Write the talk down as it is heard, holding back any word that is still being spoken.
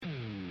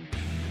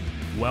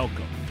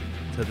Welcome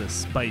to the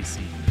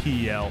Spicy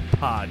PL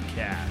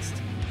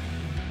Podcast.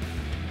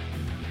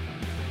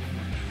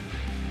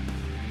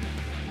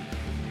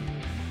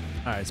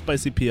 All right,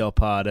 Spicy PL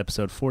Pod,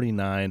 episode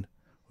 49.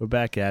 We're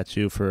back at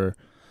you for,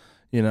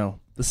 the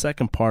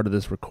second part of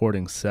this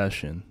recording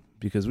session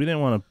because we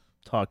didn't want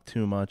to talk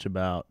too much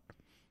about,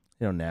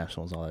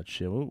 nationals, all that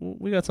shit.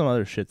 We got some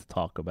other shit to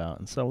talk about,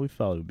 and so we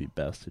felt it would be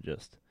best to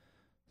just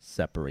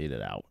separate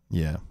it out.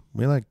 Yeah,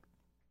 we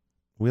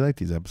like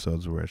these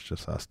episodes where it's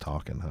just us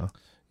talking, huh?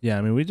 Yeah,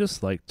 I mean, we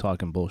just like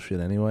talking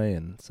bullshit anyway,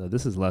 and so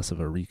this is less of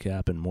a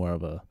recap and more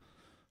of a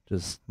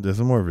just... This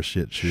is more of a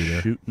shit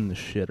shooter. Shooting the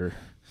shitter.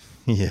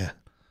 Yeah.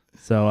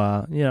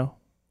 So,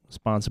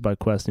 sponsored by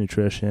Quest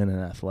Nutrition and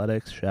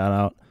Athletics. Shout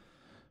out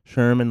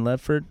Sherman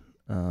Ledford.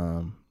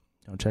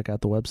 Check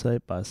out the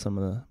website, buy some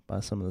of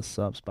the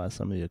subs, buy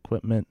some of the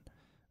equipment.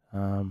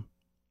 We're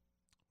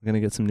going to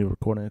get some new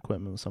recording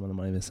equipment with some of the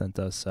money they sent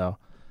us, so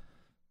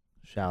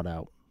shout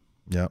out.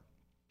 Yep.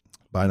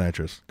 Buy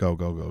Nitrous. Go,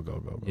 go, go, go,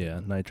 go, go.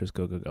 Yeah, Nitrous,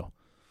 go, go, go.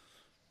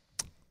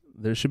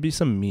 There should be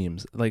some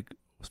memes. Like,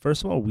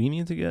 first of all, we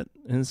need to get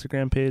an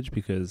Instagram page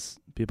because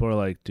people are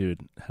like,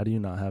 dude, how do you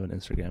not have an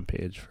Instagram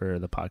page for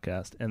the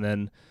podcast? And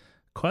then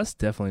Quest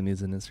definitely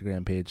needs an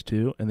Instagram page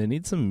too. And they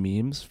need some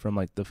memes from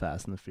like the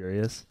Fast and the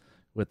Furious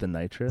with the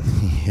nitrous.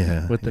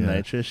 Yeah. With the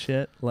nitrous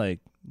shit.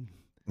 Like,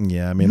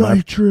 yeah, I mean,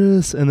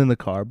 nitrous. And then the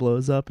car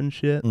blows up and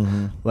shit.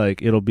 Mm-hmm.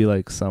 Like, it'll be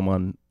like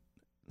someone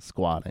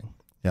squatting.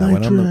 Yeah,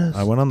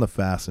 I went on the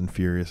Fast and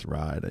Furious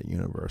ride at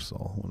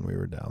Universal when we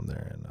were down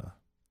there, and it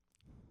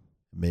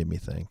made me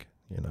think,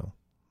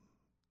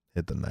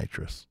 hit the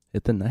nitrous.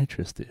 Hit the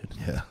nitrous, dude.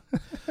 Yeah.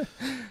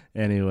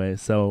 Anyway,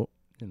 so,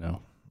 And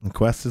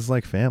Quest is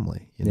like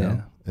family, Yeah.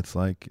 know? It's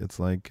like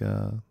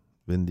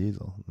Vin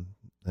Diesel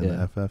and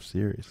the FF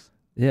series.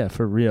 Yeah,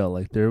 for real.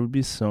 Like, there would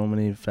be so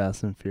many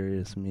Fast and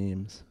Furious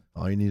memes.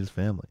 All you need is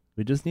family.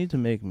 We just need to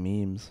make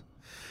memes.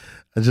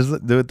 I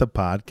just do it the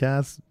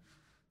podcast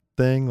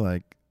thing,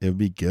 like, it would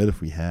be good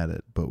if we had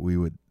it, but we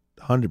would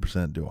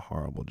 100% do a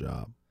horrible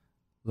job.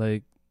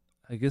 Like,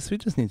 I guess we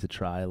just need to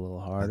try a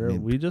little harder.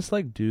 We just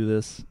like do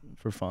this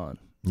for fun.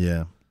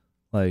 Yeah.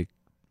 Like,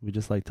 we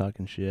just like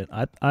talking shit.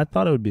 I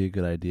thought it would be a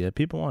good idea.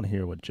 People want to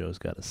hear what Joe's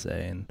got to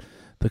say, and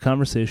the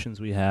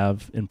conversations we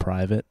have in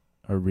private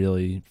are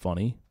really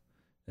funny.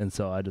 And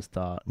so I just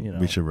thought,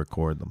 we should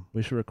record them.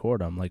 We should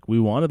record them. Like, we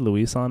wanted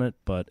Luis on it,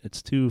 but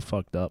it's too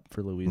fucked up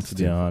for Luis to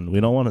be on.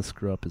 We don't want to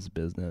screw up his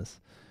business.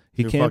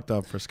 Too fucked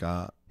up for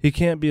Scott. He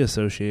can't be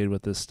associated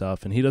with this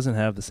stuff, and he doesn't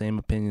have the same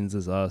opinions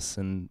as us,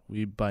 and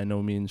we by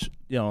no means,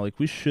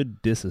 we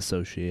should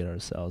disassociate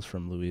ourselves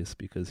from Luis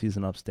because he's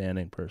an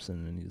upstanding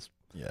person, and he's,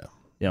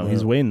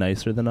 he's way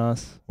nicer than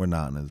us. We're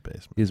not in his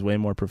basement. He's way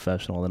more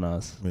professional than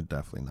us. We're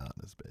definitely not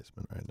in his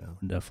basement right now.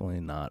 We're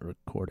definitely not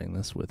recording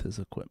this with his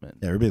equipment.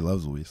 Yeah, everybody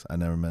loves Luis. I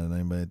never met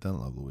anybody that doesn't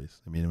love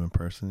Luis. I meet him in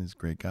person. He's a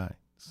great guy.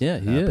 Yeah,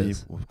 he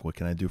is. What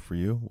can I do for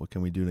you? What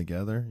can we do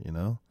together?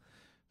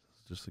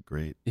 Just a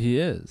great. He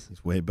is.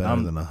 He's way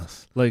better than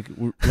us. Like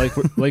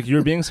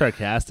you're being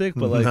sarcastic,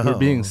 but like we're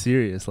being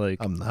serious. Like,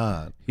 I'm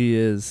not. He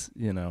is,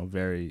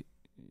 very,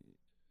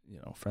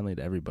 friendly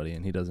to everybody,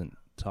 and he doesn't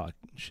talk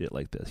shit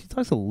like this. He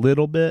talks a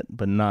little bit,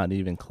 but not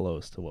even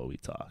close to what we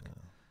talk.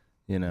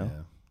 Yeah.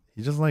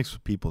 He just likes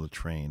people to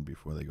train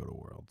before they go to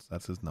Worlds.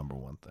 That's his number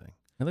one thing.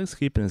 He likes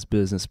keeping his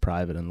business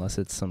private unless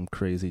it's some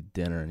crazy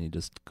dinner and he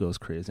just goes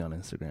crazy on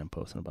Instagram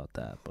posting about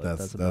that. But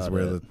that's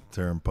where the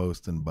term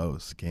post and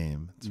boast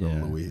came. It's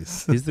from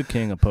Luis. He's the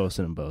king of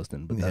posting and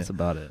boasting, but that's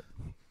about it.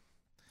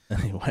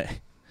 Anyway.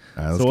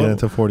 All right, let's get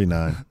into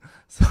 49.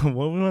 So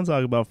what we want to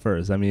talk about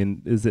first? I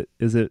mean, is it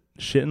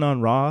shitting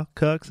on Raw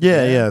cucks?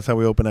 Yeah, that's how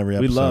we open every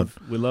episode.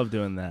 We love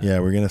doing that. Yeah,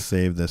 we're gonna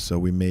save this, so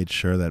we made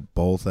sure that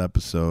both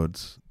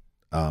episodes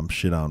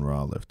shit on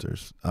Raw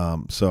lifters.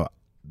 So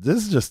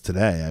this is just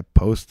today. I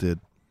posted,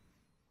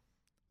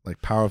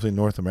 like, Powerlifting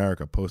North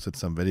America posted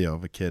some video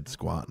of a kid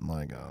squatting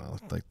like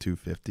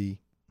 250.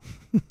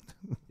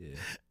 Yeah.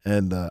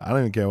 And I don't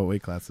even care what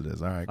weight class it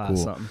is. All right, cool.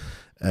 Something.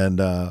 And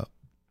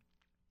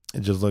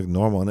it just looked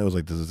normal, and it was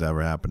like, does this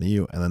ever happen to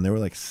you? And then there were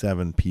like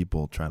 7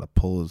 people trying to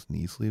pull his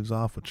knee sleeves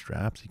off with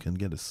straps. He couldn't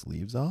get his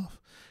sleeves off.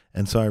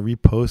 And so I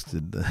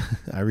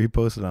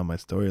reposted on my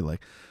story,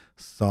 like,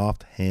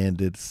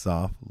 soft-handed,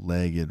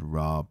 soft-legged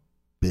raw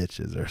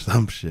bitches or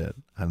some shit.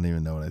 I don't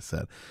even know what I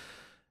said.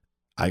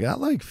 I got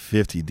like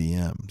 50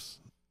 DMs.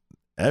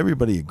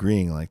 Everybody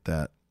agreeing like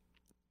that.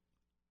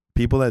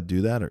 People that do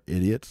that are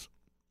idiots,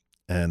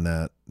 and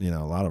that, a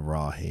lot of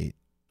raw hate,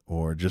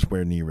 or just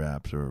wear knee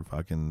wraps, or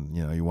fucking,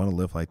 you want to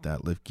lift like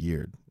that, lift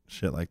geared,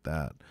 shit like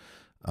that.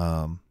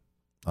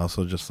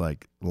 Also just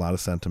like a lot of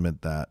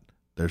sentiment that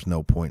there's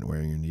no point in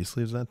wearing your knee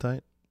sleeves that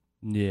tight.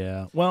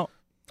 Yeah. Well,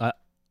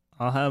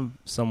 I'll have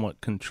somewhat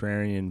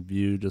contrarian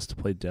view just to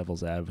play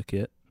devil's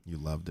advocate. You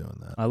love doing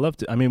that. I love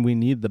to. I mean, we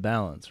need the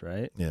balance,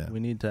 right? Yeah. We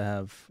need to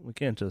have. We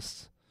can't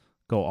just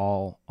go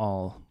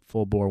all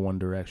full bore one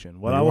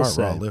direction. What you I will are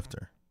say, a raw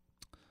lifter.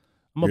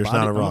 You're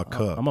not a raw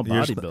cook. I'm a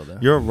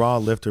bodybuilder. You're a raw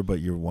lifter, but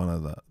you're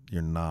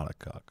not a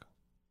cook.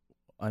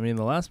 I mean,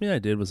 the last meet I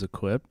did was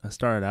equip. I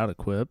started out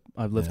equip.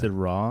 I've lifted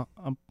raw.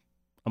 I'm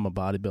a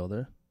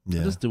bodybuilder.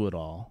 Yeah. I just do it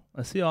all.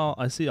 I see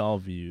all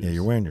views. Yeah,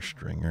 you're wearing your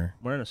stringer.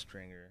 I'm wearing a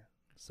stringer.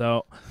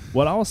 So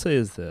what I'll say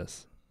is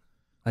this.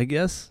 I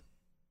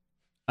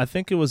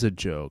think it was a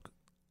joke.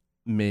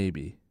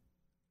 Maybe.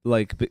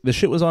 Like the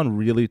shit was on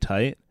really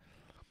tight,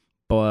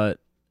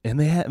 and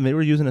they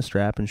were using a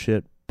strap and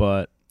shit,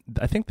 but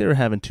I think they were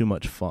having too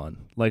much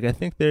fun. Like I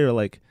think they were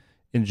like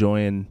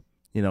enjoying,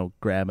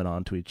 grabbing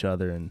onto each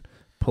other and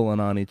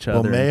pulling on each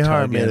other. Well,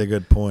 Mayhar made a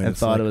good point. And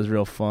thought it was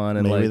real fun.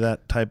 And maybe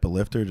that type of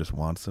lifter just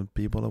wants some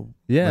people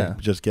to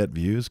just get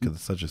views because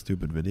it's such a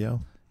stupid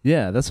video.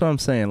 Yeah, that's what I'm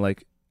saying.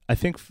 Like I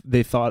think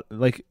they thought,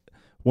 like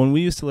when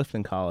we used to lift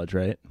in college,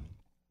 right?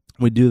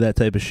 We'd do that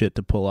type of shit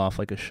to pull off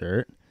like a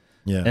shirt.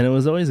 Yeah. And it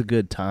was always a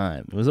good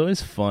time. It was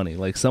always funny.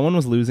 Like someone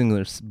was losing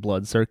their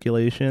blood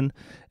circulation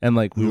and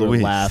like we were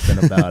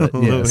laughing about it.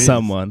 Yeah,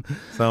 someone.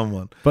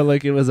 But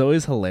like it was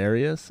always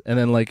hilarious. And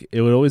then like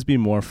it would always be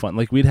more fun.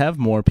 Like we'd have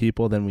more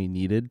people than we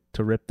needed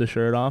to rip the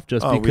shirt off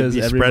just because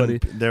everybody.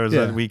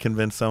 We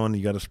convinced someone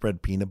you got to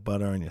spread peanut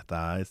butter on your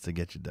thighs to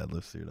get your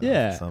deadlift suit off.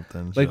 Yeah. Or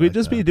something. Like we'd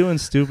just be doing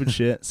stupid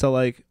shit. So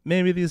like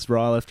maybe these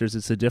raw lifters,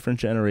 it's a different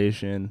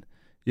generation.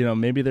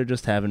 Maybe they're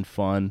just having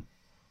fun.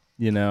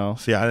 See, I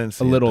didn't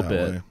see a little it that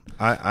bit. Way.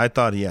 I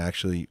thought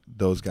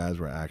those guys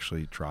were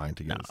actually trying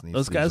to get his knee.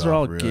 Those guys were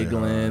all really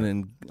giggling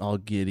and all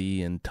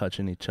giddy and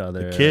touching each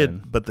other.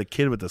 The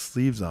kid with the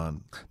sleeves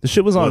on, the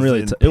shit was on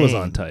really. It was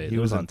on tight. He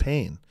was in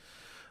pain.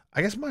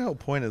 I guess my whole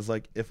point is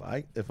like if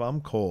I'm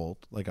cold,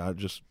 like I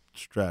just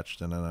stretched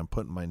and then I'm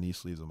putting my knee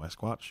sleeves and my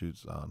squat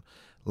shoes on,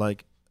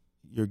 like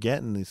you're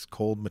getting this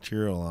cold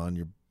material on.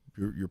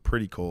 You're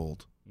pretty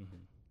cold. Mm-hmm.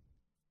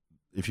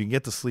 If you can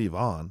get the sleeve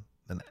on.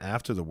 And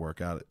after the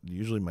workout,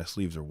 usually my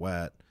sleeves are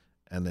wet,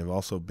 and they've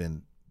also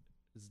been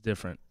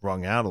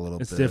wrung out a little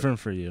bit. It's different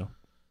for you.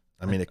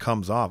 I mean, it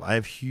comes off. I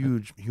have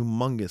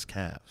humongous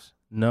calves.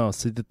 No,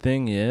 see, the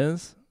thing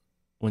is,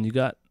 when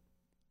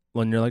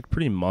you're like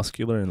pretty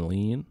muscular and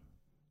lean,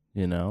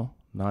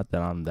 not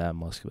that I'm that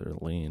muscular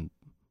and lean,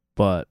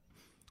 but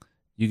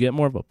you get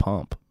more of a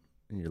pump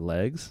in your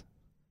legs,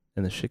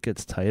 and the shit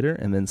gets tighter,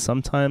 and then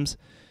sometimes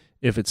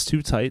if it's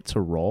too tight to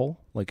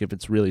roll, like if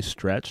it's really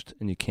stretched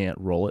and you can't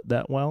roll it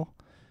that well,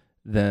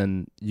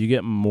 then you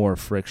get more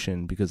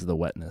friction because of the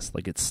wetness.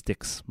 Like it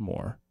sticks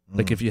more.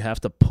 Like if you have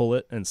to pull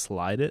it and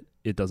slide it,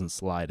 it doesn't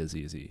slide as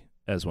easy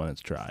as when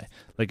it's dry.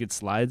 Like it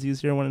slides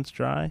easier when it's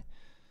dry.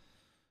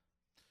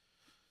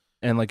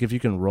 And like if you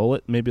can roll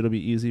it, maybe it'll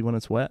be easy when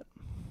it's wet.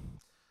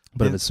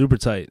 But if it's super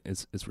tight,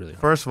 it's really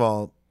hard. First of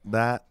all,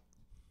 that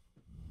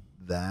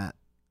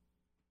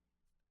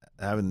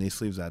having these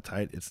sleeves that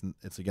tight,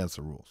 it's against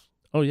the rules.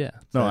 Oh, yeah.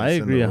 No, I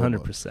agree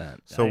 100%.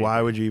 So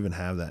why would you even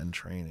have that in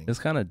training? It's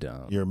kind of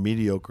dumb. You're a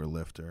mediocre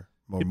lifter.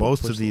 Well,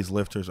 most of these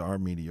lifters are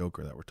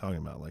mediocre that we're talking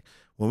about. Like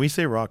when we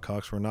say raw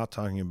cucks, we're not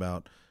talking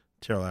about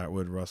Terrell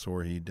Atwood, Russ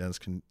Orhee, Dennis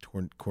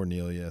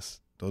Cornelius.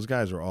 Those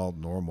guys are all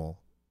normal.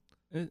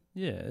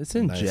 It's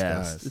in jest.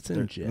 Guys. It's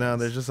in jest. No,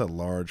 there's just a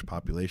large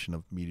population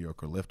of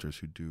mediocre lifters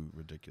who do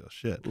ridiculous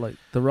shit. Like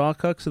the raw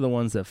cucks are the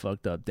ones that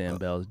fucked up Dan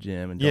Bell's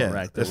gym and don't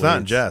rack their weights. It's not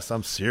in jest.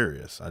 I'm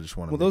serious. I just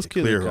want to make it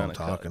clear who I'm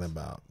talking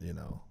about.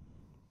 Anyway.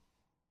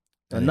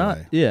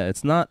 And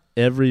it's not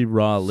every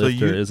raw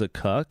lifter is a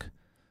cuck,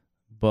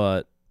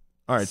 but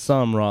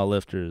some raw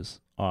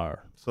lifters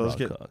are. So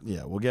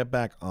we'll get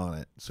back on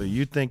it. So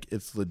you think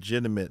it's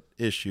legitimate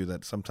issue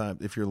that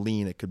sometimes if you're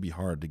lean, it could be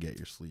hard to get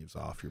your sleeves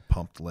off your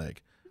pumped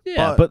leg.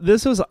 Yeah, but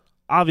this was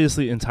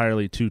obviously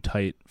entirely too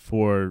tight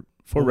for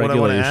regulations. What I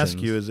want to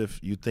ask you is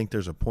if you think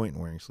there's a point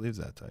in wearing sleeves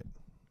that tight.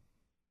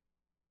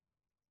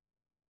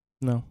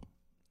 No,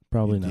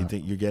 probably not. Do you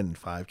think you're getting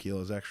 5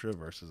 kilos extra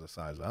versus a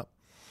size up?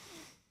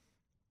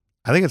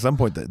 I think at some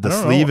point the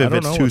sleeve, if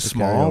it's too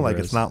small, like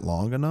it's not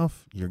long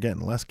enough, you're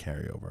getting less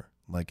carryover.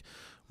 Like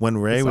when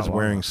Ray was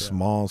wearing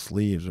small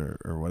sleeves or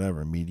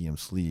whatever, medium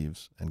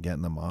sleeves, and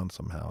getting them on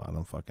somehow, I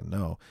don't fucking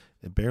know.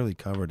 It barely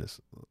covered us.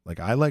 Like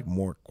I like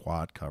more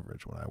quad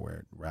coverage when I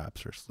wear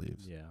wraps or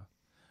sleeves. Yeah.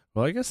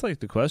 Well, I guess like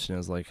the question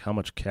is like how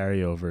much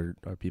carryover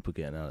are people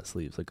getting out of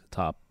sleeves? Like the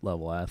top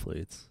level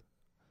athletes.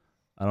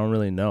 I don't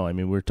really know. I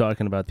mean, we're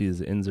talking about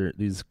these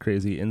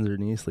crazy insert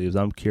knee sleeves.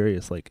 I'm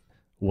curious, like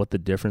what the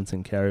difference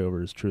in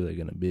carryover is truly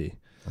going to be.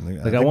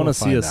 I want to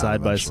see a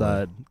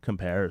side-by-side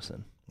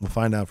comparison. We'll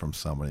find out from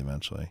somebody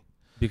eventually.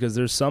 Because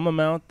there's some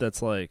amount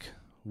that's like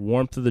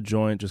warmth of the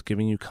joint, just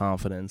giving you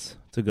confidence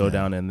to go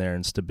down in there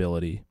and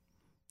stability.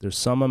 There's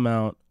some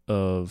amount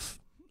of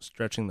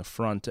stretching the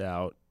front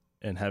out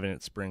and having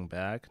it spring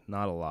back,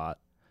 not a lot.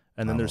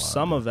 And then there's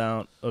some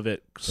amount of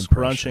it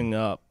scrunching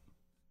up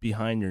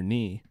behind your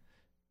knee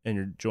and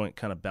your joint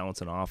kind of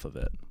bouncing off of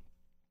it.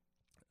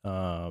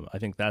 I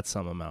think that's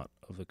some amount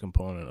of the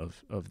component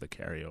of the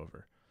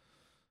carryover.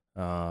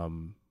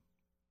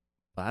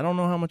 But I don't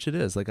know how much it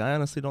is. Like, I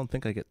honestly don't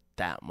think I get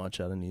that much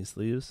out of knee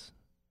sleeves.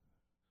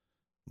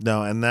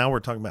 No, and now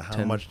we're talking about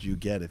how much do you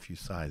get if you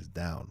size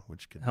down,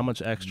 which could how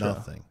much extra?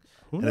 Nothing.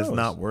 And it's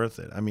not worth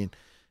it. I mean,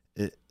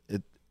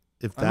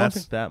 if I don't that's,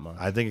 think that much.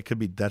 I think it could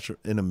be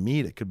in a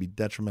meet. It could be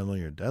detrimental to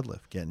your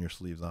deadlift, getting your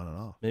sleeves on and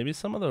off. Maybe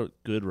some of the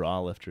good raw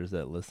lifters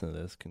that listen to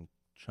this can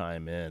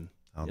chime in.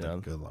 I don't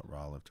think good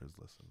raw lifters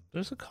listen.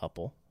 There's a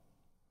couple,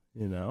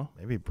 you know.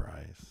 Maybe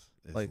Bryce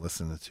is Like-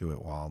 listening to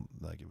it while,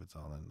 like, if it's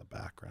on in the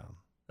background.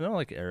 I know,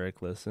 like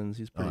Eric listens.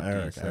 He's Oh,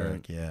 pretty decent.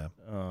 Eric, yeah.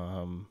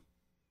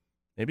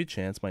 Maybe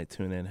Chance might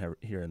tune in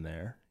here and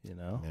there. You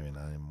know, Maybe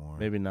not anymore.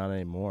 maybe not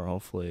anymore.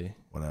 Hopefully,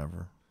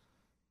 Whatever.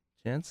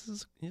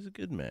 Chance he's a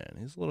good man.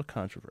 He's a little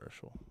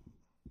controversial.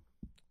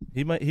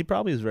 He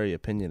probably is very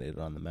opinionated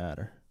on the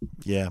matter.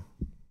 Yeah.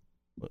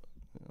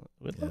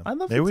 Yeah.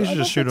 Maybe we should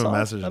just shoot him a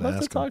message I'd and love to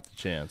ask him. talk to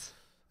Chance.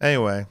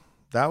 Anyway,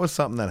 that was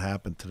something that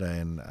happened today,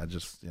 and I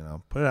just,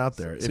 put it out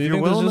there. So if you you're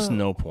think there's willing just to,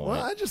 no point?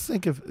 well, I just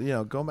think if,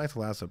 going back to the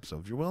last episode,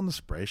 if you're willing to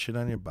spray shit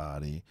on your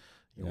body,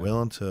 you're Yeah.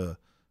 willing to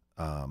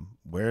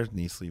wear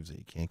knee sleeves that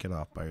you can't get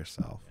off by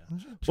yourself.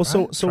 Well,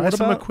 so try what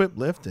some about- equipped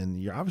lifting.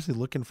 You're obviously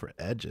looking for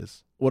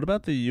edges. What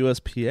about the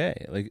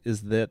USPA? Like,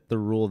 is that the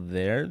rule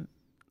there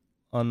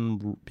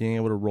on being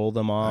able to roll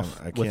them off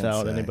I can't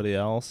without say. anybody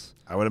else?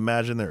 I would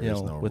imagine there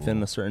is no within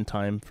rule. a certain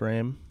time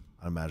frame.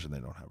 I imagine they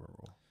don't have a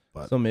rule.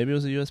 But So maybe it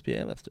was a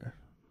USPA lifter.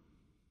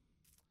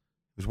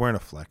 he was wearing a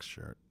flex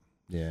shirt.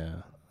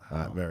 Yeah.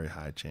 Very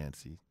high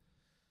chance he's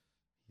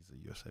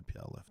a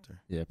USAPL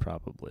lifter. Yeah,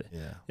 probably.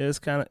 Yeah. Yeah, it's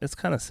kind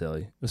of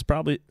silly. It's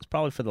probably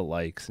for the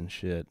likes and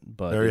shit,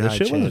 but Very the high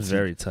shit was chance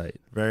very tight.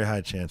 Very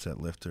high chance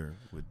that lifter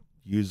would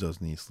use those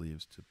knee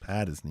sleeves to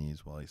pad his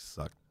knees while he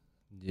sucked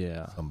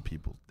Yeah. some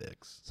people's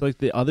dicks. So like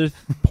the other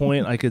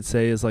point I could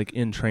say is like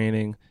in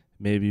training,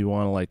 maybe you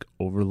want to like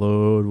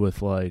overload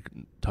with like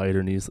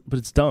tighter knees, but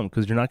it's dumb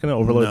because you're not going to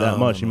overload that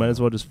much. You might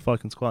as well just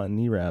fucking squat in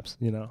knee wraps,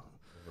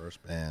 Reverse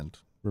band.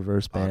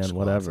 reverse box band, squats,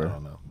 whatever. I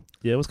don't know.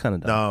 Yeah, it was kind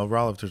of dumb. No,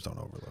 raw lifters don't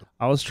overload.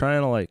 I was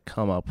trying to like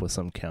come up with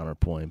some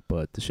counterpoint,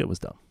 but the shit was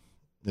dumb.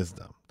 It's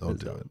dumb. Don't It's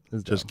do dumb. it.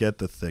 It's Just dumb. get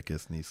the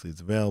thickest knee sleeves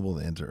available.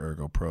 The Inter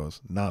Ergo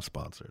Pros, not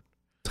sponsored.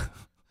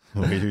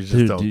 We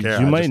just don't care.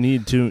 You might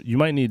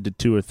need the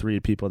 2 or 3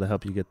 people to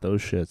help you get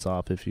those shits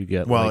off if you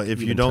get Well, like, if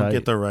you even don't tight.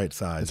 get the right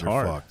size, It's you're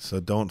hard. fucked. So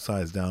don't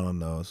size down on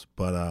those.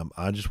 But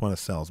I just want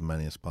to sell as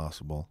many as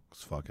possible.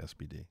 'Cause fuck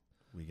SBD.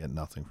 We get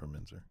nothing from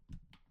Inzer.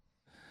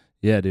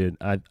 Yeah, dude.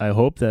 I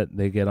hope that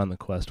they get on the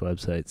Quest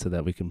website so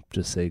that we can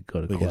just say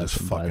go to We can Quest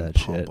just and buy fucking that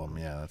pump shit. them.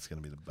 Yeah, that's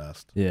gonna be the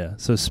best. Yeah.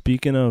 So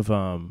speaking of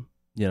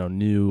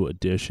new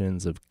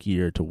additions of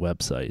gear to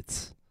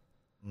websites,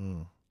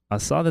 I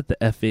saw that the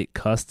F8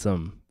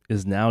 Custom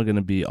is now going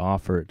to be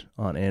offered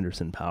on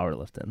Anderson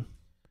Powerlifting.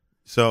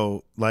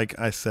 So, like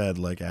I said,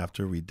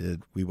 after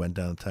we went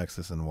down to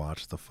Texas and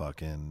watched the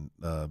fucking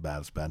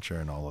Baddest Bencher,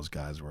 and all those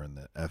guys were in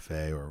the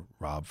FA or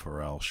Rob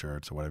Farrell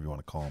shirts or whatever you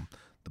want to call them,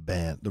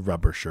 the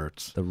rubber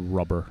shirts. The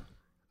rubber.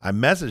 I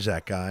messaged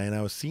that guy and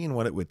I was seeing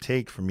what it would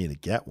take for me to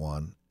get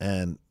one,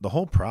 and the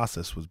whole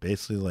process was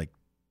basically like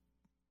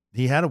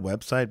he had a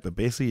website, but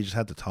basically you just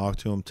had to talk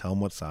to him, tell him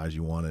what size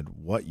you wanted,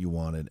 what you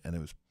wanted, and it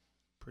was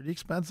pretty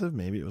expensive.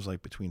 Maybe it was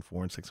like between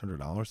 $400 and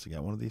 $600 to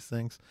get one of these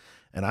things.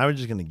 And I was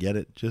just gonna get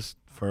it just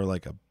for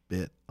like a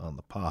bit on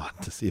the pod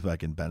to see if I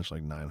can bench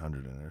like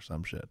 900 in it or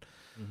some shit.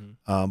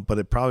 Mm-hmm. But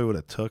it probably would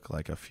have took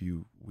like a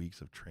few weeks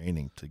of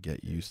training to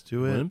get used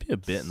to it. Wouldn't be a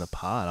bit in the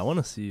pod. I want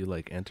to see you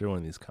like enter one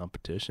of these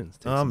competitions.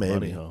 Take Oh, some money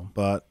maybe. home.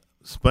 But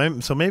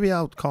so maybe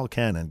I'll call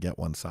Ken and get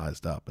one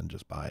sized up and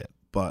just buy it.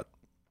 But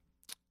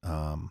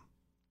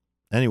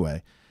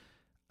anyway,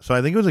 so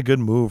I think it was a good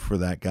move for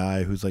that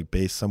guy who's like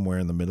based somewhere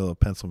in the middle of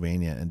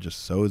Pennsylvania and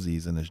just sews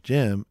these in his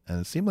gym. And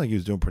it seemed like he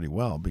was doing pretty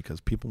well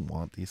because people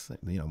want these things.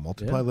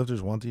 Multiply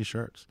lifters want these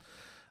shirts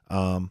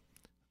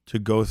to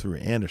go through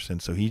Anderson.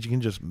 So he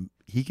can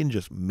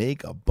just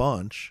make a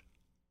bunch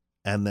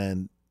and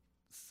then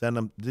send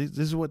them. This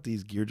is what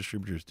these gear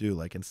distributors do.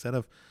 Like instead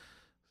of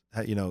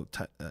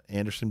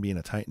Anderson being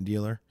a Titan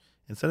dealer,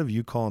 instead of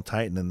you calling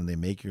Titan and then they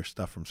make your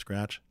stuff from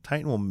scratch,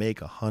 Titan will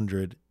make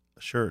 100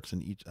 shirts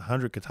in each,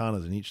 100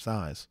 katanas in each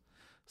size.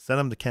 Send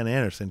them to Ken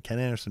Anderson. Ken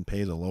Anderson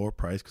pays a lower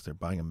price because they're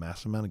buying a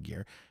massive amount of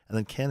gear, and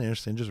then Ken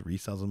Anderson just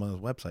resells them on his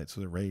website, so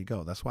they're ready to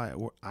go. That's why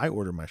I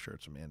order my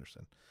shirts from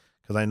Anderson,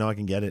 because I know I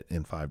can get it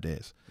in 5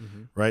 days.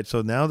 Mm-hmm. Right?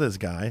 So now this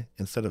guy,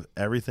 instead of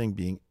everything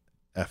being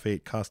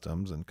F8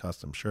 customs and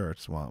custom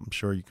shirts, well, I'm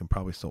sure you can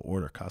probably still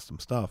order custom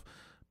stuff,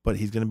 but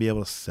he's going to be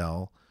able to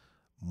sell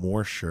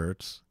more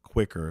shirts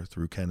quicker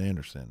through Ken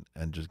Anderson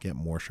and just get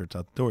more shirts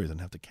out the door. He doesn't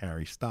have to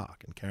carry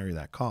stock and carry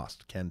that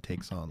cost. Ken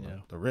takes on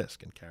the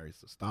risk and carries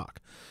the stock.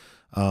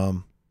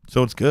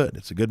 So it's good.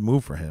 It's a good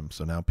move for him.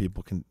 So now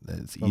people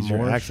it's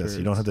easier access. Shirts.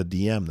 You don't have to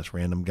DM this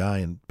random guy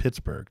in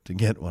Pittsburgh to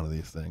get one of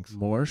these things.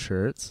 More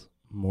shirts,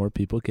 more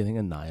people getting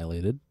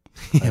annihilated.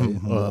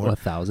 More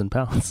 1,000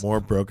 pounds.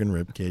 More broken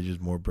rib cages,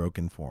 more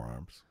broken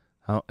forearms.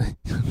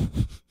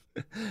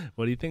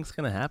 What do you think's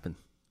gonna happen?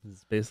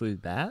 Is basically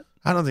that?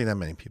 I don't think that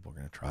many people are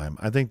going to try them.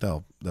 I think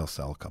they'll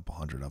sell a couple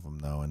hundred of them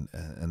though, and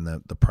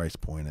the price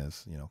point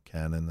is,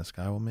 Ken and this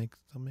guy they'll make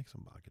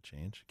some pocket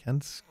change.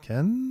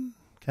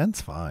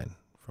 Ken's fine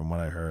from what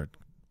I heard.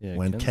 Yeah.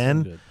 When Ken's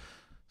Ken- good.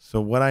 So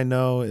what I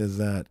know is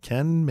that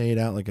Ken made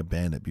out like a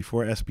bandit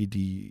before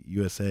SBD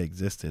USA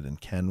existed,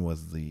 and Ken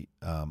was the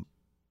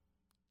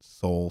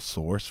sole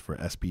source for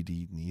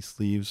SBD knee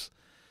sleeves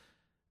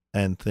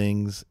and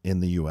things in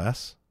the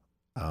U.S.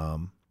 He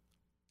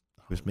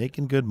was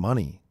making good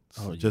money.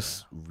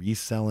 Just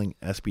reselling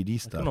SBD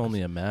stuff. I can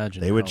only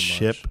imagine. They would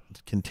ship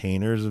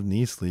containers of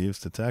knee sleeves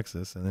to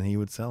Texas, and then he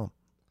would sell them.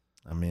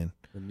 I mean,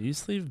 the knee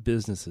sleeve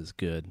business is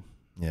good.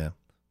 Yeah.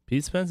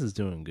 Pete Spence is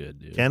doing good,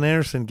 dude. Ken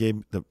Anderson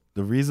gave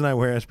the reason I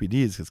wear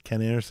SBDs is because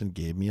Ken Anderson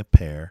gave me a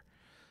pair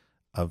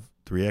of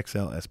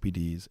 3XL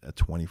SBDs at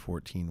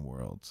 2014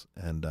 Worlds,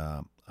 and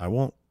I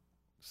won't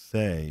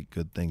say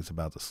good things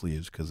about the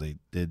sleeves because they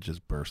did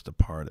just burst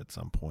apart at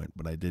some point,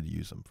 but I did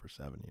use them for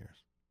 7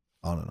 years,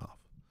 on and off.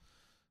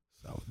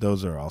 So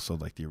those are also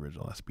like the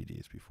original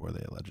SBDs before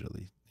they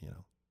allegedly,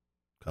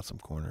 cut some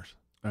corners.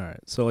 All right,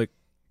 so like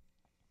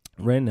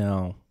right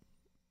now,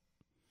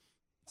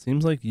 it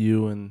seems like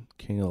you and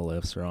King of the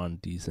Lifts are on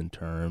decent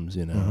terms,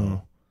 Mm-hmm.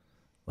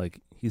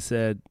 Like he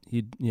said,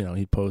 he'd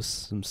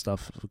post some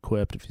stuff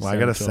equipped. If you I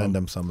gotta send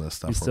him some of the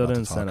stuff. You still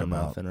didn't send him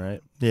nothing,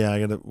 right?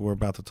 Yeah, we're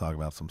about to talk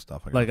about some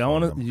stuff.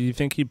 Do you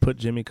think he put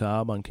Jimmy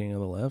Cobb on King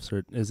of the Lifts,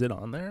 or is it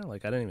on there?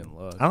 Like I didn't even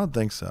look. I don't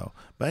think so.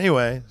 But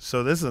anyway,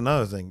 so this is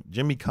another thing.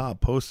 Jimmy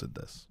Cobb posted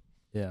this.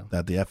 Yeah.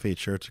 That the F8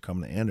 shirts are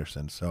coming to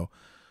Anderson. So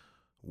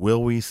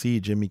will we see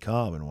Jimmy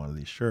Cobb in one of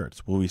these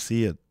shirts? Will we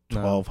see a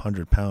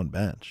 1,200-pound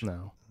bench?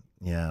 No.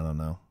 Yeah, I don't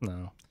know.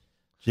 No.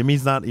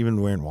 Jimmy's not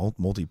even wearing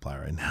multiply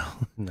right now.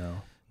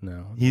 No.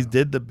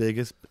 Did the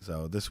biggest.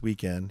 So this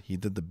weekend, he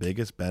did the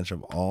biggest bench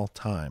of all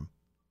time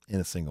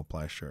in a single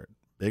ply shirt.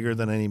 Bigger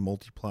than any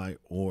multiply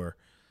or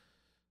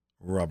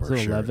rubber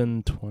shirt.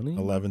 1120?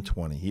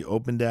 1120. He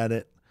opened at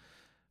it.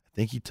 I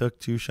think he took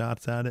 2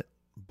 shots at it.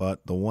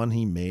 But the one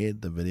he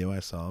made, the video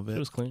I saw of it. It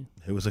was clean.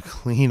 It was a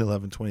clean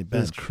 1120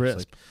 bench. It was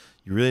crisp.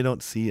 You really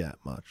don't see that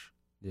much.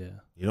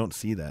 Yeah. You don't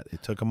see that.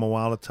 It took him a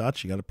while to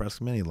touch. You got to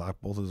press him in. He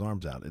locked both his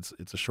arms out.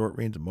 It's a short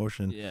range of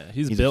motion. Yeah,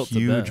 he's built a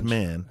huge to bench.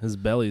 man. His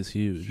belly's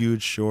huge.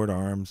 Huge short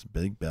arms,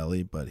 big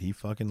belly, but he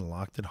fucking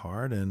locked it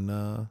hard and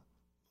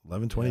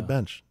 1120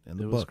 bench in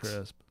the books. It was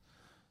crisp.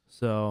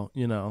 So,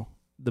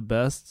 the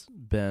best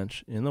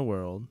bench in the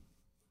world,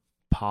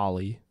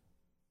 poly,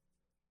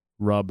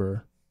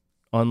 rubber,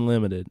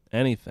 unlimited,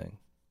 anything.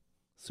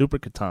 Super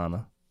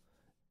Katana,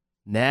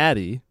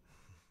 Natty.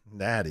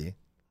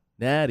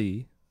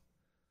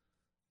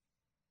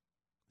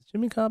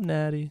 Jimmy Cobb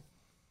natty.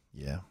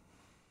 Yeah.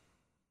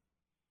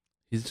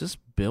 He's just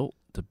built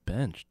to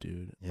bench,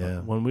 dude. Yeah.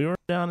 When we were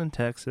down in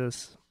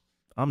Texas,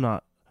 I'm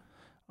not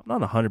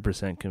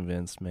 100%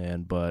 convinced,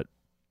 man, but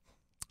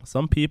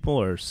some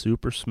people are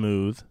super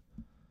smooth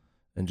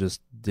and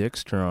just dick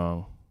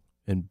strong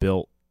and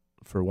built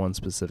for one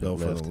specific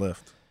lift. For the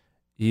lift.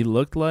 He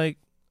looked like,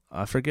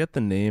 I forget the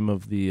name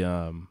of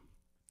the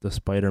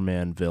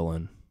Spider-Man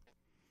villain,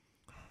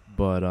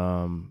 but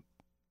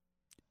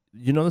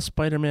the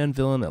Spider-Man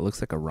villain that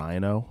looks like a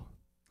rhino?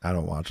 I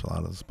don't watch a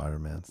lot of the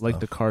Spider-Man stuff. Like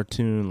the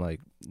cartoon, like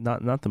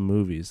not the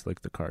movies,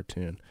 like the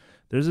cartoon.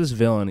 There's this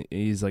villain,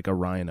 he's like a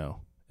rhino,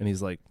 and he's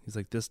like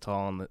this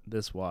tall and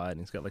this wide, and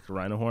he's got like a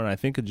rhino horn. I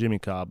think of Jimmy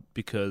Cobb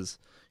because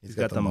he's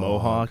got the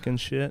mohawk and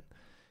shit,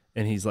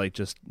 and he's like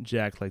just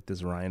jacked like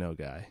this rhino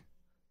guy.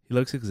 He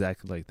looks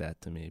exactly like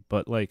that to me.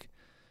 But like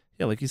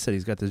you said,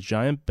 he's got this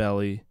giant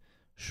belly,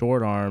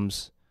 short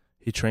arms.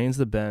 He trains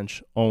the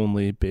bench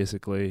only,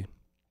 basically.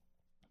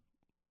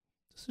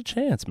 Just a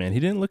chance, man. He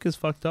didn't look as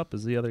fucked up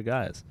as the other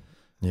guys.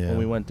 Yeah. When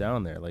we went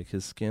down there, like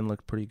his skin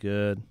looked pretty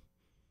good.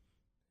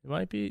 It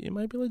might be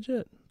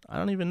legit. I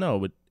don't even know,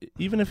 but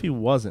even if he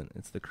wasn't,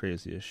 it's the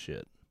craziest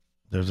shit.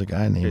 There's a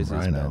guy named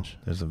Craziest Rhino. bench.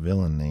 There's a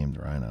villain named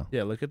Rhino.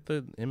 Yeah, look at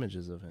the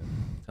images of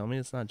him. Tell me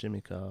it's not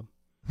Jimmy Cobb.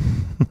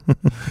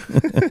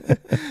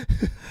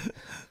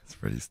 It's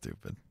pretty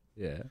stupid.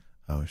 Yeah.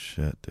 Oh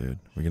shit, dude.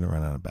 We're gonna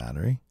run out of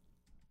battery.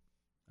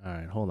 All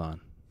right, hold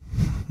on.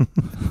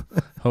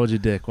 Hold your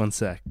dick 1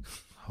 sec.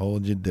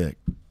 Hold your dick.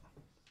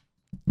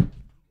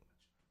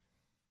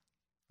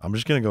 I'm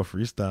just gonna go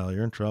freestyle.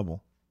 You're in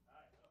trouble.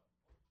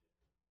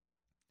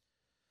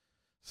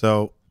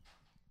 So,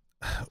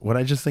 what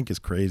I just think is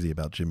crazy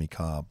about Jimmy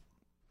Cobb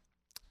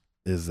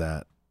is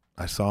that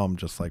I saw him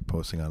just like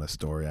posting on a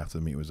story after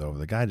the meet was over.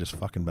 The guy just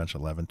fucking benched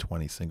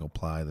 1120 single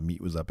ply. The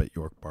meet was up at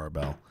York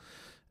Barbell,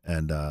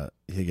 and I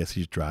guess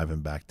he's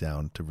driving back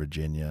down to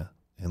Virginia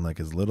in like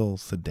his little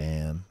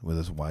sedan with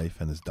his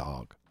wife and his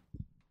dog,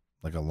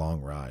 like a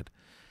long ride.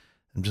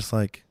 I'm just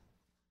like,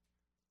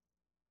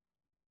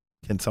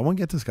 can someone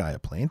get this guy a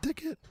plane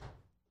ticket?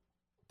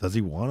 Does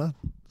he want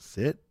to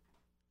sit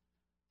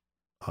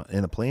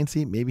in a plane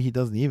seat? Maybe he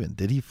doesn't even.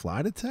 Did he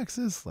fly to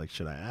Texas? Like,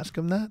 should I ask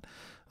him that?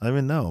 I don't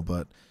even know.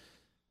 But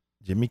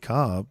Jimmy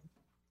Cobb,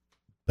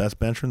 best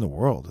bencher in the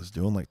world, is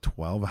doing like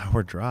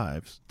 12-hour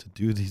drives to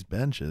do these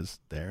benches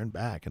there and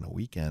back in a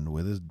weekend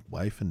with his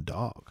wife and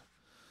dog.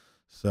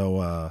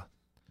 So,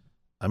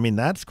 I mean,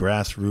 that's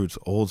grassroots,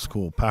 old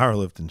school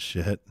powerlifting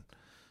shit.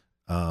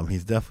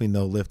 He's definitely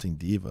no lifting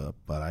diva,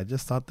 but I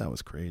just thought that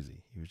was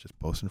crazy. He was just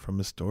posting from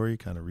his story,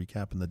 kind of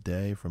recapping the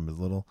day from his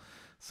little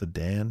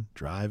sedan,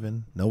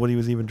 driving. Nobody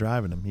was even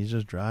driving him. He's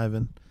just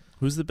driving.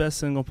 Who's the best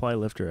single ply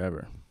lifter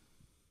ever?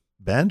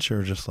 Bench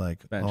or just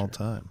like Bencher. all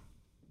time?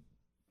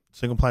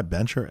 Single ply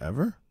bencher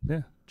ever?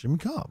 Yeah. Jimmy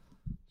Cobb.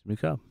 Jimmy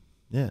Cobb.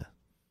 Yeah.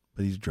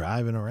 But he's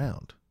driving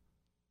around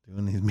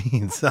doing these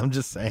meets. I'm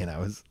just saying, I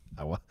was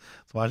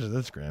watching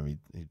his Instagram.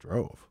 He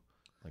drove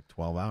like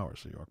 12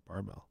 hours to York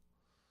Barbell.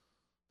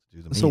 To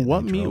do the So meet, what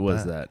and he meet drove was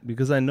back. that?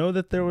 Because I know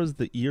that there was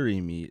the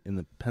Erie meet in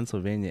the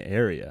Pennsylvania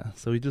area.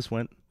 So he just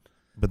went.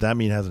 But that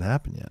meet hasn't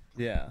happened yet.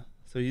 Yeah.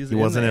 So he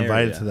wasn't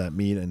invited to that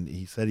meet, and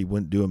he said he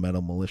wouldn't do a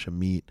Metal Militia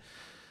meet.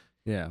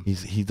 Yeah.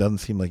 He doesn't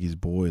seem like he's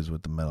boys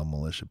with the Metal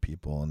Militia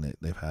people, and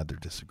they've had their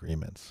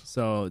disagreements.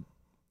 So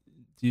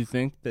do you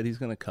think that he's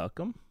going to cuck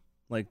him?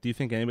 Like, do you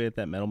think anybody at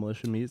that Metal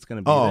Militia meet is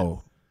going to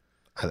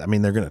be I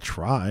mean, they're going to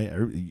try.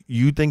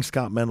 You think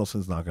Scott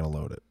Mendelson's not going to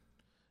load it?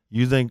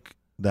 You think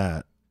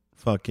that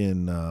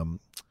fucking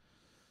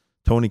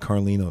Tony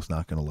Carlino's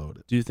not going to load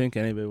it? Do you think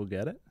anybody will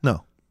get it?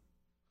 No.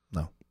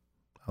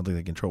 I don't think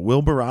they control.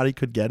 Will Barati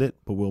could get it,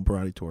 but Will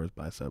Barati tore his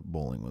bicep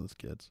bowling with his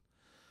kids,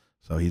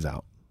 so he's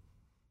out.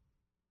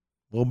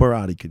 Will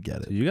Barati could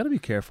get it. So you got to be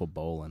careful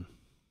bowling.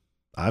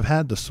 I've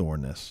had the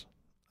soreness.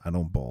 I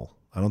don't bowl.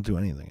 I don't do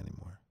anything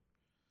anymore.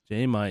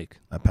 J. Mike,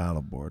 I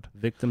paddleboard.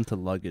 victim to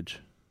luggage.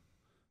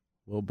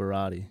 Will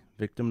Barati,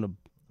 victim to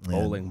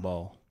bowling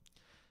ball.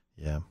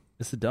 Yeah.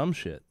 It's the dumb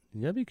shit.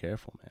 You got to be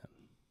careful, man.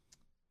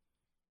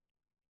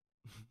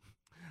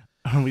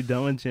 Are we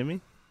done with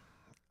Jimmy?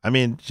 I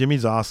mean,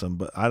 Jimmy's awesome,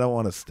 but I don't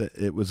want to.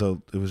 It was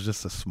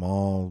just a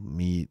small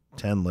meet,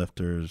 10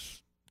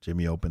 lifters.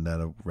 Jimmy opened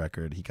at a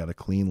record. He got a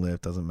clean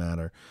lift. Doesn't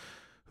matter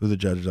who the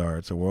judges are.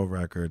 It's a world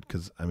record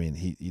because I mean,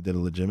 he did a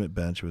legitimate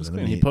bench. It was in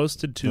a meet. He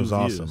posted 2 It was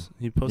views. awesome.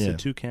 He posted Yeah.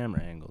 2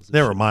 camera angles.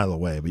 They were a mile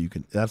away, but you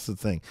can. That's the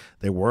thing.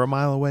 They were a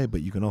mile away,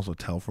 but you can also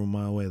tell from a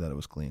mile away that it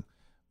was clean.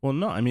 Well,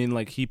 no, I mean,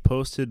 like he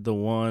posted the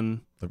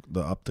one,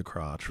 The up the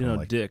crotch from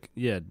like Dick,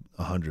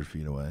 100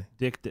 feet away.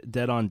 Dick,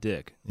 dead on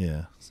Dick.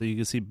 Yeah, So you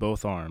can see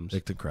both arms.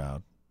 Dick the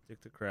crowd. Dick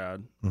the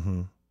crowd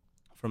Mm-hmm.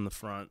 from the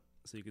front,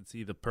 so you can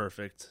see the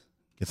perfect.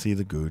 You can see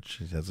the gooch.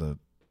 He has a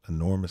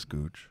enormous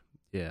gooch.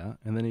 Yeah,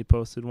 and then he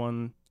posted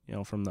one,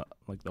 from the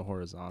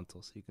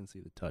horizontal, so you can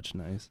see the touch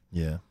nice.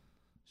 Yeah,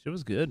 Shit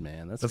was good,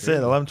 man. That's it. crazy.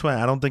 11:20.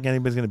 I don't think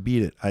anybody's gonna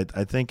beat it.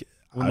 I think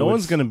No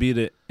one's gonna beat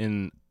it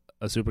in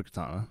a super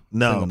katana.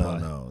 No. Single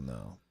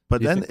ply.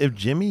 But You then think- if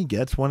Jimmy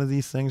gets one of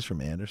these things from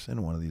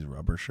Anderson, one of these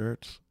rubber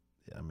shirts,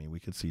 I mean, we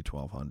could see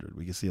 1200.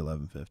 We could see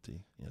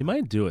 1150. He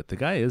might do it. The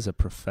guy is a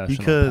professional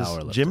because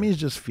powerlifter. Jimmy's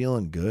just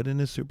feeling good in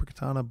his super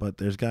katana. But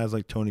there's guys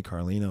like Tony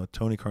Carlino.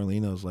 Tony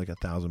Carlino's like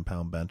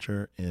 1,000-pound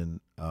bencher in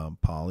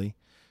poly,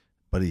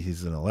 but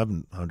he's an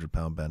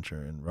 1,100-pound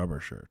bencher in rubber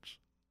shirts.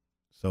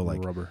 So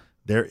like rubber.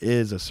 there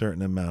is a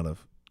certain amount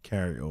of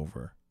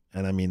carryover,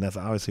 and I mean that's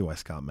obviously why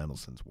Scott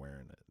Mendelson's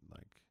wearing it.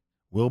 Like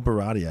Will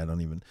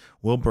Barati,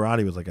 Will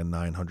Barati was like a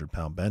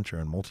 900-pound bencher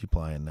and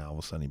multiplying. Now all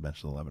of a sudden he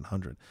benches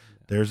 1,100.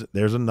 Yeah.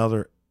 There's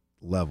another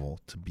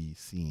level to be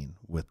seen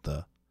with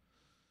the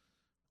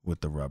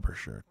rubber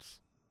shirts.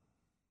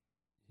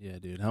 Yeah,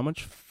 dude. How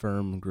much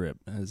firm grip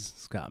has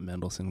Scott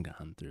Mendelson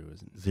gone through?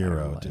 His entire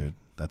 0, life? dude.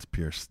 That's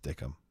pure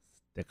stickum.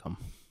 Stick 'em.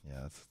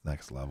 Yeah, that's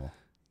next level.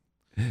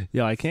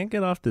 Yo, I can't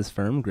get off this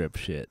firm grip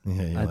shit.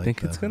 Yeah, you I like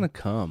think it's that, gonna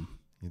huh? come.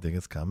 You think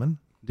it's coming?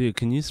 Dude,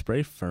 can you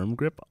spray firm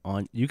grip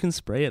on? You can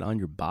spray it on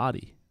your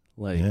body.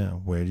 Like, Yeah.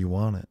 Where do you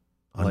want it?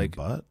 On like-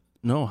 your butt?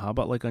 no, how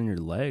about like on your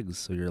legs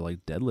so your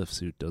like deadlift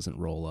suit doesn't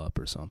roll up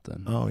or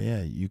something? Oh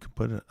yeah, you could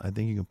put it. I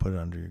think you can put it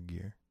under your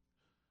gear.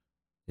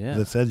 yeah,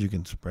 It says you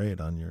can spray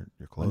it on your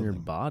on clothing. your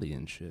body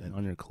and shit, And-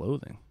 on your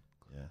clothing.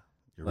 Yeah,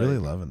 you're really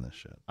Like- loving this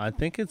shit. I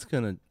think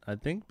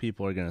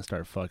people are gonna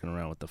start fucking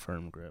around with the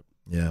firm grip.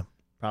 Yeah.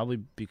 Probably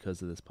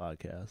because of this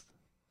podcast.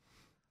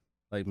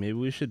 Like maybe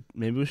we should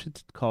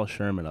call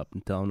Sherman up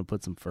and tell him to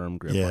put some firm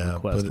grip on Yeah, the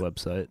Quest put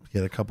website.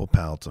 Get a couple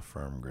pallets of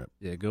firm grip.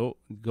 Yeah, go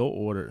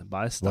order.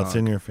 Buy Stonk. What's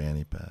in your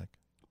fanny pack?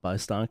 Buy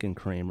Stonk and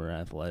Kramer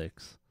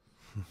Athletics.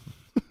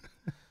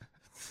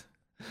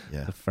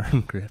 Yeah. The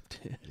firm grip,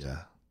 dude.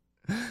 Yeah.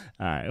 All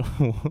right.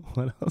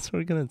 What else are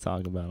we gonna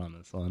talk about on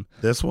this one?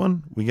 This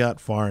one, we got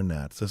foreign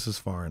nats. This is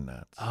foreign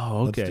nats.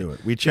 Oh, okay. Let's do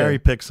it. We cherry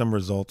pick some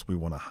results we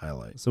want to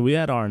highlight. So we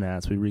had our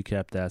Nats. We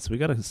recapped that. So we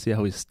got to see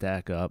how we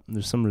stack up.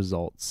 There's some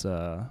results.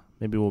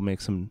 Maybe we'll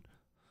make some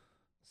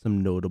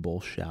notable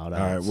shout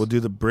outs. All right, we'll do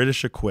the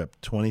British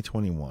Equipped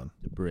 2021.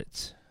 the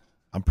Brits.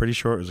 I'm pretty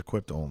sure it was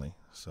equipped only.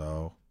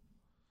 So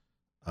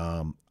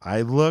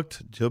I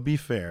looked, to be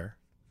fair,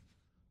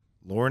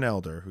 Lauren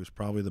Elder, who's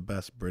probably the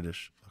best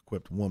British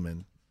equipped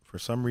woman, for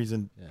some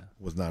reason Yeah.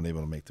 was not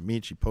able to make the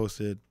meet. She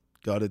posted,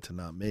 gutted to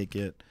not make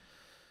it.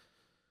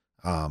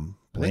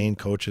 Blaine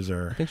coaches I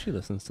her. think she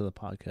listens to the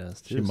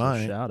podcast. Too, She so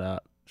might. shout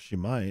out. She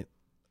might.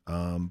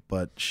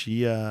 but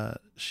she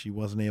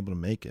wasn't able to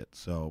make it,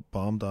 so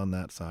bummed on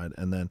that side.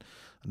 And then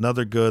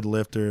another good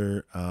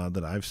lifter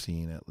that I've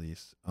seen, at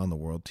least on the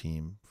world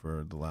team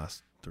for the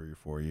last 3 or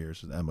 4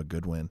 years, is Emma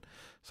Goodwin.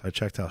 So I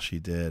checked how she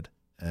did,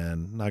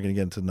 and not going to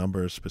get into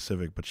numbers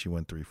specific, but she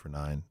went 3 for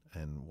 9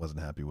 and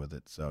wasn't happy with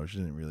it. So she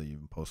didn't really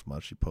even post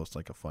much. She posted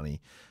like a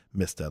funny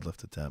missed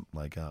deadlift attempt,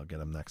 like I'll get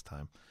him next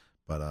time.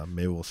 But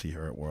maybe we'll see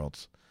her at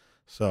Worlds.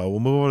 So we'll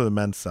move over to the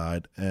men's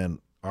side, and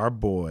our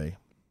boy,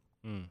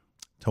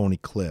 Tony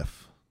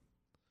Cliff,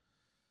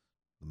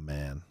 the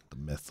man, the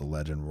myth, the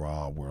legend,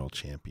 Raw world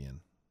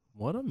champion.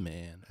 What a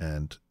man.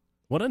 And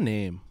what a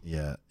name.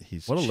 Yeah,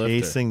 he's what a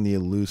chasing the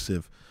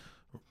elusive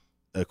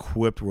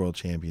equipped world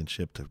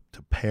championship to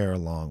pair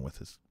along with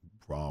his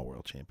Raw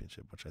world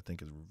championship, which I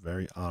think is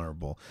very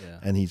honorable. Yeah.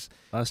 And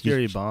last year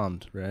he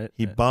bombed, right?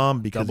 He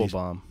bombed because double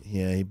bomb.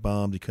 Yeah, he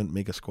bombed. He couldn't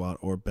make a squat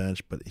or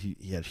bench, but he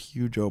had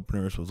huge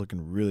openers, was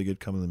looking really good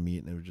coming to the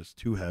meet, and it was just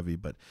too heavy.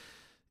 But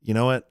you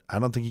know what? I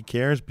don't think he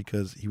cares,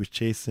 because he was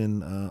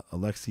chasing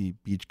Alexei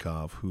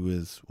Bichkov, who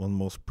is one of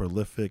the most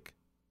prolific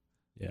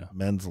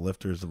men's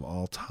lifters of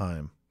all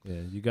time.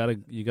 Yeah, you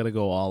gotta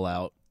go all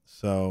out.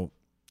 So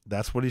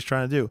that's what he's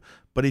trying to do.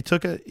 But he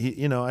took I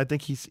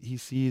think he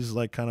sees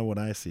like kind of what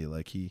I see.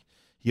 Like he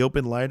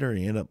opened lighter and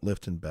he ended up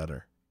lifting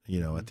better,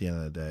 at the end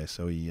of the day.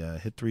 So he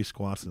hit 3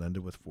 squats and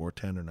ended with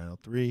 410 or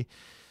 903.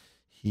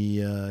 He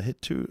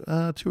hit two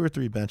or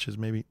three benches,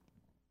 maybe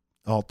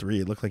all 3.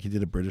 It looked like he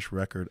did a British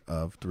record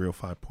of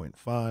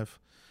 305.5.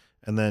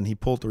 And then he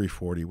pulled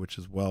 340, which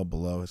is well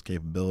below his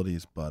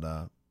capabilities,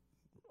 but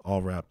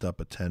all wrapped up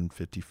at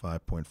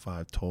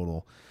 1055.5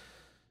 total.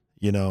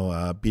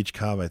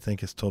 Bichkov, I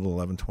think, is total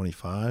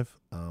 1125.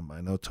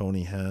 I know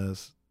Tony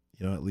has,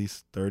 at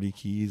least 30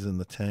 keys in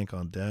the tank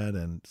on dead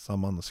and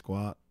some on the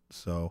squat.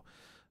 So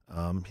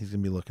he's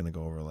going to be looking to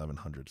go over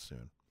 1100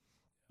 soon.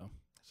 Yeah.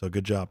 So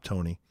good job,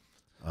 Tony.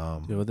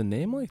 With a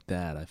name like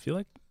that, I feel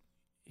like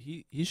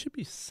he should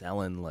be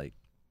selling like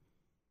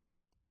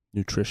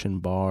nutrition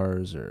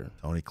bars or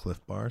Tony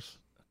Cliff bars.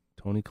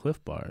 That's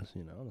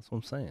what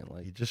I'm saying.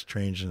 Like, he just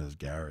trains in his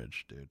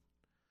garage, dude.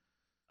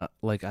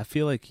 I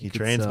feel like he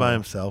trains by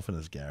himself in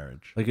his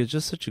garage. Like, it's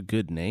just such a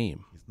good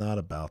name. He's not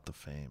about the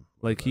fame.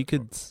 Like, he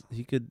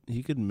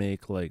could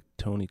make like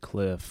Tony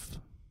Cliff.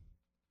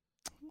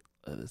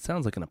 It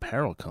sounds like an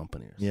apparel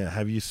company. Or something. Yeah.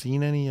 Have you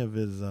seen any of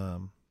his?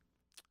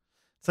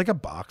 It's like a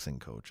boxing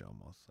coach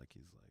almost. Like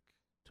he's like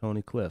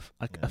Tony Cliff.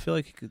 I feel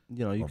like he could.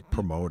 You could,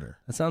 promoter.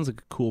 That sounds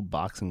like a cool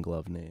boxing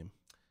glove name.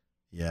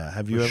 Yeah.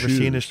 Have you ever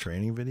seen his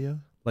training video?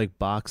 Like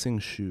boxing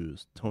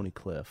shoes, Tony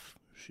Cliff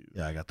shoes.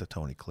 Yeah, I got the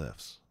Tony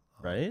Cliffs.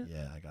 Right?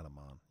 Yeah, I got them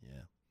on.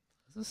 Yeah.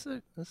 Is this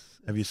sick?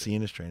 Have you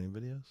seen his training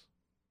videos?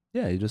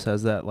 Yeah, he just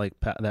has that like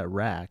that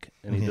rack,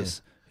 and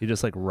he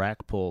just like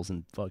rack pulls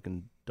and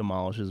fucking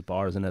demolishes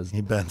bars, and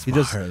he bends he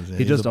bars.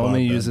 He just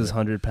only uses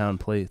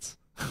 100-pound plates.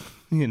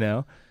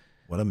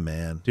 What a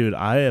man, dude!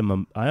 I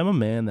am a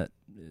man that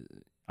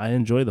I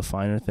enjoy the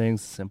finer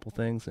things, simple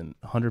things, and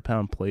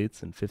 100-pound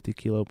plates and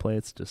 50-kilo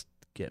plates just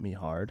get me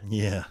hard.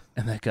 Yeah,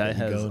 and that guy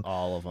has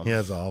all of them. He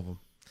has all of them.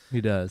 He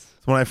does.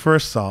 When I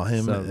first saw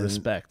him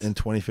respect in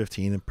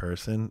 2015 in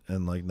person,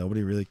 and like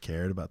nobody really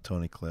cared about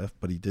Tony Cliff,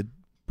 but he did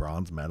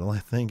bronze medal, I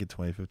think, in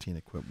 2015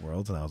 Equipped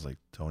Worlds, and I was like,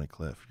 Tony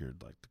Cliff, you're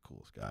like the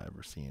coolest guy I've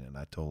ever seen, and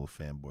I totally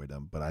fanboyed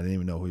him, but I didn't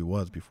even know who he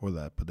was before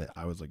that. But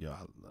I was like, yo,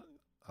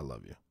 I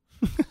love you.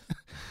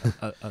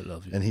 I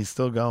love you. And he's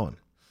still going.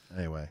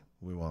 Anyway,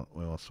 we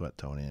won't sweat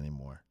Tony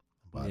anymore.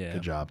 But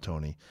good job,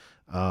 Tony.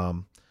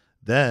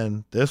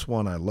 Then this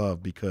one I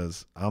love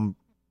because I'm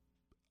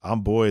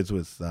boys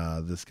with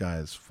this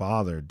guy's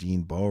father,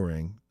 Dean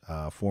Bowring,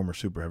 former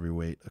super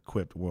heavyweight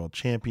equipped world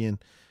champion,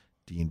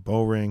 Dean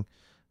Bowring.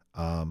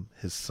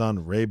 His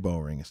son Ray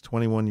Bowring is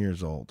 21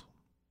 years old,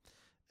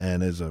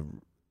 and has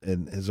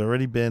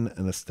already been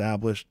an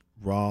established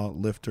Raw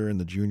lifter in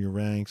the junior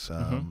ranks.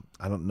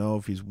 I don't know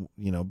if he's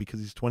because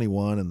he's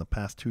 21 and the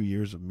past 2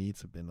 years of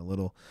meets have been a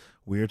little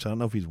weird. So I don't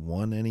know if he's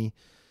won any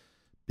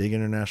big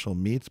international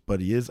meets, but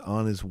he is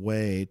on his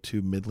way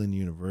to Midland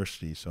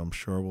University, so I'm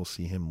sure we'll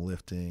see him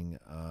lifting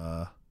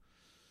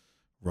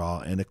Raw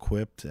and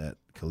equipped at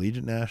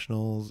collegiate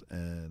nationals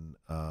and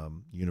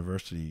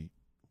university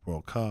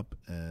World Cup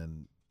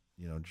and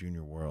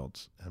junior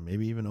worlds and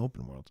maybe even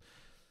open worlds.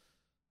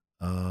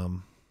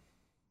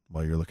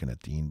 While you're looking at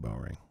Dean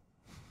Bowring.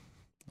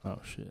 Oh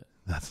shit.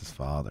 That's his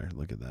father.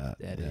 Look at that.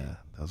 Daddy. Yeah,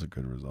 those are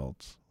good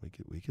results.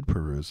 We could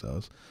peruse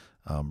those.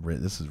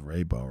 This is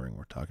Ray Bowring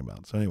we're talking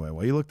about. So anyway,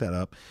 while you look that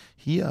up,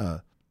 he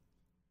look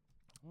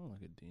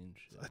at Dean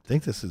shit. I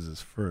think this is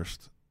his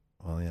first.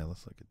 Well, yeah,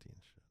 let's look at Dean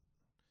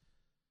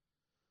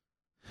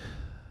shit.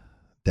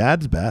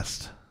 Dad's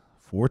best.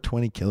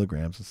 420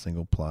 kilograms in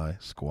single ply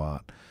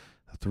squat,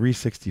 a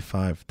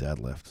 365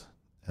 deadlift,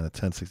 and a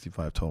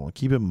 1065 total. And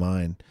keep in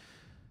mind,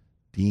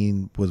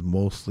 Dean was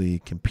mostly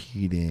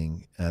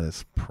competing at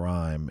his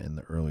prime in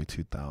the early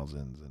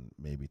 2000s and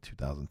maybe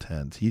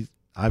 2010s.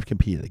 I've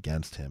competed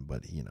against him,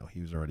 but he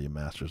was already a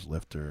master's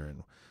lifter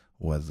and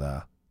was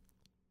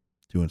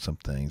doing some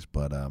things.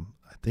 But I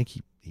think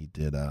he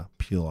did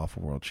peel off a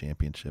world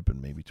championship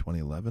in maybe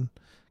 2011.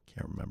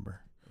 Can't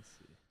remember. Let's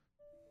see.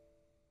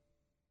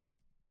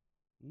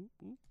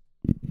 Oop.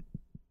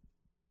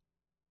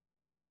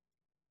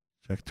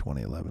 Check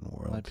 2011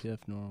 world.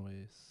 IPF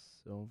Norway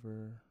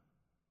silver.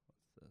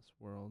 What's this?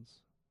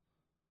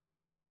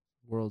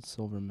 World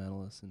silver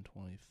medalist in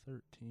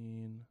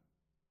 2013.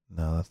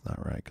 No, that's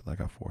not right because I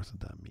got fourth at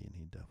that meet and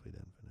he definitely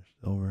didn't finish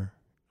silver.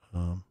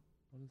 What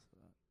is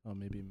that? Oh,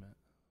 maybe Matt.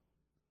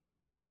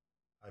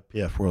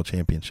 IPF World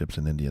Championships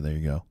in India. There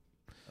you go.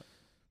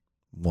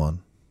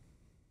 Won.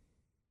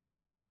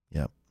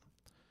 Yep.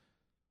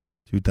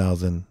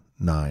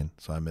 2009.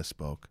 So I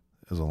misspoke.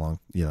 It was a long,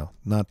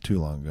 not too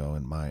long ago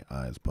in my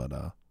eyes, but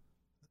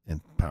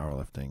in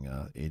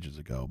powerlifting ages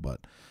ago.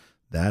 But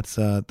that's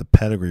the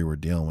pedigree we're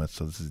dealing with.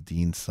 So this is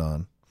Dean's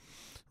son,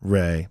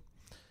 Ray,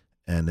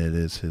 and it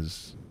is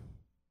his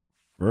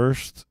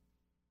first.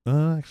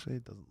 Actually,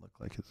 it doesn't look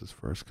like it's his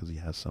first because he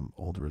has some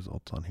old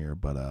results on here.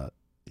 But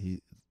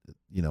he,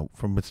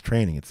 from his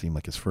training, it seemed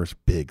like his first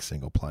big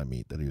single ply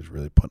meet that he was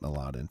really putting a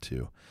lot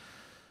into.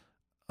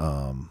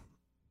 And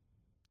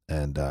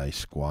he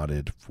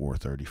squatted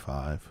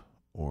 435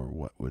 or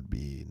what would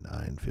be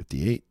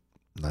 958,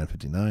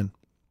 959.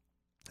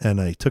 And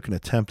he took an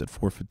attempt at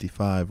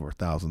 455 or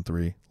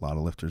 1,003. A lot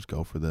of lifters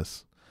go for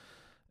this.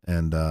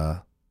 And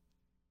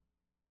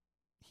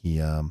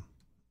he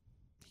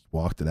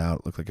walked it out.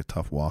 It looked like a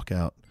tough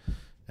walkout.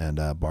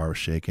 And bar was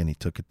shaking. He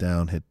took it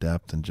down, hit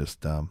depth, and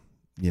just, the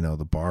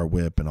bar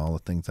whip and all the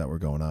things that were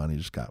going on, he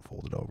just got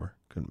folded over.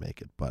 Couldn't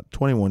make it. But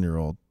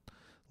 21-year-old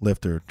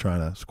lifter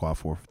trying to squat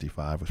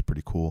 455 was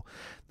pretty cool.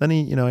 Then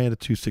he had a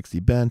 260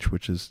 bench,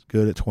 which is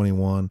good at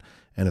 21,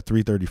 and a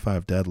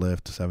 335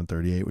 deadlift to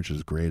 738, which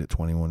is great at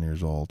 21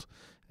 years old,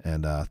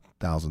 and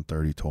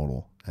 1,030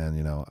 total.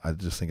 And I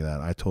just think of that.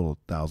 I totaled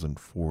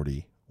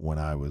 1,040 when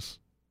I was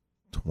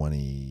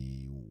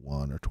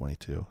 21 or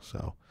 22.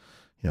 So,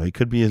 he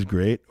could be as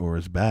great or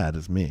as bad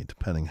as me,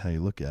 depending how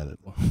you look at it.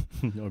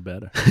 Or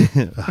better.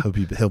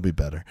 He'll be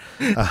better.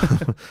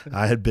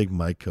 I had Big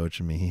Mike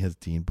coaching me. He has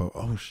Dean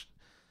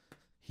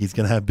he's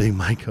going to have Big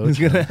Mike coaching. He's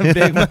going to have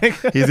Big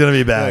Mike. He's going to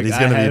be bad. He's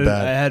going to be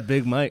bad. I had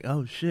Big Mike.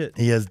 Oh, shit.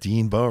 He has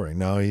Dean Bowring.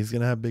 No, he's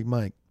going to have Big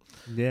Mike.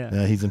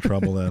 Yeah. He's in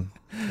trouble then.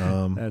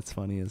 That's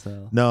funny as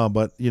hell. No,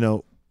 but,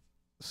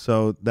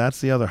 so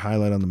that's the other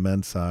highlight on the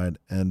men's side.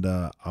 And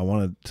I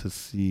wanted to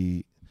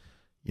see,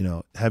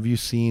 have you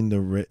seen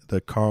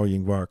the Carl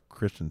Yngvar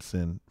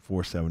Christensen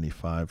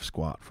 475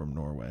 squat from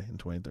Norway in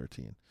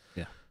 2013?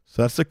 Yeah.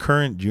 So that's the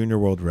current junior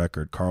world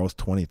record. Carl was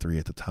 23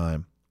 at the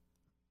time.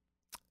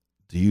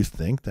 Do you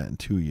think that in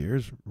 2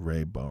 years,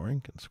 Ray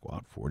Bowring can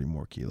squat 40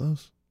 more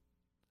kilos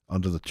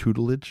under the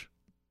tutelage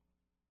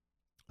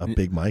of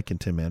Big Mike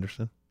and Tim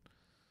Anderson?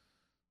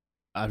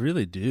 I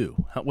really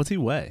do. What's he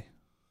weigh?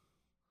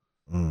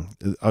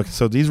 Okay,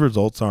 so these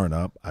results aren't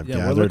up. I've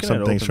gathered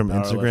some things from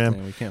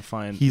Instagram. We can't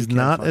find. He's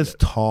not as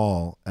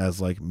tall as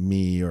like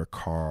me or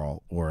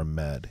Carl or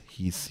Ahmed.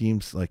 He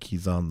seems like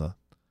he's on the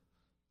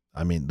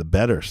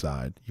better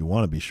side. You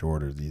want to be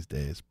shorter these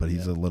days, but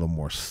he's a little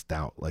more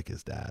stout like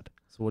his dad.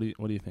 So what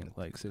do you think?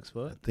 Like 6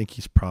 foot? I think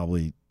he's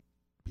probably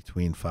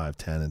between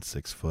 5'10" and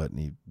 6 foot, and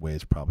he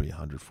weighs probably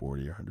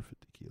 140 or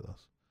 150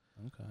 kilos.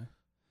 Okay.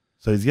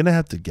 So he's gonna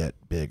have to get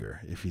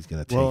bigger if he's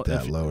gonna take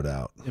that load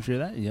out. If you're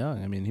that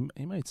young,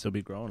 he might still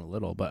be growing a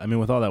little, but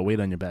with all that weight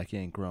on your back, he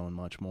ain't growing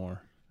much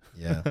more.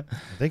 Yeah, I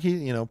think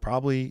he,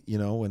 probably,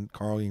 when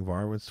Carl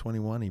Yngvar was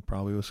 21, he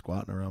probably was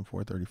squatting around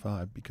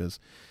 435 because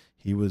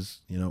he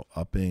was,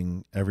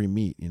 upping every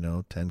meet,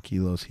 10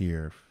 kilos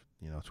here,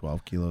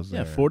 12 kilos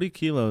there. Yeah, 40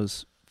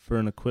 kilos for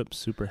an equipped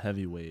super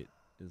heavyweight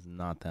is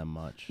not that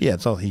much. Yeah,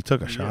 it's all he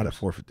took a shot at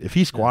 450. If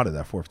he squatted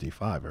at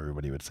 455,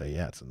 everybody would say,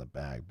 yeah, it's in the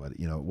bag. But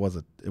it was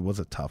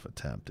a tough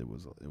attempt. It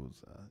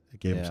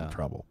gave him some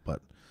trouble.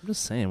 But I'm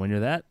just saying, when you're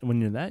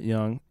that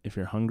young, if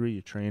you're hungry,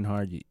 you train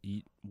hard, you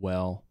eat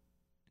well,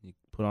 you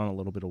put on a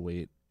little bit of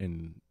weight,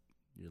 and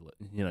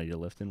you're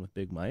lifting with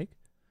Big Mike.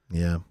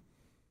 Yeah,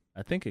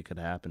 I think it could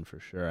happen for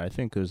sure. I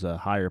think there's a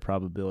higher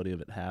probability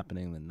of it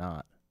happening than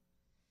not.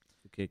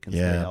 The kid can stay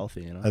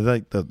healthy, I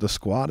think the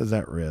squat is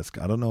at risk.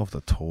 I don't know if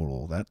that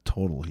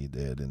total he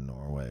did in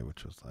Norway,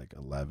 which was like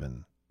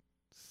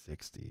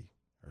 1160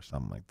 or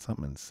something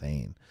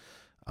insane.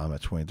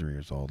 At 23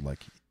 years old,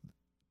 like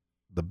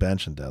the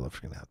bench and deadlift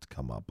are gonna have to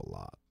come up a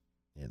lot,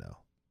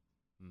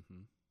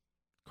 Mm-hmm.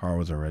 Carl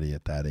was already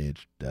at that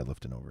age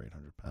deadlifting over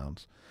 800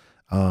 pounds.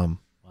 Wow.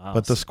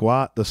 But the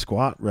squat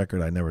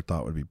record I never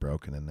thought would be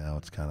broken, and now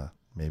it's kind of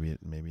maybe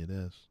it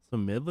is. So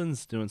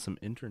Midland's doing some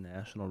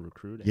international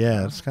recruiting.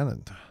 Yeah, it's kind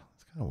of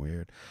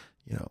weird.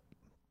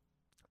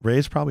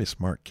 Ray's probably a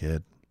smart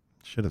kid.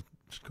 Should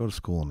go to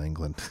school in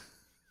England.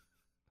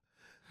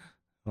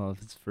 Well,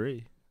 if it's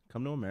free,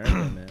 come to America,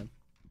 man.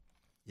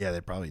 Yeah,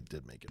 they probably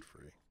did make it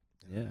free.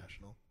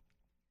 International.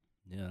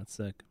 Yeah, that's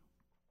sick.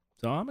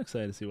 So I'm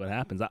excited to see what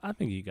happens. I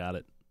think he got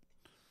it.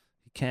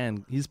 He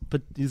can. He's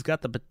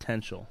got the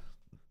potential.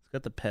 It's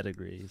got the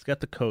pedigree. He's got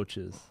the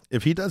coaches.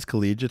 If he does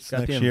collegiates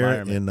Got the next year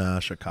environment. in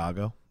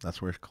Chicago,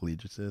 that's where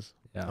collegiates is.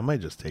 Yeah. I might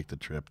just take the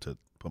trip to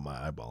put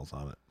my eyeballs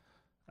on it.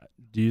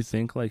 Do you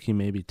think like he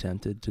may be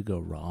tempted to go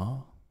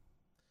raw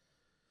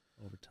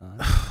over time?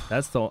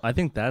 I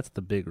think that's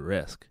the big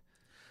risk.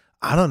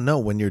 I don't know.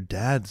 When your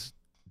dad's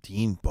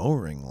Dean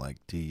Bowring, like,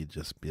 do you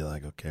just be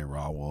like, okay,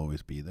 Raw will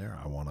always be there?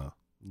 I want to.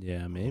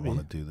 Yeah, I maybe.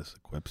 want to do this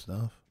equip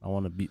stuff. I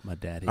want to beat my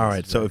daddy. All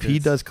right. So if he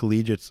does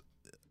collegiates,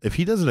 if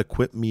he does an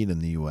equip meet in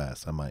the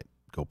U.S., I might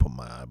go put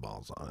my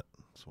eyeballs on it.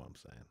 That's what I'm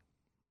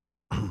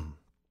saying.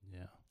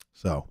 Yeah.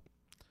 So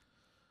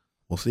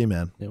we'll see,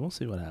 man. Yeah, we'll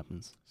see what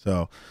happens.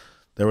 So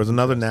there was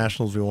another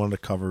nationals we wanted to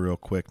cover real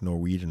quick.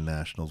 Norwegian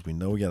nationals. We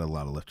know we got a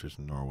lot of lifters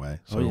in Norway.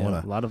 So we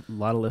want a lot of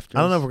lifters.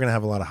 I don't know if we're gonna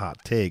have a lot of hot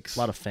takes. A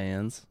lot of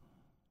fans.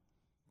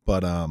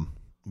 But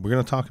we're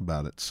gonna talk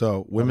about it.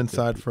 So women's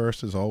side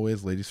first, as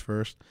always. Ladies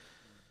first.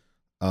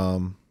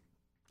 Hilda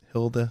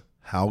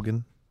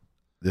Haugen.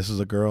 This is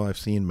a girl I've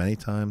seen many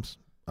times.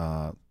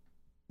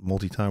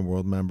 Multi-time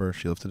world member.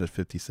 She lifted at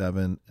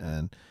 57,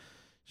 and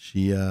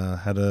she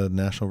had a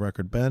national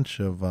record bench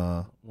of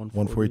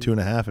 142 and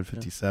a half at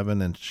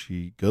 57, and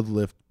she good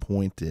lift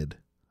pointed.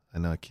 I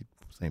know I keep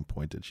saying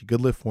pointed. She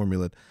good lift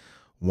formulaed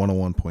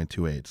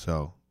 101.28.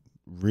 So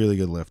really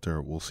good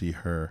lifter. We'll see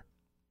her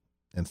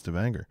in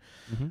Stavanger.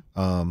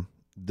 Mm-hmm.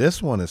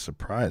 This one is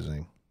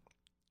surprising.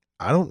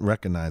 I don't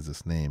recognize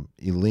this name.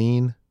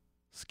 Eileen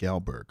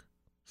Skalberg,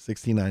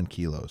 69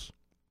 kilos.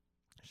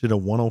 She did a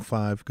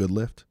 105 good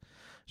lift.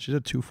 She did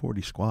a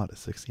 240 squat at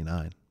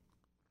 69.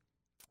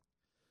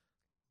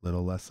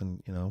 Little less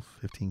than,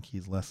 15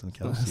 keys less than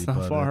Kelsey. It's not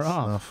but far it's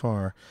off. not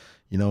far.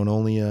 And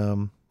only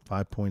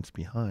 5 points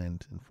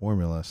behind in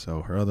formula,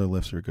 so her other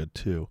lifts are good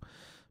too.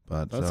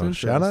 But That's so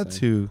shout out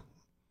to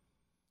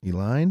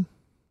Eileen.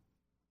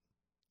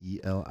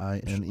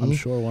 Eline. I'm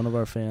sure one of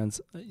our fans.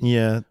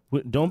 Yeah.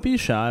 Don't be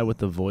shy with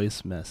the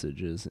voice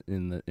messages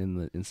in the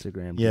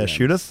Instagram. Yeah, DMs.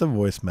 shoot us the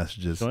voice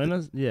messages. Join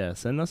us. Yeah,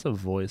 send us a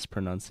voice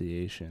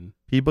pronunciation.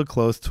 People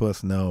close to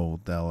us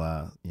know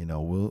they'll,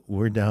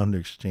 we're down to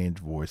exchange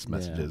voice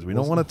messages. We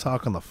don't want to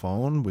talk on the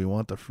phone. We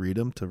want the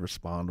freedom to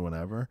respond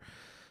whenever,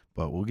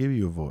 but we'll give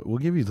you a voice. We'll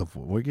give you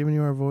we're giving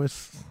you our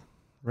voice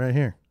right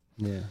here.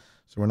 Yeah.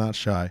 So we're not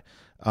shy.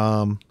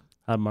 How'd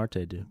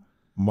Marte do?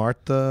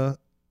 Martha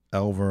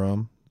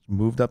Elverum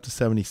moved up to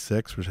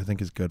 76, which I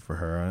think is good for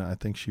her. I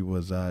think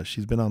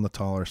she's been on the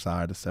taller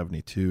side of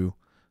 72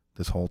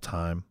 this whole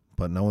time,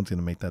 but no one's going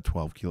to make that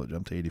 12 kilo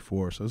jump to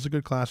 84. So it's a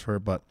good class for her,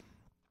 but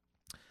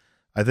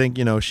I think,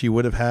 she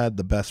would have had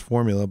the best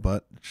formula,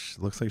 but she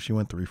looks like she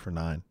went 3 for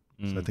 9.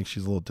 So I think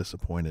she's a little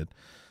disappointed.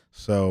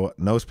 So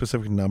no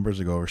specific numbers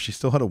to go over. She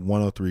still had a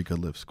 103 good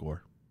lift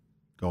score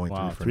going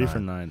 3 for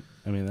 9.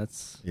 I mean,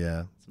 that's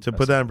to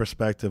put that in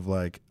perspective,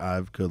 like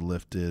I've good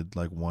lifted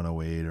like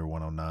 108 or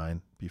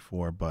 109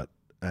 before, but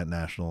at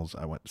nationals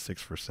I went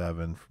 6 for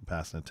 7 from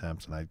passing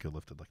attempts, and I good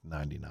lifted like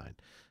 99.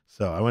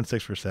 So I went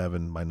 6 for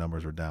 7. My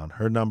numbers were down.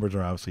 Her numbers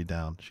are obviously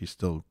down. She's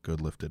still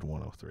good lifted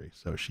 103.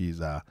 So she's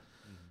a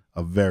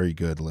very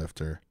good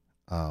lifter.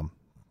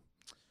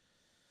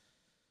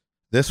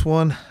 This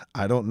one,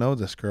 I don't know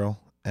this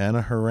girl,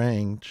 Anna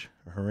Harange.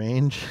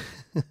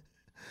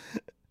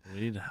 We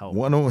need help.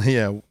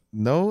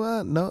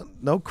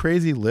 No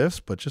crazy lifts,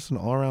 but just an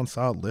all-around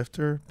solid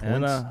lifter.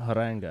 Anna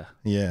Haranga.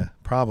 Yeah,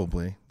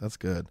 probably. That's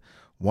good.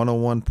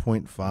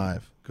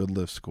 101.5 good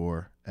lift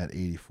score at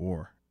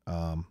 84.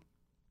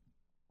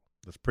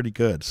 That's pretty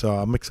good. So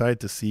I'm excited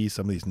to see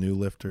some of these new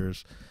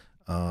lifters,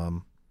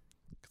 because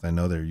I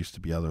know there used to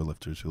be other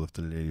lifters who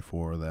lifted at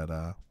 84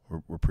 that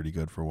were pretty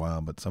good for a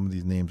while, but some of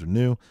these names are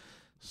new.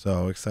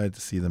 So excited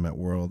to see them at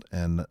Worlds,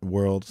 and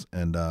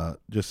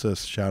just a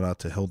shout out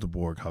to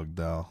Hildeborg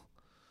Hugdal,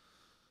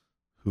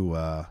 who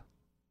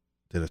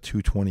did a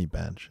 220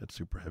 bench at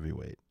super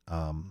heavyweight.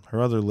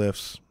 Her other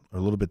lifts are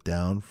a little bit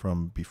down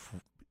from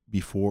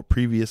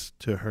previous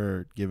to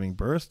her giving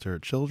birth to her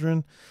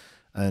children,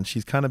 and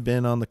she's kind of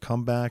been on the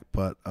comeback,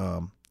 but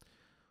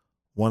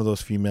one of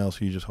those females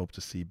who you just hope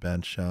to see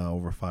bench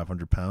over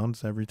 500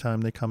 pounds every time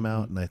they come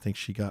out, and I think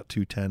she got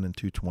 210 and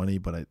 220,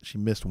 but she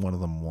missed one of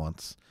them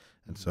once.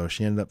 And so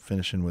she ended up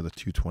finishing with a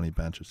 220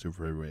 bench at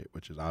super heavyweight,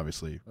 which is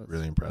obviously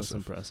really impressive.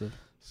 That's impressive.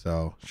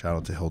 So shout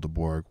out to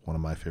Hildeborg, one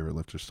of my favorite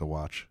lifters to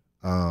watch.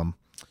 Then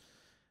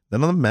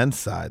on the men's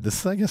side, this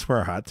is, I guess, where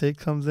our hot take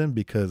comes in,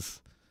 because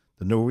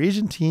the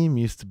Norwegian team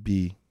used to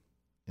be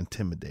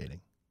intimidating.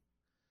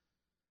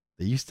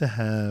 They used to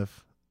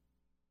have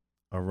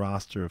a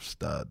roster of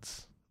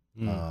studs.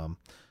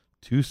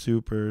 2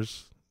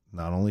 supers,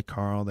 not only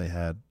Carl, they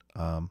had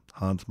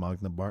Hans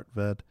Magne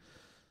Bartved.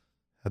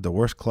 Had the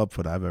worst club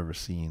foot I've ever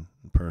seen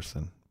in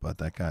person, but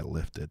that guy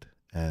lifted.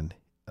 And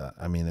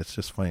I mean, it's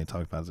just funny to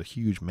talk about. He's a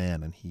huge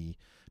man, and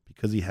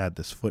because he had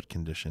this foot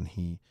condition,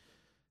 he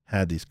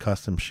had these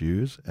custom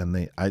shoes,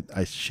 and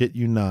I shit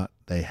you not,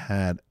 they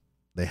had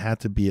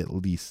to be at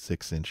least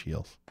 6-inch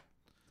heels.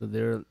 So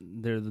they're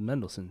the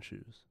Mendelssohn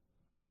shoes.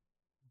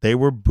 They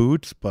were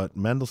boots, but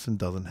Mendelssohn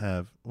doesn't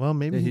have. Well,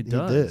 maybe Yeah, he he did.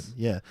 does.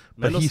 Yeah,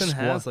 but he Mendelssohn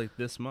has like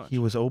this much. He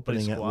was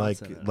opening at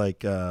squats in it. at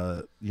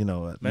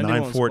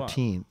Mendy won't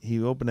 9:14.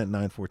 He opened at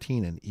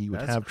 9:14, and he would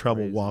That's have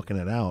trouble crazy. walking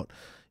it out.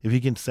 If he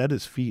can set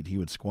his feet, he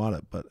would squat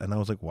it. And I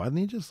was like, why didn't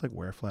he just like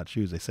wear flat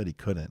shoes? They said he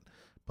couldn't,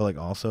 but like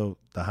also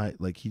the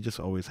height, like he just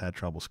always had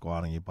trouble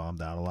squatting. He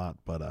bombed out a lot,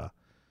 but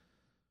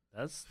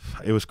That's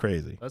it was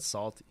crazy. that's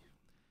salty.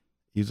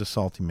 He's a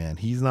salty man.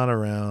 He's not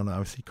around.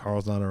 Obviously,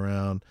 Carl's not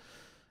around.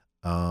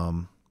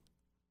 John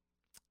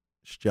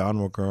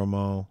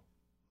Wagermo,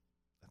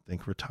 I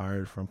think,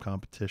 retired from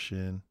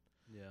competition.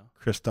 Yeah.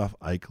 Christoph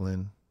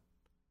Eichlin,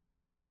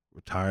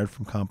 retired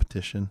from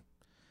competition.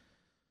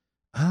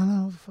 I don't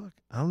know. Fuck.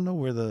 I don't know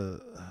where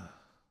that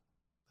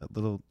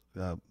little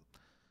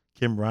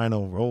Kim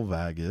Rhino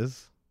Rolvag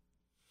is.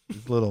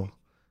 This little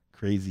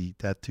crazy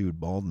tattooed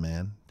bald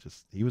man.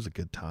 Just he was a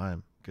good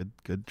time.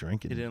 Good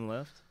drinking. He didn't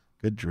lift?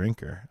 Good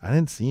drinker. I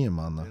didn't see him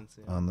on Didn't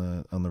see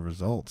him. the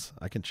results.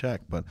 I can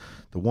check, but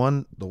the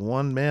one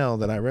male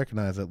that I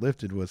recognized that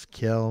lifted was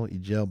Kjell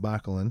Ejel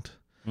Bakelent.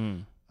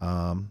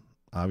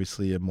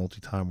 Obviously a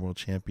multi-time world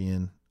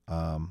champion.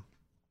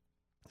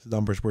 His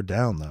numbers were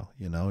down though.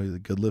 You know, he had a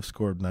good lift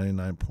score of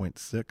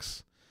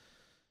 99.6.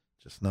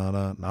 Just not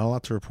a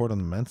lot to report on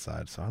the men's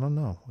side. So I don't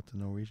know what the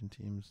Norwegian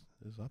team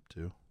is up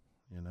to.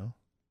 You know,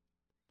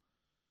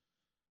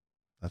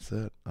 that's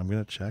it. I'm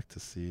gonna check to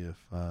see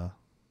if.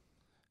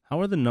 How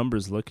are the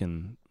numbers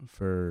looking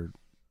for,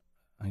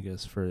 I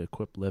guess, for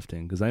equipped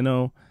lifting? Because I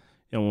know,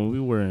 when we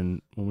were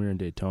in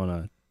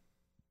Daytona,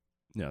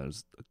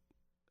 there's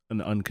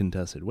an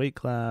uncontested weight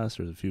class.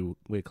 There's a few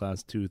weight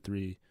class 2,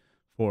 3,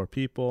 4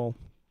 people.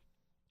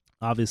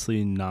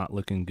 Obviously, not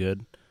looking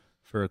good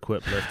for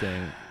equipped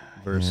lifting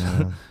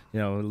versus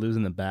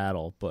losing the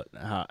battle. But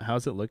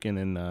how's it looking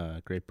in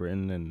Great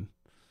Britain and?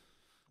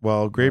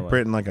 Well, Great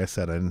Britain, like I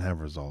said, I didn't have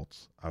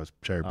results. I was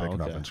cherry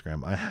picking off okay.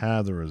 Instagram. I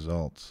had the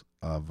results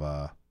of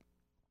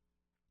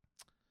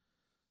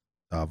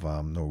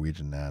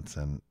Norwegian Nats,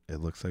 and it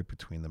looks like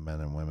between the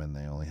men and women,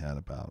 they only had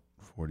about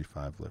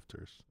 45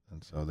 lifters,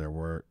 and so there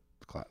were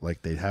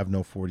they have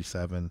no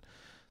 47.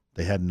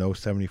 They had no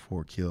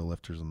 74 kilo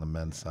lifters on the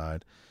men's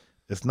side.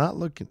 It's not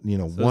looking,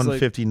 so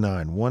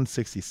 159,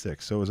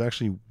 166. So it was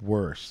actually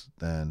worse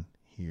than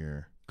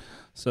here.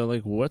 So,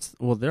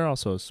 they're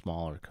also a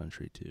smaller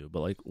country, too.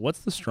 But, what's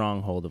the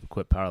stronghold of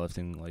equipped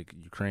powerlifting? Like,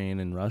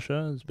 Ukraine and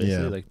Russia? Is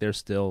basically, they're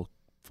still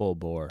full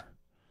bore.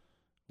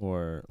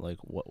 Or,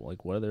 what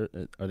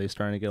are they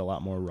starting to get a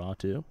lot more raw,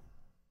 too?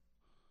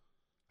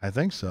 I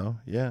think so,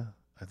 yeah.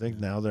 I think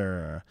now there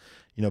are,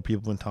 people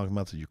have been talking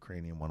about the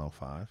Ukrainian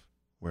 105,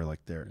 where,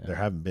 there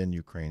haven't been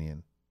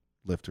Ukrainian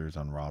lifters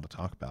on Raw to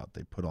talk about.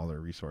 They put all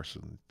their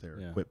resources in their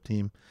equipped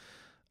team.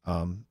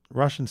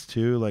 Russians,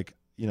 too,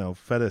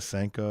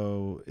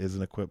 Fedosenko is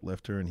an equipped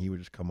lifter, and he would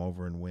just come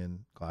over and win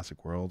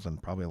Classic Worlds,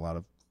 and probably a lot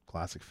of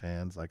Classic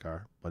fans, like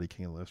our buddy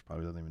King of Lifts,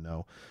 probably doesn't even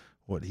know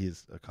what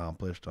he's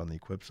accomplished on the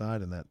equipped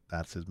side, and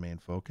that's his main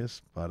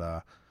focus.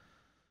 But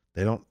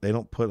they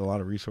don't put a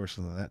lot of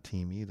resources in that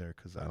team either,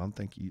 because I don't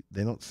think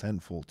they don't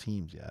send full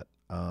teams yet.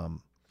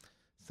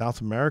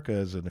 South America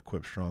is an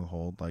equipped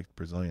stronghold, like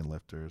Brazilian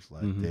lifters,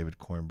 like David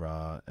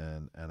Coimbra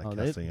and Anna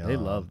Castellano. They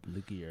love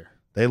the gear.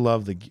 They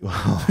love the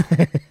well,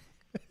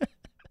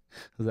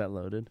 Was that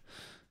loaded?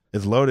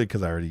 It's loaded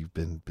because I already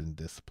been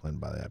disciplined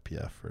by the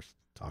IPF for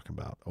talking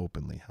about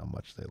openly how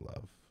much they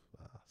love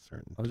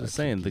certain. I was just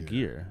saying the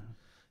gear.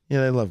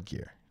 Yeah, they love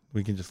gear.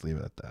 We can just leave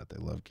it at that. They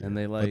love gear, and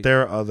but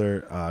there are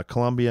other.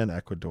 Colombia and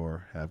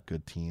Ecuador have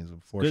good teams.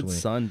 Unfortunately, good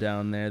sun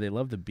down there. They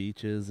love the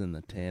beaches and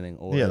the tanning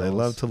oils. Yeah, they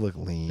love to look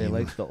lean. They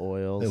like the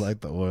oils. They like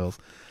the oils.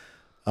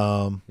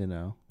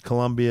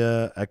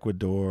 Colombia,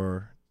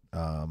 Ecuador,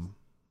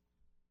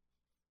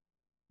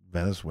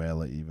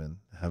 Venezuela even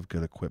have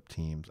good equipped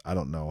teams. I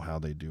don't know how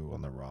they do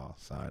on the raw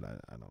side.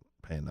 I don't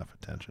pay enough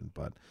attention,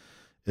 but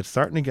it's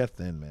starting to get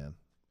thin, man.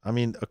 I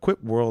mean,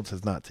 Equipped Worlds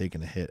has not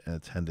taken a hit in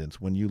attendance.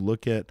 When you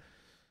look at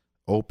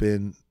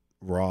open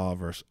raw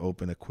versus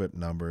open equipped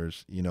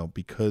numbers,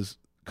 because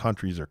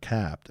countries are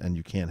capped and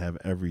you can't have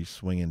every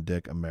swinging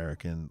dick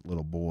American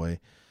little boy,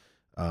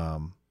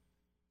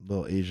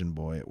 little Asian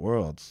boy at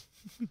Worlds.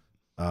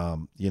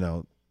 You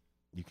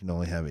can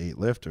only have 8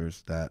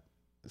 lifters. That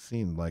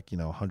seemed like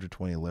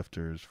 120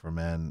 lifters for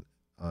men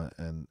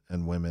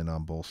and women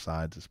on both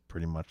sides is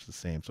pretty much the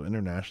same. So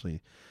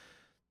internationally,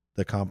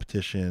 the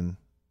competition,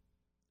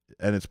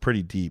 and it's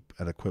pretty deep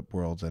at Equipped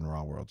Worlds and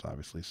Raw Worlds,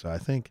 obviously. So I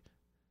think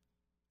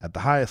at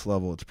the highest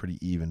level, it's pretty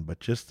even, but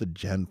just the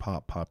Gen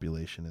Pop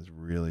population is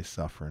really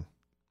suffering.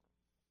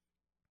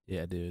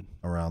 Yeah, dude.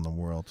 Around the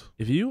world.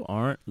 If you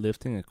aren't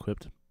lifting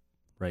equipped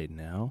right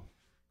now,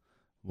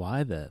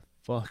 why the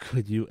fuck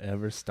would you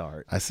ever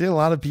start? I see a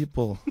lot of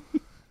people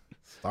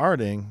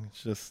starting.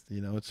 It's just,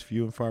 it's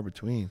few and far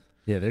between.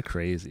 Yeah, they're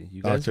crazy.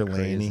 You guys are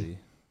crazy. Laney.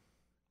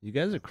 You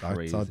guys are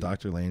crazy. I saw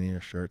Dr. Laney in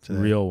her shirt today.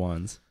 Real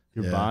ones.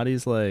 Your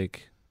body's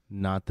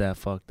not that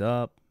fucked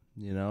up,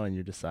 and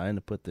you're deciding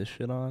to put this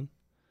shit on.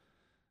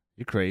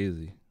 You're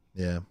crazy.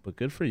 Yeah. But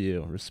good for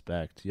you.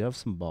 Respect. You have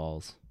some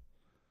balls.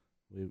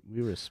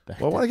 We respect.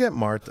 Well, I want it. to get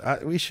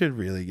Martha. We should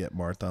really get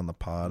Martha on the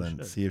pod We and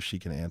should. see if she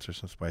can answer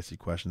some spicy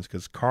questions,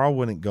 because Carl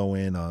wouldn't go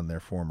in on their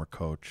former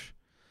coach,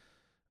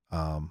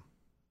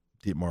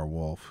 Dietmar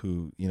Wolf,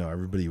 who,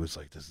 everybody was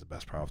like, this is the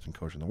best powerlifting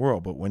coach in the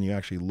world. But when you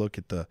actually look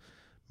at the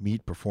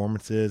meet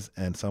performances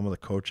and some of the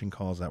coaching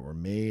calls that were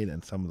made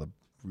and some of the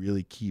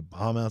really key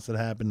bomb outs that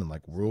happened and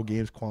like World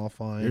Games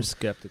qualifying, You're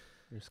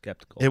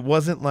skeptical. it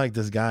wasn't like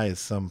this guy is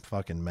some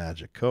fucking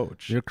magic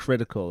coach. You're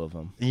critical of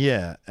him.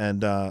 Yeah,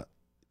 and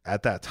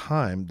at that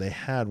time they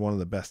had one of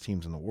the best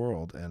teams in the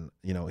world, and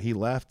he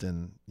left,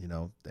 and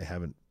they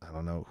haven't. I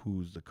don't know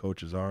who's the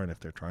coaches are, and if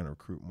they're trying to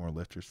recruit more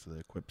lifters to the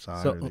equipped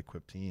side or the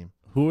equipped team.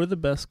 Who are the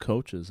best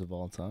coaches of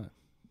all time?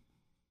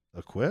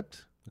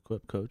 Equipped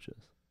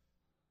Coaches.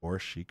 or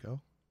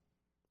Chico?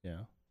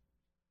 Yeah.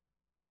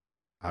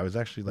 I was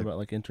actually What like, about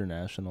like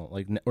international,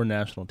 or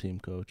national team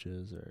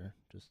coaches, or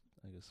just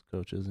I guess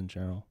coaches in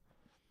general?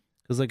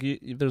 Because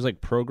if there's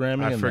like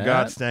programming. I in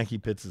forgot that,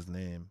 Stanky Pitts'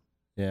 name,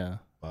 Yeah.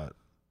 but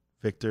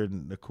Viktor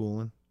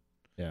Nikulin,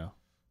 Yeah.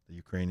 the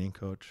Ukrainian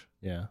coach.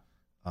 Yeah.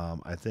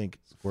 I think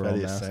Squirrel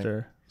Fedi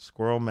Master.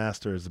 Squirrel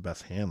Master is the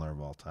best handler of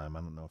all time.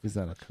 I don't know if He's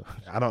not a coach.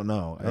 I don't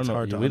know. I don't It's know.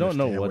 hard to We don't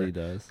know understand what where he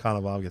does.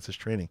 Konovalov gets his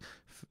training.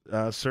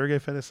 Sergey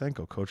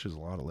Fedosenko coaches a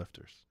lot of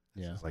lifters.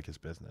 Yeah. It's like his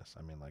business.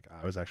 I mean, like,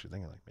 I was actually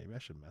thinking, like, maybe I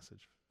should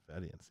message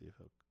Fetty and see if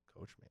he'll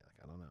coach me.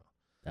 Like, I don't know.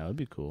 That would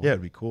be cool. Yeah,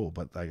 it'd be cool,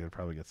 but I could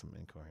probably get some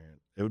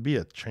incoherent. It would be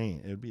a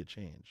change. It would be a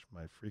change.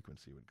 My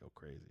frequency would go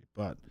crazy.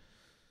 But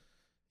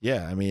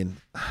yeah, I mean,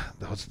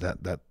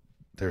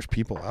 there's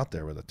people out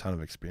there with a ton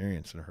of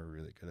experience and who are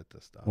really good at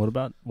this stuff. What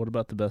about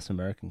the best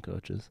American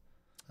coaches?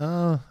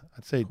 I'd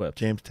say Equipped.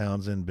 James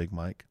Townsend, Big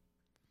Mike,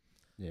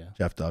 Yeah.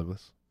 Jeff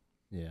Douglas.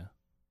 Yeah.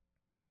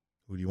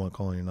 Who do you want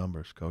calling your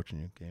numbers, coaching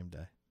you game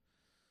day?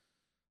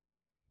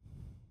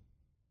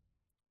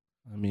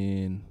 I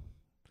mean,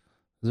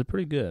 they're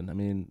pretty good. I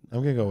mean,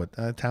 I'm gonna go with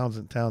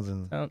Townsend.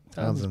 Townsend's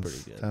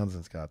pretty good.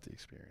 Townsend's got the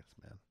experience,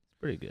 man.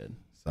 Pretty good.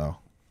 So,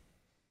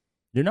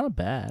 You're not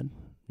bad.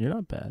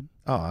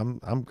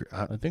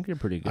 I think you're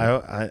pretty good.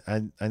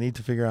 I need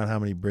to figure out how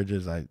many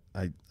bridges I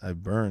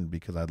burned,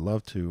 because I'd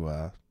love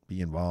to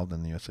be involved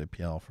in the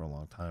USAPL for a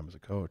long time as a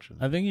coach.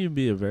 And I think you'd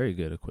be a very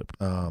good equipped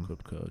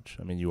coach.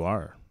 I mean, you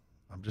are.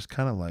 I'm just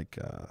kind of like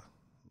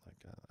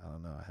I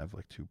don't know. I have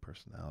like two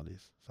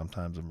personalities.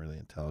 Sometimes I'm really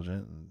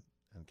intelligent and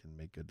can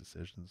make good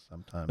decisions.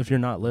 Sometimes If you're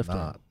not lifting.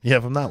 Yeah,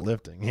 if I'm not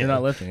lifting. You're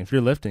not lifting. If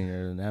you're lifting,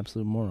 you're an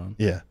absolute moron.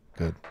 Yeah,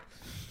 good.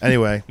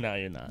 Anyway, No,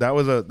 you're not. that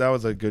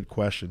was a good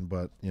question,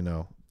 but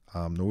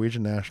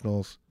Norwegian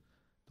Nationals,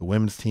 the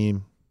women's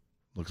team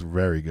looks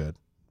very good,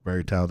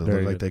 very talented.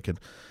 Very Look like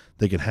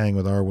they could hang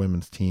with our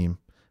women's team.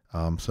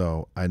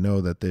 So I know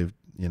that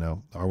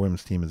our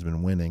women's team has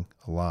been winning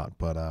a lot,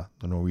 but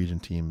the Norwegian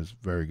team is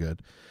very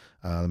good.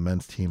 The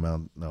men's team, I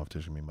don't know if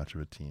there's gonna be much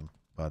of a team,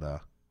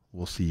 but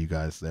we'll see you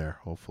guys there,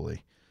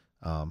 hopefully,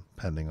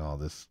 pending all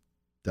this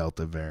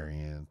Delta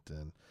variant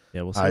and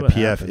We'll see what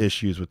IPF happens.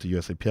 issues with the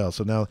USAPL.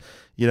 So now,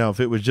 if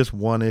it was just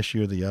one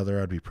issue or the other,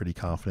 I'd be pretty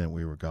confident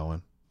we were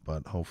going.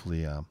 But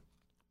hopefully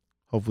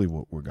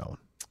we're going.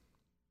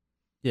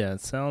 Yeah,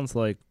 it sounds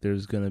like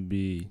there's going to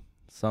be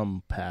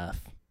some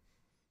path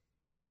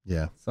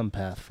Yeah,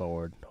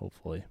 forward,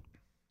 hopefully.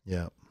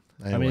 yeah.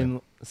 I Anyway.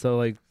 mean,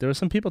 so there were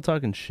some people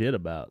talking shit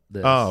about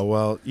this. Oh,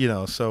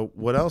 well, so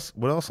what else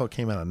all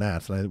came out of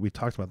Nats? And we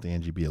talked about the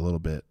NGB a little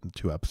bit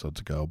 2 episodes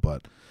ago,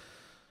 but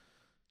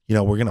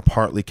we're going to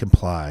partly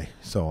comply.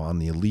 So on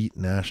the elite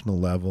national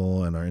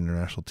level and our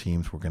international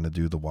teams, we're going to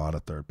do the WADA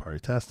third-party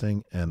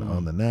testing. And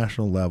on the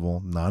national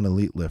level,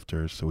 non-elite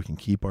lifters, so we can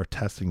keep our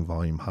testing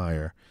volume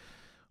higher,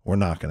 we're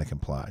not going to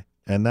comply.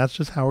 And that's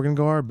just how we're going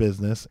to go our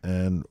business.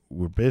 And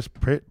we're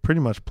pretty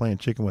much playing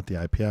chicken with the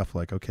IPF.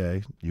 Like,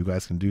 okay, you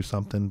guys can do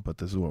something, but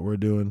this is what we're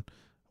doing.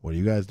 What are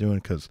you guys doing?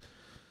 Because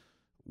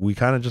we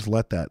kind of just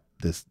let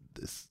this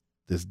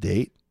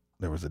date,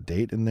 there was a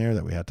date in there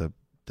that we had to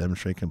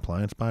demonstrate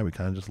compliance by. We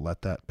kind of just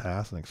let that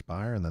pass and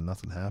expire, and then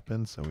nothing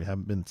happened. So we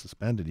haven't been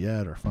suspended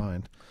yet or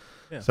fined.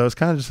 Yeah. So it's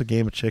kind of just a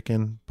game of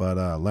chicken. But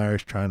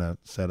Larry's trying to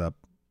set up,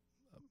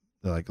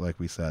 like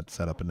we said,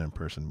 set up an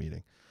in-person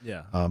meeting.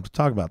 Yeah. To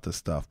talk about this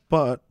stuff.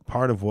 But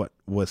part of what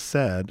was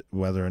said,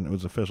 whether it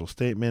was official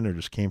statement or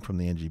just came from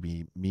the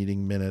NGB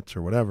meeting minutes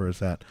or whatever, is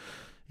that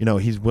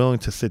he's willing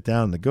to sit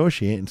down and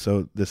negotiate. And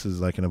so this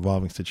is like an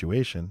evolving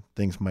situation.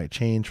 Things might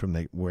change from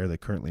where they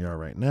currently are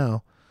right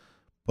now.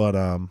 But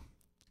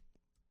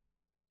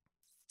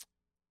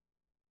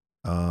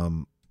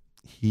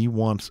he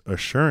wants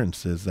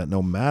assurances that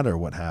no matter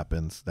what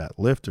happens, that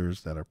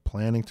lifters that are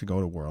planning to go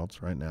to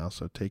Worlds right now,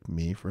 so take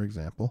me for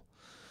example,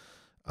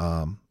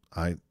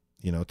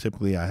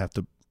 typically I have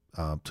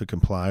to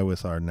comply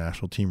with our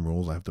national team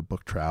rules. I have to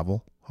book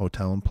travel,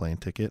 hotel, and plane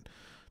ticket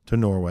to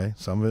Norway.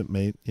 Some of it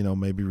may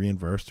be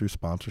reimbursed through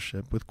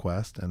sponsorship with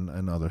Quest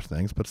and other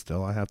things, but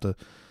still I have to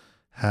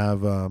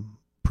have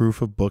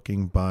proof of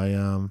booking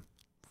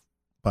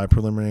by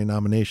preliminary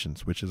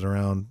nominations, which is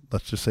around,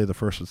 let's just say, the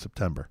 1st of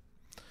September.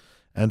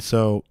 And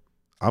so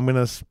I'm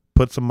going to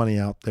put some money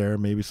out there.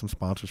 Maybe some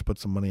sponsors put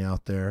some money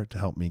out there to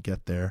help me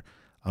get there.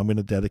 I'm going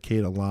to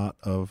dedicate a lot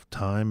of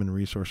time and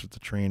resources to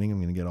training.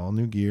 I'm going to get all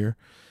new gear.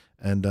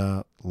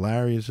 And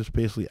Larry is just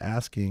basically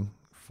asking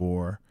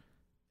for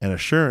an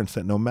assurance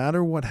that no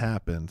matter what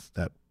happens,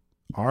 that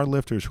our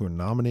lifters who are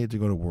nominated to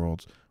go to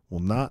Worlds will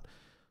not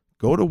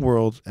go to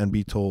Worlds and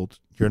be told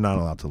you're not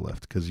allowed to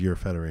lift because your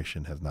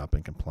federation has not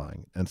been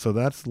complying. And so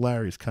that's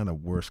Larry's kind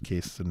of worst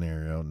case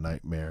scenario,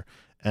 nightmare.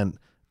 And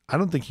I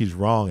don't think he's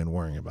wrong in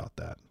worrying about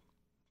that.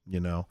 You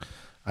know,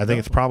 I think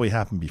it's probably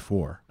happened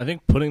before. I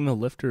think putting the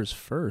lifters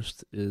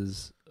first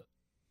is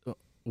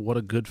what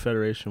a good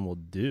federation will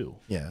do.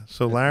 Yeah.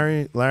 So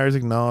Larry's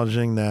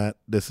acknowledging that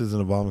this is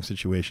an evolving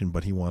situation,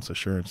 but he wants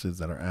assurances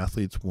that our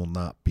athletes will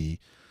not be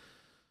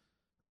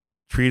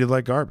treated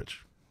like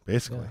garbage,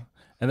 basically.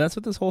 Yeah. And that's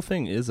what this whole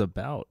thing is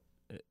about.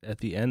 At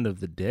the end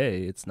of the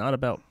day, it's not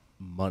about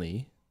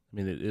money. I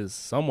mean, it is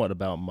somewhat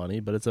about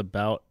money, but it's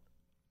about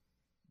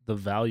the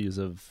values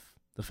of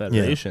the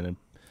federation and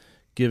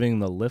giving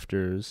the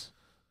lifters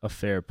a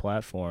fair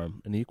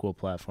platform, an equal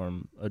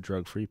platform, a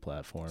drug-free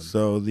platform.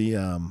 So the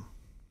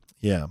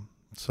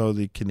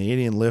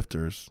Canadian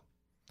lifters,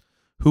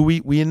 who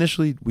we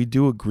initially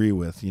do agree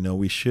with, you know,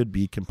 we should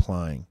be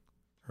complying,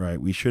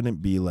 right? We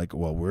shouldn't be like,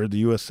 well, we're the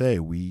USA,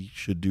 we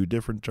should do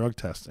different drug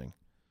testing.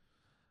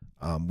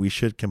 We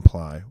should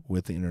comply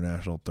with the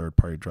international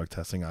third-party drug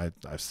testing.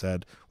 I've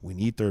said we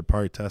need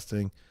third-party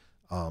testing.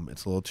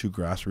 It's a little too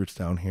grassroots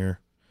down here.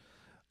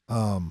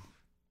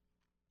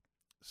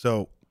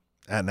 So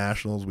at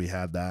nationals, we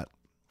had that.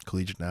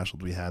 Collegiate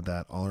nationals, we had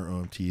that. All our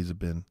OMTs have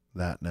been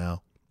that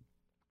now.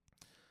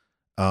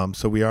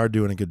 So we are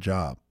doing a good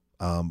job.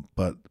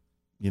 But,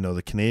 you know,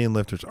 the Canadian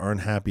lifters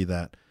aren't happy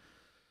that,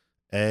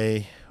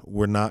 A,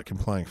 we're not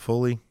complying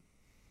fully,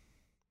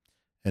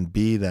 and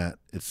B, that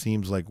it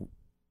seems like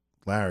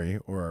Larry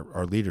or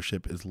our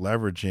leadership is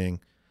leveraging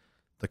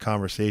the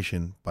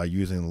conversation by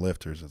using the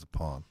lifters as a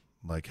pawn.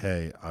 Like,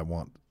 hey, I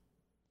want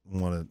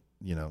to,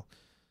 you know,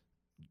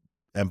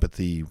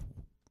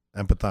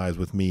 empathize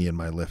with me and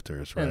my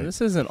lifters, right? And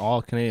this isn't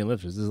all Canadian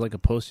lifters. This is like a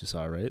post you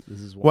saw, right?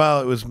 This is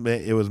well, it was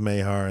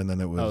Mayhar, and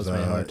then it was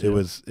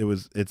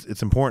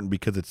it's important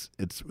because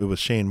it was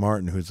Shane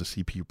Martin who's the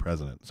CPU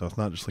president. So it's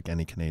not just like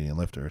any Canadian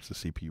lifter; it's the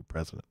CPU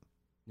president.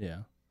 Yeah.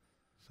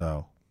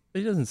 So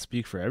he doesn't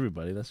speak for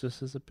everybody. That's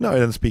just his opinion. No,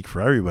 he doesn't speak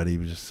for everybody. He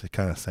was just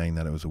kind of saying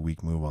that it was a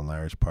weak move on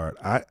Larry's part.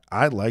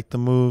 I like the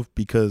move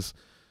because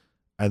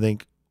I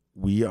think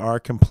we are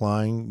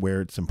complying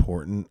where it's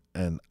important.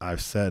 And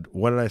I've said,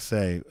 what did I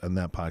say in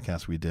that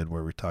podcast we did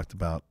where we talked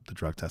about the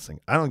drug testing?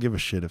 I don't give a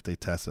shit if they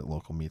test at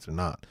local meets or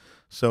not.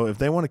 So if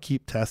they want to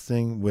keep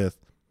testing with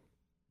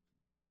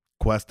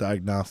Quest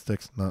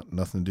Diagnostics,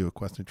 nothing to do with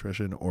Quest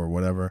Nutrition or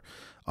whatever,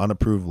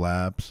 unapproved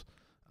labs,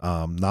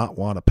 not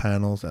WADA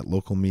panels at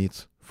local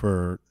meets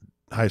for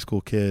high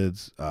school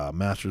kids,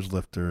 masters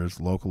lifters,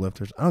 local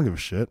lifters, I don't give a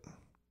shit.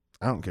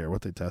 I don't care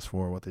what they test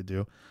for, what they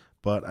do.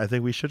 But I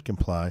think we should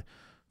comply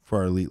for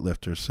our elite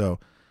lifters. So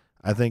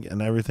I think,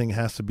 and everything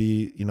has to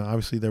be, you know,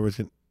 obviously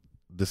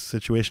this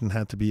situation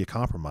had to be a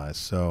compromise.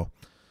 So,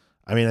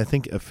 I mean, I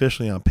think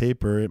officially on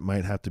paper, it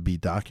might have to be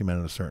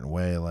documented a certain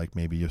way. Like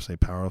maybe you say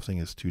powerlifting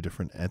is two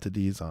different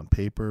entities on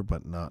paper,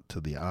 but not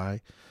to the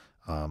eye.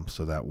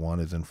 So that one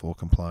is in full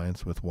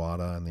compliance with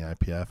WADA and the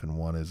IPF, and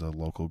one is a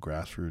local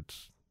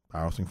grassroots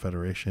powerlifting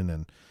federation,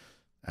 and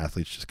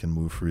athletes just can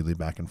move freely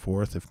back and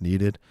forth if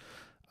needed.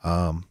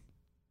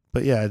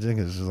 But yeah, I think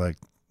it's just like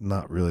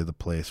not really the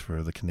place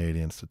for the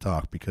Canadians to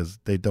talk because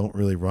they don't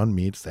really run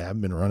meets. They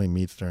haven't been running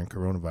meets during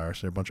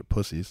coronavirus. They're a bunch of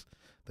pussies.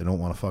 They don't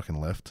want to fucking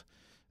lift.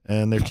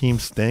 And their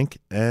teams stink,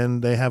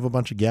 and they have a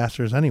bunch of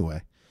gassers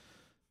anyway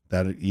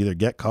that either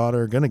get caught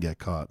or are going to get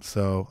caught.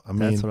 So, I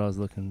mean, that's what I was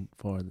looking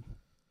for.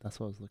 That's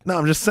what I was looking No,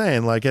 I'm just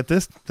saying, like, at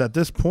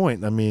this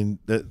point, I mean,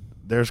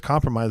 there's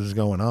compromises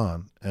going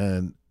on.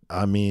 And,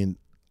 I mean,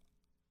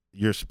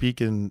 you're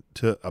speaking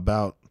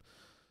about,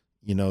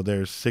 you know,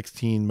 there's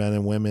 16 men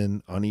and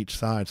women on each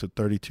side, so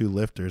 32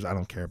 lifters. I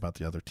don't care about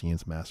the other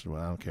teams, Masters,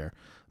 I don't care.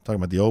 I'm talking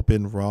about the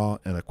open, raw,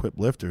 and equipped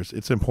lifters.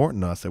 It's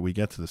important to us that we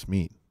get to this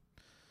meet.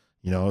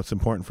 You know, it's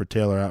important for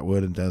Taylor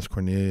Atwood and Dennis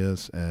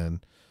Cornelius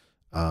and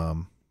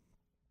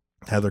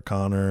Heather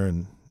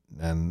Connor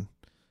and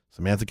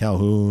Samantha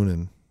Calhoun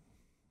and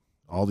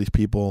all these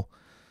people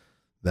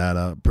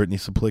that Brittany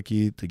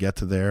Saplicki to get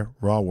to their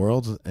Raw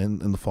Worlds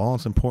in the fall.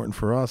 It's important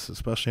for us,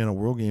 especially in a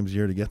World Games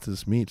year, to get to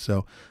this meet.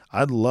 So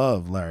I'd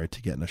love Larry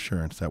to get an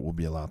assurance that we'll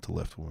be allowed to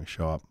lift when we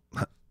show up.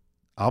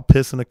 I'll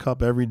piss in a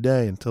cup every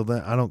day. Until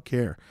then, I don't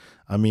care.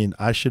 I mean,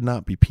 I should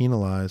not be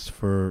penalized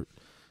for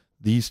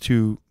these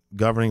two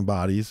governing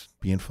bodies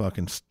being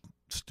fucking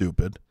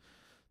stupid,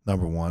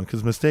 number one,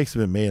 because mistakes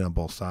have been made on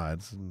both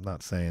sides. I'm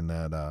not saying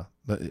that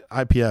the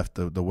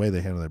IPF, the way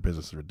they handle their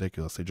business is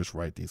ridiculous. They just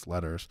write these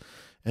letters.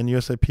 And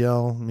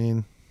USAPL, I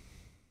mean,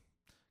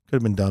 could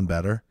have been done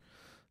better.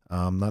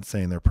 I'm not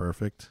saying they're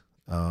perfect.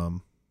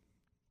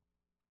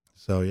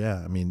 So,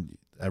 yeah, I mean,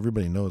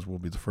 everybody knows we'll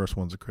be the first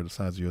ones to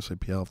criticize the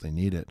USAPL if they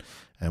need it.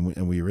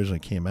 And we originally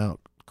came out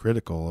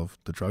critical of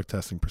the drug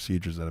testing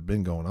procedures that have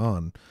been going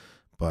on.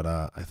 But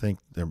I think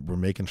we're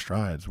making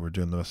strides. We're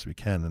doing the best we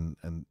can,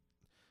 and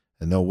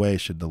in no way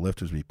should the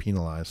lifters be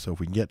penalized. So if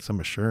we can get some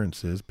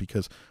assurances,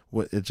 because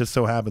it just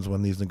so happens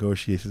when these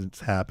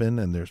negotiations happen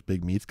and there's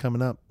big meets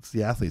coming up, it's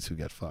the athletes who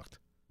get fucked.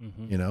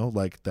 Mm-hmm. You know,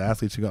 like the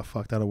athletes who got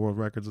fucked out of world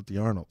records at the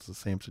Arnold. It's the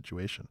same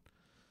situation.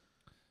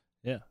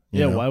 Yeah.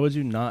 You know? Why would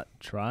you not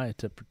try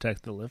to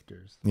protect the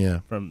lifters? Yeah.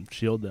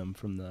 Shield them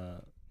from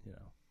the,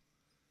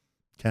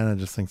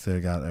 Canada just thinks they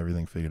got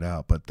everything figured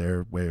out, but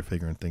their way of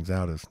figuring things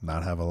out is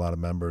not have a lot of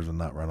members and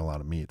not run a lot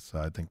of meets. So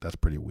I think that's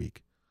pretty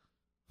weak.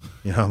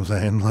 You know what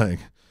I'm saying?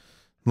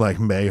 Like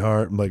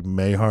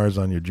Mayhar's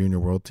on your junior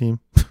world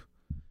team.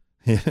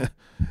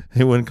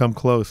 He wouldn't come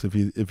close if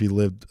he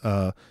lived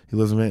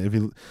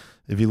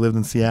if he lived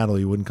in Seattle,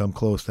 he wouldn't come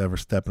close to ever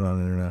stepping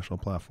on an international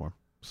platform.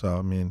 So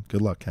I mean,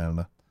 good luck,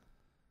 Canada.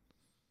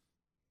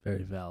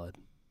 Very valid.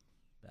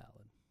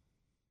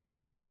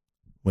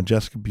 When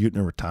Jessica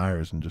Butner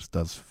retires and just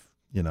does,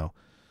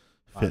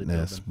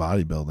 fitness,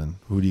 bodybuilding,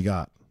 who do you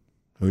got?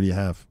 Who do you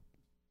have?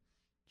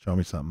 Show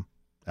me something.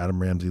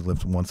 Adam Ramsey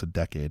lives once a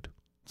decade.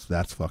 So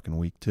that's fucking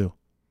weak too.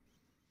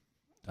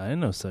 I didn't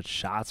know such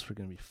shots were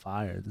going to be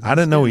fired. I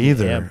didn't know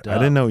either.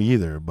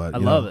 But I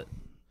love it.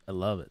 I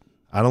love it.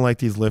 I don't like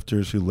these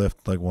lifters who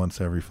lift like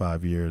once every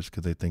 5 years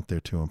because they think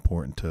they're too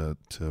important to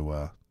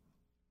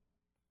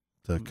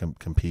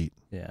compete.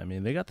 Yeah, I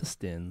mean, they got the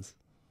Stins.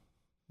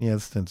 Yeah, the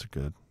Stins are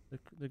good.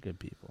 They're good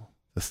people.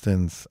 The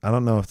Stins, I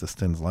don't know if the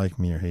Stins like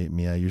me or hate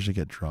me. I usually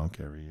get drunk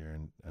every year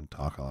and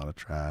talk a lot of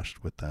trash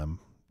with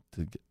them.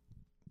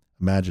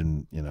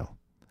 Imagine,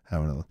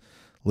 having to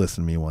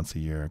listen to me once a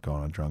year and go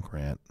on a drunk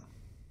rant.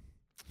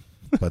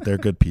 But they're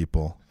good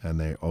people, and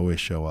they always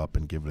show up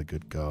and give it a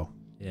good go.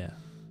 Yeah.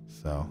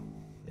 So,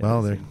 yeah,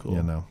 well, they're,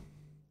 cool.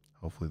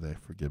 Hopefully they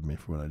forgive me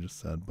for what I just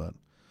said, but,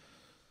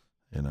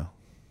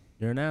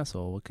 You're an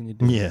asshole. What can you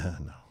do? Yeah,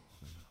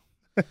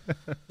 no.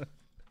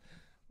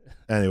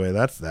 Anyway,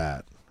 that's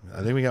that.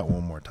 I think we got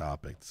one more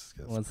topic. It's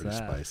What's pretty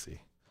that?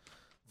 spicy.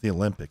 The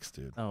Olympics,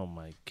 dude. Oh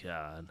my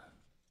god.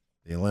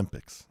 The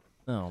Olympics.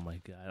 Oh my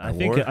god.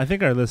 I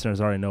think our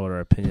listeners already know what our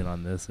opinion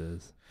on this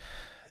is.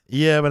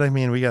 Yeah, but I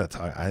mean, we got to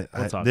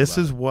talk. This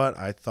is it. what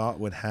I thought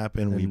would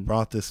happen. And we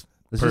brought this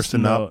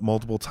person up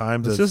multiple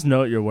times. Let's just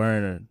note you're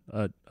wearing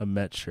a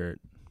Mets shirt.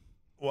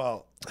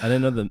 Well, I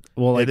didn't know that.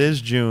 Well, it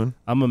is June.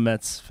 I'm a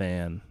Mets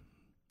fan.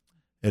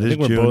 I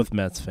think June. We're both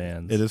Mets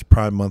fans. It is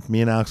Prime Month.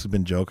 Me and Alex have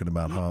been joking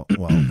about how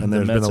and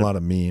there's been a lot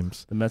of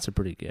memes. The Mets are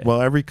pretty gay.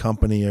 Well, every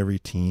company, every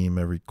team,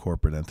 every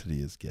corporate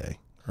entity is gay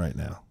right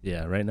now.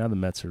 Yeah, right now the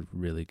Mets are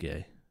really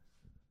gay.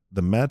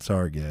 The Mets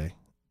are gay,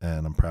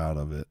 and I'm proud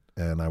of it.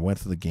 And I went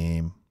to the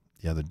game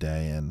the other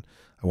day, and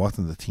I walked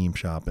into the team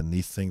shop, and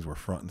these things were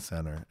front and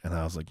center. And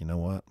I was like, you know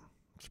what?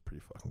 It's a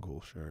pretty fucking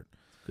cool shirt.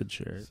 Good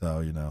shirt.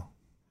 So,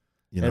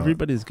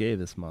 everybody's gay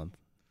this month.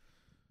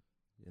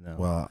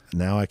 Well,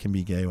 now I can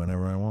be gay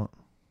whenever I want.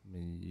 I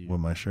mean, with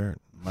my shirt.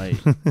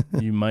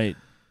 You might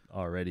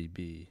already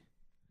be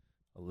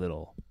a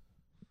little.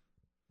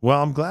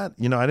 Well, I'm glad.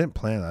 I didn't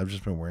plan it. I've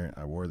just been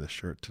I wore this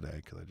shirt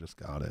today because I just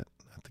got it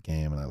at the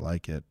game, and I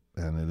like it.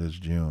 And it is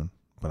June.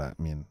 But I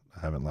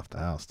haven't left the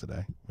house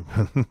today.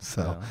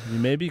 So you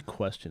may be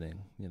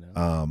questioning,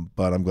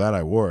 But I'm glad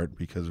I wore it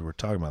because we're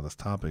talking about this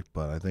topic.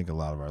 But I think a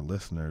lot of our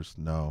listeners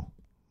know,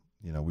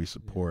 we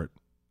support.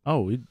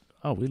 We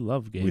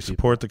love gay people. We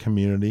support the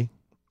community.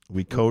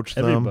 We coach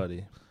them.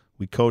 Everybody.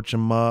 We coach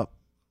them up.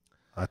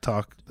 I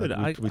talk. Dude,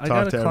 we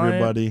talk to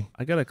everybody.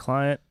 I got a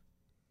client.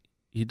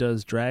 He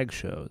does drag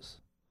shows.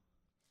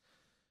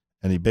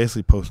 And he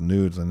basically posts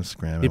nudes on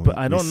Instagram.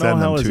 I don't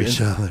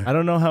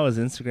know how his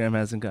Instagram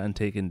hasn't gotten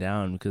taken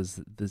down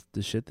because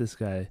the shit this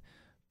guy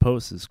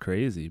posts is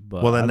crazy.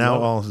 But well, then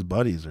now all his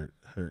buddies are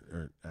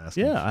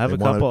asking. Yeah, I have a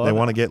couple. They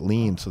want to get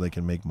lean so they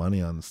can make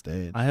money on the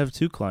stage. I have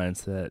two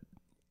clients that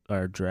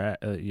are drag.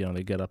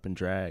 They get up and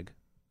drag,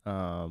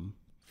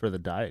 for the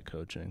diet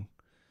coaching.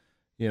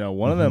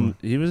 One of them,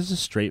 he was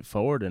just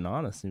straightforward and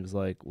honest. He was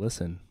like,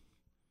 "Listen,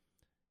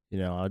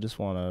 I just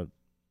want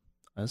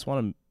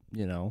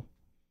to,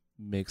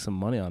 make some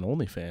money on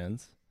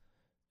OnlyFans,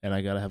 and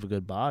I got to have a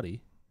good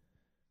body.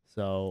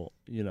 So,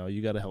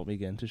 you got to help me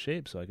get into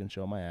shape so I can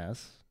show my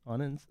ass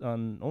on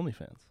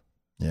OnlyFans."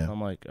 Yeah.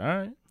 I'm like, all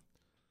right,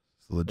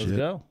 it's legit. Let's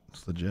go.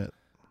 It's legit.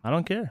 I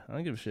don't care. I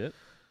don't give a shit.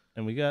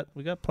 And we got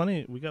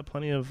plenty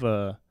of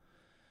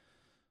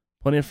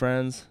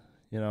friends.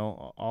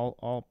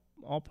 All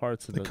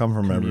parts of they the come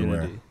from community.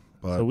 everywhere.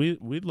 But so we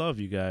love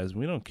you guys.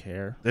 We don't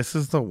care. This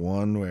is the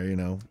one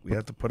where we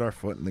have to put our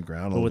foot in the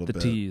ground a little bit.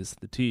 With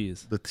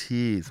the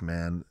tease,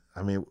 man.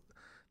 I mean,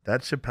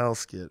 that Chappelle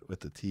skit with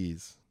the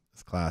tease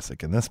is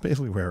classic, and that's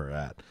basically where we're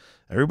at.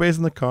 Everybody's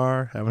in the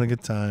car having a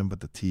good time,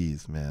 but the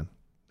tease, man,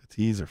 the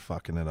tease are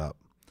fucking it up.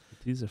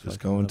 The tease are just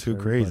going too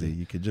crazy.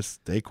 You could just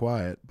stay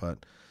quiet,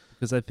 but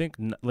because I think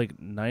like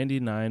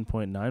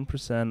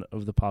 99.9%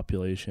 of the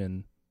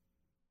population,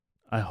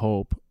 I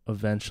hope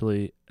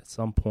eventually at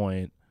some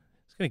point,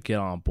 is going to get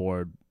on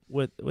board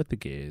with the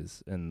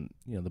gays and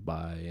the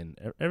bi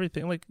and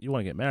everything. Like, you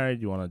want to get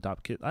married, you want to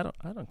adopt kids. I don't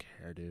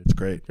care, dude. It's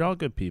great. You're all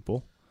good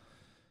people.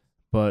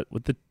 But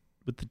with the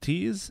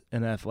T's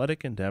and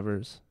athletic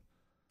endeavors,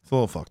 It's a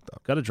little fucked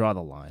up. got to draw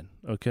the line,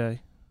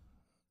 okay?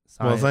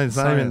 Well, it's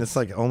not even. It's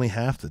like only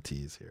half the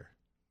T's here.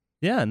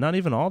 Yeah, not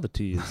even all the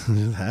T's.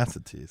 Just half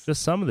the T's.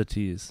 Just some of the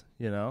T's,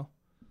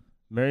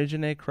 Mary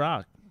Janae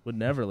Kroc would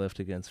never lift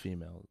against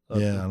females.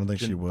 Yeah, I don't think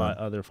she would. By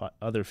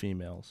other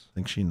females. I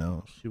think she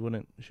knows. She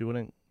wouldn't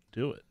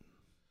do it.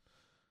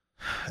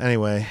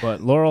 Anyway.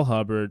 But Laurel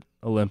Hubbard,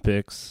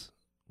 Olympics,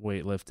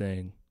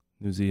 weightlifting,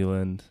 New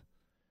Zealand.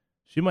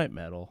 She might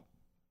medal.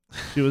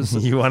 She was.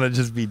 You want to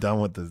just be done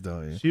with this,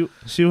 don't you?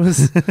 She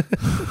was.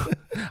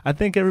 I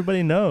think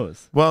everybody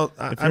knows. Well,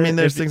 I mean,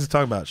 there's things to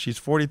talk about. She's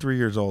 43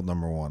 years old,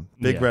 number one.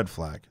 Big red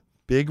flag.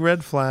 Big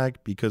red flag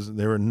because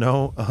there are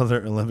no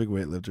other Olympic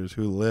weightlifters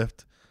who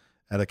lift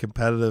at a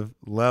competitive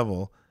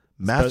level.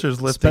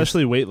 Masters lifting,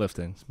 especially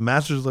weightlifting.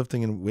 Masters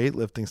lifting and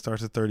weightlifting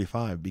starts at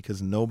 35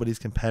 because nobody's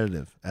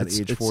competitive at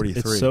age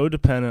 43. It's so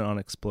dependent on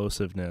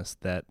explosiveness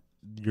that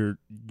you're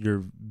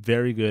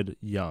very good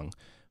young.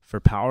 For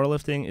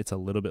powerlifting, it's a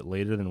little bit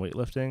later than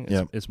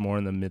weightlifting. It's more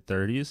in the mid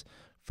 30s.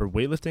 For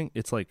weightlifting,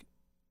 it's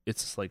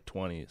just like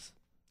 20s.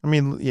 I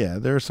mean, yeah,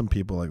 there are some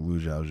people like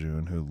Lu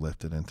Xiaojun who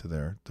lifted into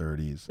their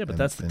 30s. Yeah, but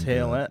that's the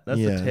tail end. That's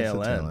the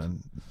tail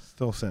end.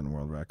 Still setting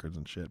world records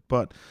and shit.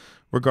 But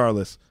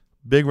regardless,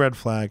 big red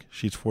flag,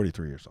 she's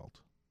 43 years old.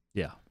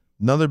 Yeah.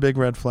 Another big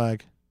red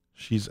flag,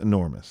 she's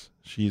enormous.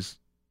 She's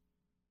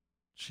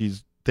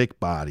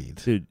thick-bodied.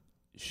 Dude,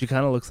 she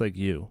kind of looks like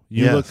you.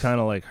 You look kind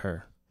of like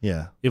her.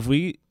 Yeah. If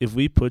we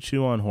put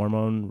you on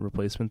hormone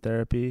replacement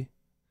therapy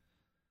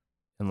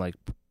and like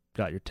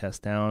got your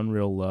test down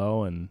real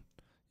low and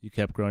you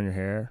kept growing your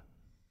hair,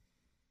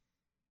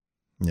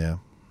 yeah,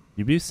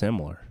 you'd be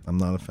similar. I'm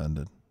not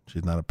offended.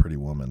 She's not a pretty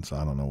woman, so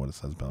I don't know what it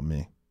says about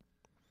me.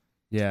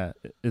 Yeah,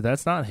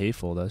 that's not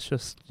hateful. That's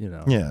just,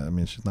 Yeah, I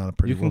mean, she's not a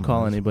pretty woman. You can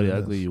call anybody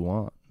ugly you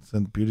want.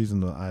 Beauty's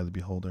in the eye of the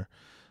beholder.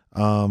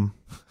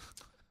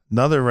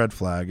 Another red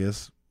flag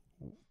is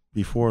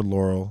before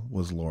Laurel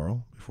was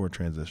Laurel, before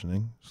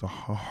transitioning, so a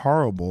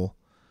horrible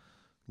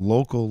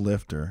local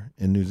lifter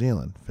in New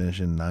Zealand,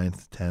 finishing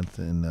 9th, 10th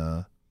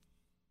in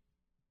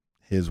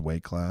his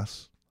weight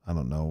class. I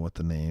don't know what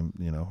the name,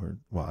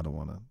 I don't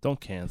want to.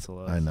 Don't cancel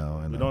us. I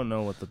know. We don't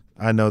know what the.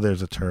 I know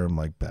there's a term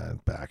like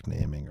back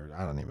naming, or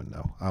I don't even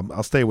know.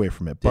 I'll stay away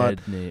from it.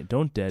 Dead name.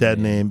 Don't dead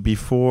name.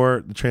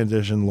 Before the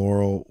transition,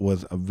 Laurel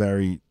was a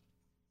very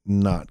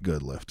not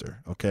good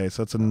lifter. Okay,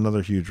 so that's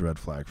another huge red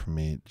flag for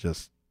me.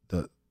 Just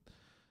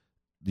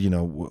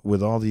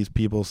with all these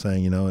people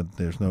saying,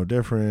 there's no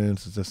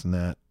difference, it's this and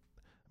that.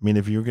 I mean,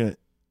 if you're going to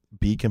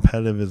be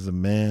competitive as a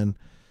man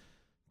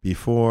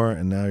before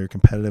and now you're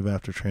competitive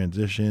after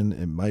transition,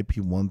 it might be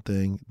one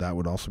thing. That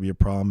would also be a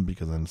problem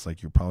because then it's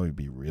like you'll probably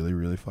be really,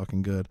 really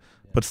fucking good.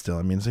 Yeah. But still,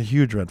 I mean, it's a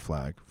huge red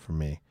flag for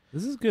me.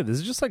 This is good. This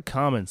is just like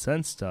common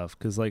sense stuff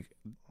because like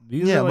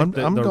these are like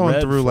I'm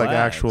going through flags. Like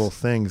actual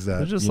things that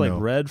they're just like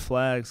red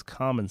flags,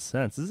 common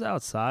sense. This is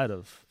outside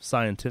of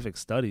scientific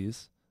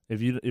studies.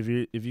 If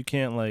you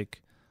can't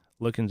like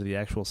look into the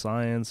actual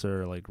science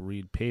or like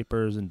read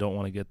papers and don't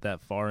want to get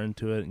that far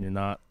into it and you're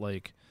not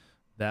like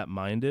that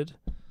minded,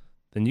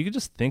 then you can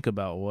just think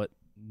about what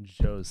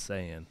Joe's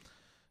saying.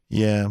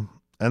 Yeah.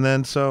 And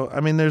then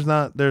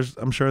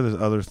I'm sure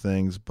there's other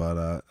things,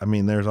 but I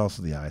mean there's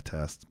also the eye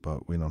test,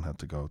 but we don't have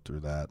to go through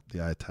that.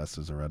 The eye test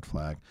is a red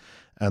flag.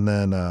 And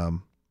then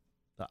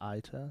the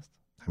eye test?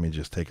 I mean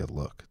just take a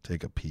look,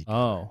 take a peek.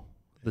 Oh.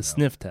 The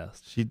sniff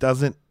test. It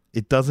doesn't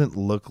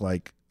look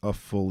like a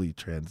fully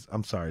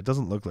I'm sorry, it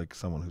doesn't look like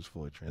someone who's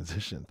fully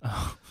transitioned.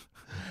 Oh.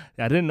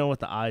 I didn't know what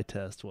the eye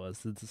test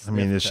was. It's just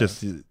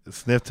a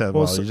sniff test.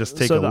 Well, you just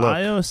take a look.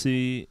 So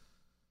the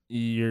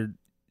IOC,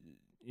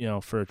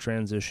 for a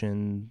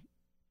transition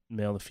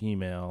male to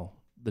female,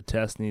 the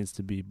test needs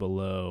to be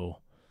below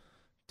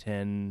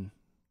 10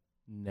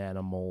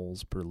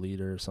 nanomoles per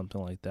liter,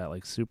 something like that,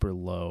 like super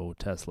low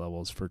test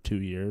levels for 2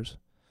 years.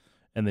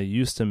 And they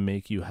used to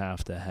make you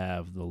have to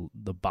have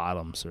the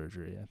bottom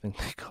surgery. I think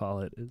they call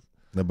it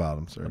the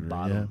bottom surgery. The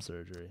bottom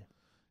surgery.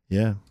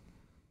 Yeah.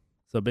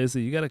 So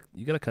basically, you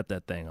gotta cut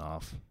that thing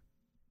off,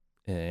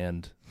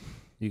 and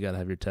you gotta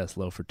have your test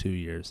low for 2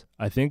 years.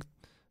 I think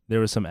there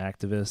were some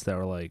activists that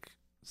were like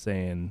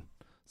saying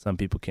some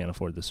people can't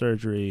afford the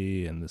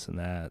surgery and this and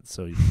that,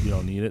 so you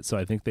don't need it. So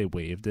I think they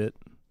waived it.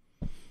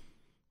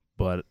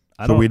 But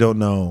we don't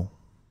know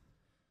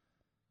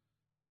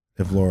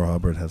if Laura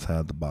Hubbard has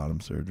had the bottom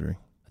surgery.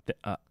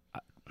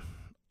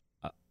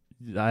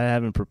 I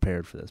haven't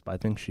prepared for this, but I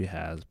think she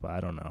has, but I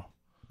don't know.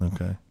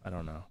 Okay. I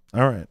don't know.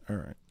 All right.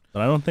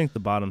 But I don't think the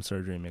bottom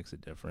surgery makes a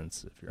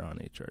difference if you're on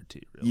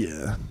HRT, really.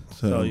 Yeah.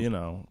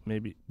 So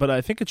maybe. But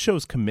I think it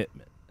shows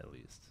commitment, at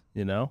least.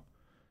 It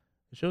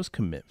shows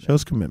commitment.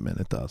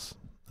 It does.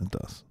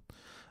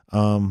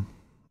 I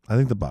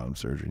think the bottom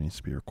surgery needs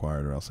to be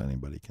required or else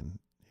anybody can,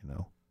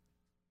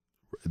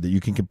 that you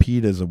can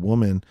compete as a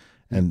woman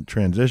and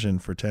transition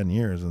for 10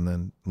 years and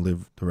then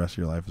live the rest of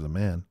your life as a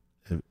man.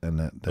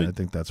 I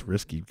think that's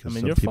risky I because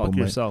mean, some you're people fucking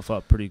might. yourself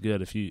up pretty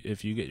good if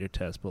you get your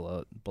test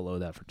below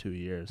that for 2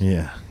 years.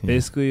 Yeah.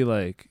 Basically,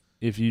 like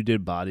if you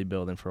did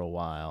bodybuilding for a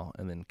while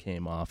and then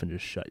came off and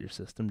just shut your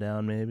system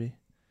down, maybe,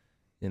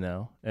 and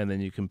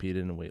then you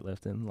competed in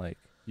weightlifting, like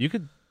you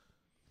could.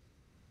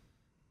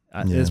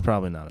 Yeah. It's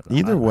probably not.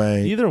 Either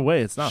way,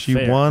 it's not she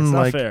fair. won it's not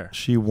like fair.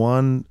 she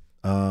won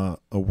a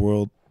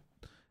World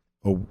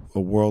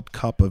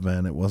Cup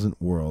event. It wasn't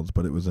Worlds,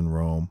 but it was in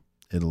Rome,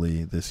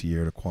 Italy this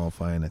year to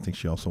qualify, and I think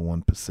she also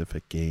won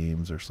Pacific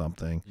Games or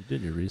something. You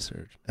did your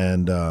research.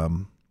 And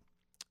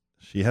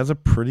she has a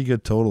pretty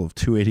good total of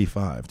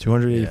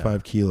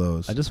 285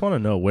 kilos. I just want to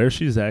know where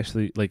she's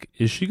actually, like,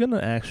 is she going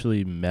to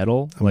actually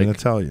medal? I'm going to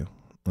tell you.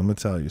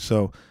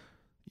 So,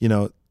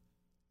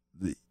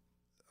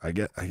 I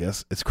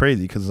guess it's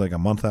crazy because like a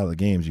month out of the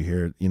games, you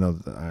hear, the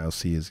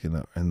IOC is going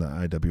to, and the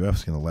IWF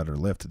is going to let her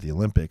lift at the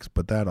Olympics,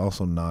 but that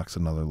also knocks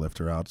another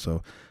lifter out.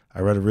 So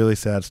I read a really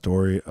sad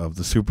story of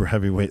the super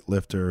heavyweight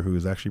lifter who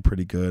is actually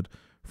pretty good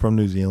from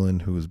New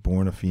Zealand, who was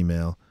born a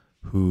female,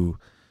 who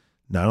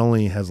not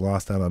only has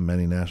lost out on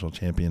many national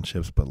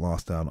championships, but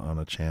lost out on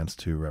a chance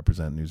to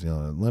represent New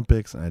Zealand in the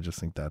Olympics. And I just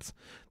think that's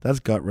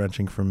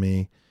gut-wrenching for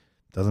me.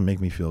 Doesn't make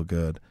me feel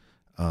good.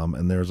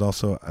 And there's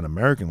also an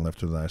American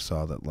lifter that I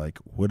saw that like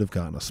would have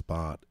gotten a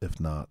spot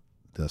if not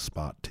the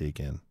spot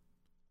taken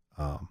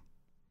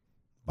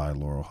by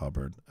Laurel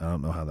Hubbard. I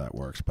don't know how that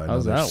works, but I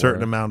know there's a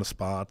certain amount of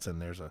spots and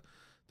there's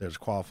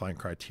qualifying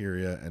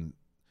criteria, and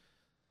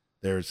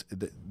there's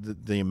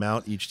the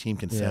amount each team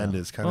can send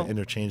is kind of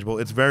interchangeable.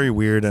 It's very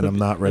weird, and I'm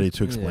not ready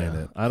to explain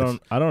it. I don't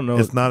know.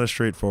 It's not as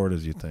straightforward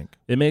as you think.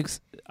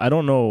 I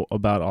don't know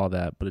about all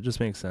that, but it just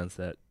makes sense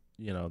that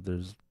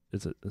it's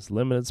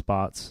limited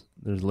spots.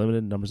 There's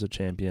limited numbers of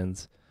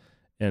champions,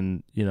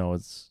 and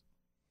it's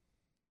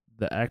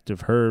the act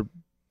of her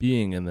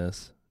being in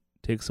this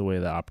takes away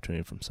the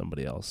opportunity from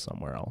somebody else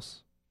somewhere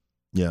else.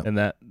 Yeah, and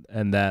that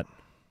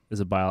is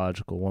a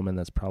biological woman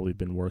that's probably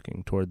been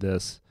working toward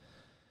this,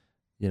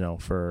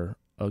 for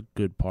a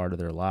good part of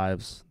their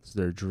lives. It's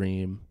their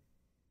dream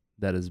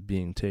that is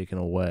being taken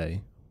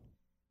away.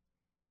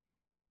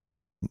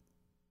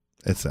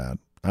 It's sad.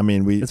 I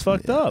mean, it's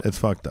fucked up. It's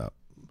fucked up.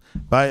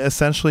 By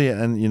essentially,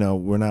 and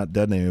we're not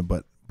dead naming,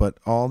 but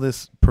all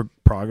this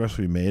progress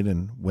we made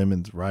in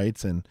women's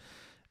rights and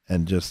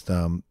just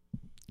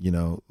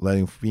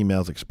letting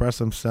females express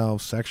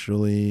themselves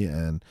sexually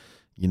and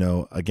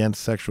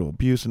against sexual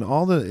abuse and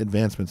all the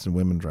advancements in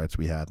women's rights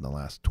we had in the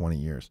last 20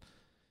 years,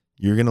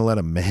 you're gonna let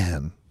a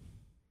man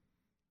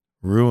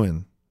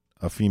ruin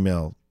a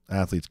female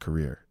athlete's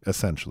career.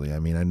 Essentially, I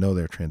mean, I know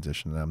they're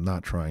transitioning. I'm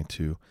not trying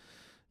to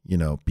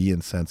be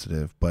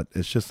insensitive, but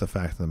it's just the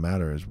fact of the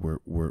matter is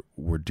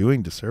we're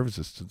doing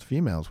disservices to the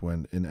females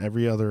when in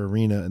every other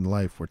arena in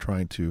life we're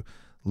trying to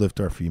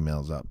lift our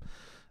females up,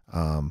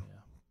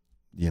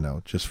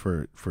 just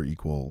for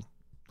equal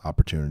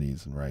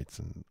opportunities and rights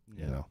and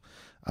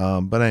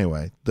but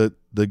anyway, the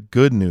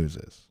good news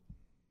is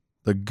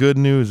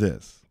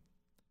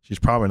she's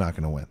probably not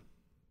going to win.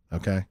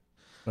 Okay.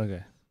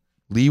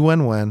 Li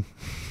Wenwen.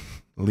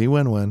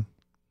 Mm-hmm.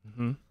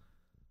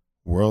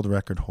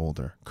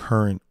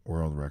 Current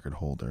world record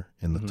holder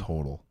in the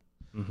total.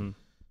 Mm-hmm.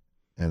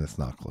 And it's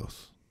not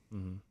close.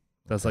 Mm-hmm.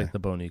 That's like the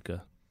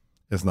Bonica.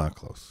 It's not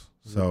close.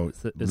 So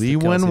it's Li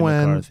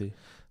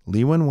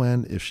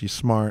Wenwen, if she's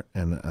smart,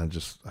 and I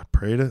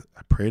pray to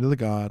the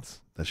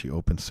gods that she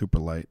opens super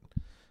light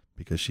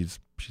because she's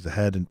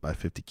ahead by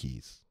 50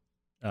 keys.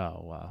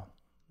 Oh wow.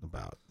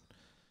 About.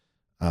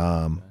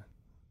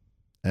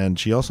 And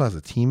she also has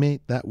a teammate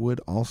that would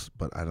also,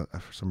 but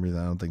for some reason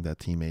I don't think that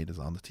teammate is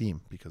on the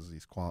team because of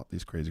these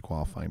crazy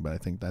qualifying. But I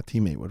think that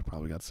teammate would have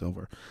probably got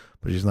silver,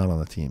 but she's not on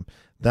the team.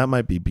 That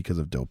might be because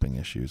of doping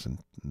issues and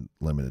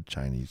limited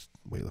Chinese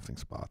weightlifting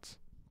spots.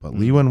 But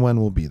Li Wenwen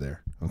will be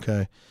there.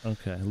 Okay.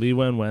 Li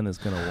Wenwen is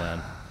gonna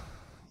win.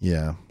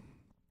 Yeah.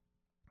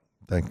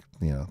 Thank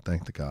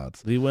the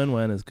gods. Li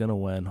Wenwen is gonna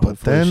win. But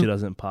hopefully she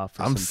doesn't pop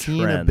for I'm some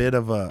seeing trend. a bit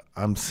of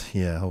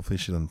hopefully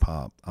she doesn't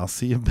pop. I'll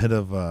see a bit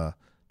of a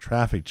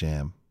traffic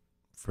jam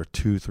for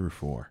 2 through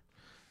 4.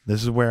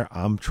 This is where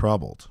I'm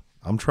troubled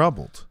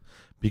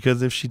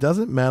because if she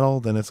doesn't medal,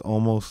 then it's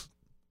almost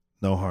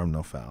no harm,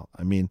 no foul.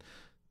 I mean,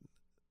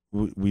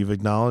 we've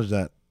acknowledged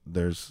that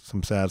there's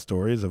some sad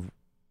stories of,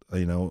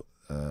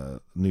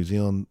 New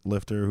Zealand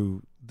lifter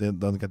who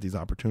doesn't get these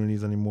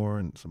opportunities anymore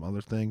and some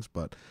other things.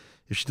 But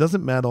if she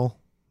doesn't medal,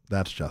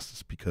 that's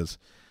justice because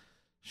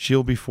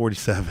she'll be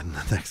 47 in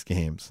the next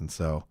games. And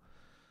so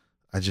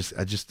I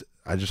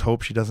just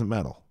hope she doesn't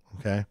medal.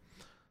 Okay.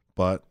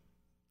 But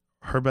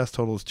her best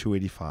total is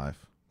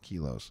 285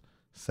 kilos.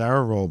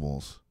 Sarah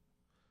Robles,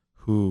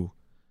 who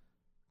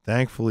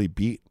thankfully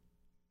beat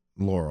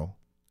Laurel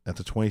at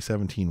the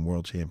 2017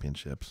 World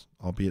Championships,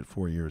 albeit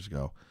 4 years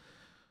ago.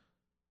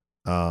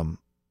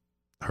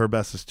 Her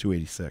best is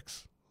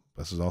 286.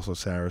 This is also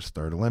Sarah's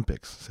third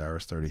Olympics.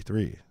 Sarah's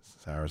 33.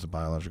 Sarah's a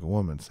biological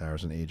woman.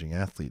 Sarah's an aging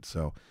athlete.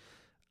 So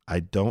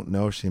I don't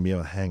know if she's going to be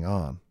able to hang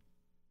on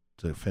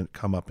to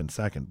come up in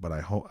second, but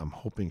I'm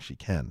hoping she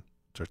can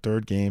It's her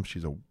third game.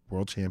 She's a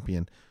world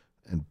champion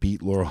and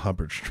beat Laurel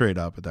Hubbard straight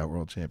up at that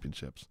World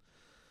Championships.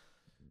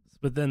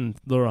 But then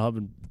Laurel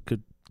Hubbard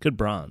could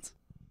bronze.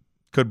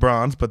 Could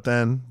bronze, but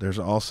then there's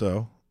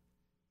also,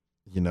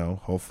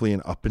 hopefully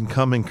an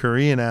up-and-coming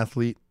Korean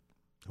athlete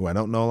who I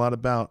don't know a lot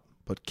about,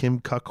 but Kim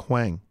Kuk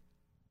Hwang.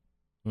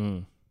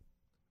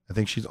 I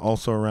think she's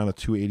also around a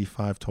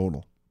 285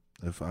 total,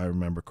 if I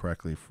remember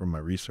correctly from my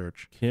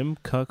research. Kim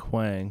Kuk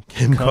Hwang.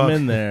 Come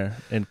in there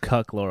and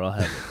cuck Laurel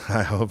Hubbard.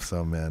 I hope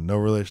so, man. No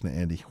relation to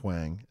Andy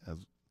Hwang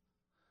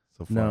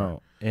so far.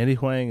 No, Andy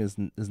Hwang is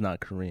not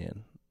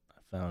Korean.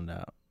 I found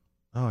out.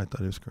 Oh, I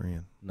thought he was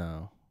Korean.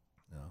 No.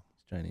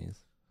 He's Chinese.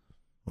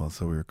 Well,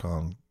 so we were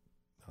calling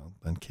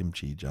then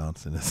Kimchi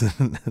Johnson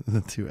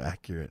isn't too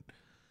accurate.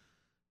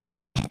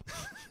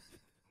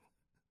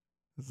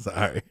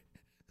 Sorry.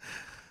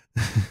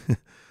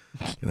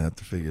 Gonna have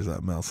to figure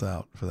something else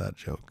out for that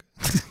joke.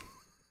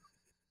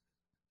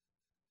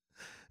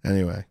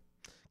 Anyway,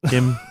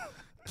 Kim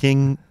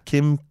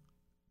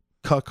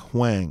Kuk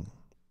Hwang.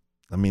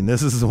 I mean,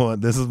 this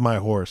is my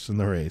horse in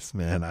the race,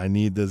 man. I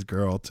need this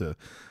girl to.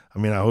 I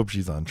mean, I hope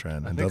she's on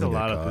trend. I think a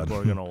lot of people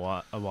are gonna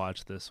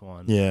watch this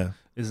one. Yeah,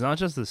 it's not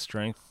just the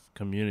strength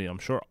community. I'm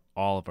sure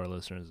all of our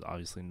listeners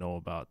obviously know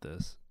about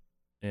this,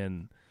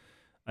 and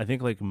I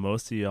think like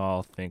most of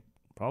y'all think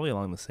probably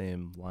along the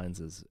same lines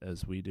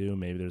as we do.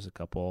 Maybe there's a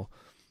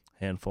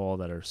handful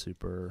that are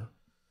super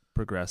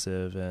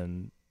progressive,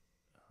 and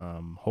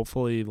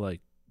hopefully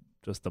like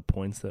just the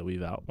points that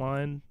we've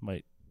outlined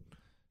might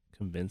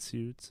convince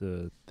you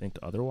to think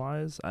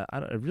otherwise. I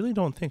really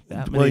don't think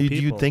that many people.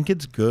 Do you think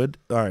it's good?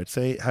 All right,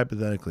 say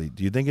hypothetically,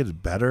 do you think it's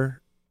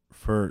better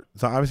so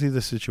obviously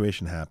the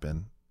situation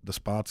happened, the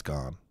spot's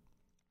gone.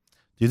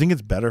 Do you think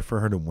it's better for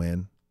her to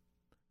win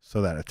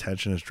so that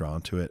attention is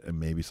drawn to it and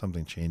maybe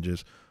something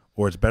changes?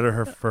 Or it's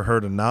better for her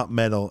to not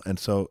medal, and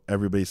so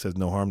everybody says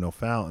no harm, no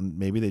foul, and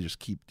maybe they just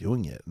keep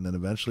doing it, and then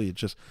eventually it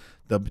just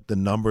the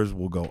numbers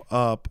will go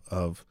up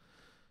of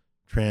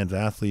trans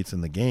athletes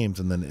in the games,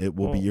 and then it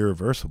will be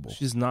irreversible.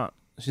 She's not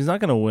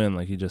going to win,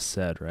 like you just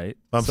said, right?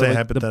 I'm saying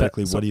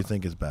hypothetically, what do you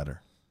think is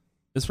better?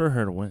 It's for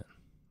her to win,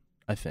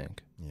 I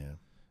think. Yeah,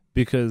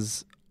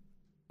 because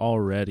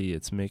already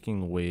it's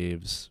making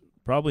waves,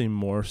 probably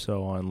more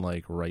so on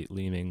like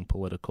right-leaning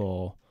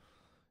political,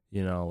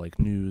 like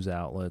news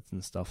outlets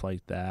and stuff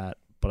like that.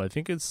 But I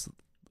think it's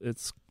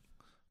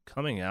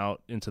coming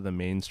out into the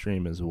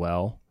mainstream as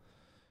well.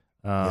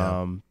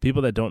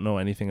 People that don't know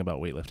anything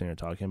about weightlifting are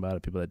talking about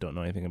it. People that don't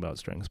know anything about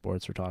strength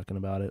sports are talking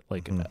about it.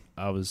 Like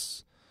I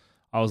was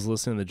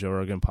listening to the Joe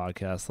Rogan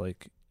podcast,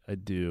 like I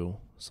do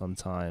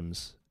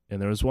sometimes,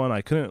 and there was one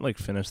I couldn't like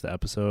finish the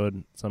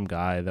episode. Some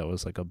guy that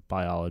was like a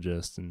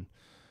biologist, and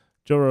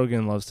Joe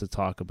Rogan loves to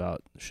talk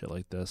about shit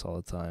like this all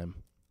the time.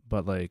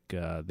 But like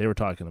they were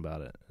talking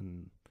about it,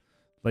 and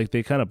like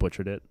they kind of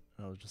butchered it.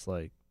 I was just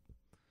like,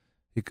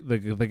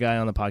 the guy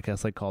on the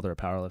podcast like called her a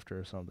powerlifter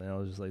or something. I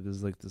was just like, this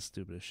is like the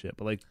stupidest shit.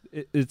 But like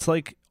it's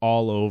like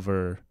all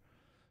over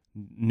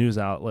news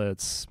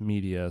outlets,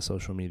 media,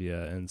 social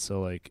media, and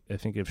so like I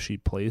think if she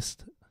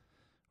placed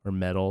or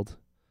medaled,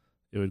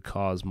 it would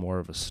cause more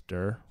of a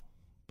stir.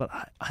 But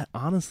I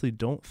honestly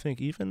don't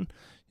think even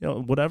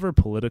whatever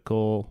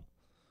political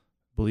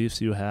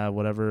beliefs you have,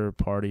 whatever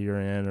party you're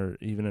in, or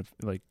even if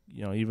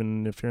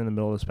even if you're in the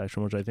middle of the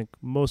spectrum, which I think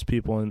most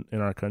people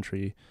in our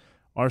country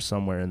are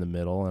somewhere in the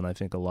middle, and I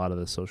think a lot of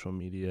the social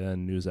media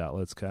and news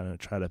outlets kind of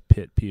try to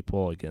pit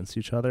people against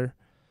each other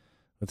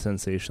with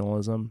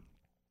sensationalism.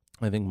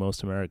 I think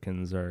most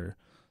Americans are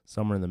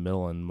somewhere in the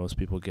middle, and most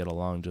people get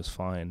along just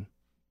fine.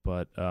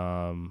 But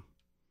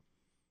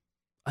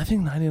I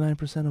think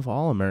 99% of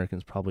all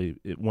Americans probably,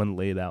 when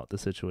laid out the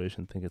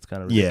situation, think it's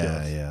kind of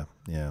ridiculous.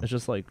 Yeah. It's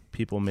just like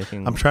people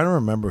making. I'm trying to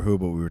remember who,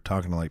 but we were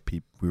talking to like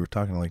people. We were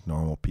talking to like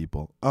normal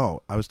people.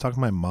 Oh, I was talking to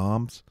my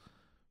mom's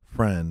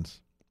friends.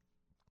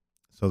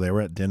 So they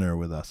were at dinner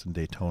with us in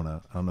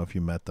Daytona. I don't know if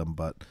you met them,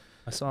 but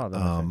I saw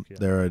them.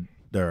 They're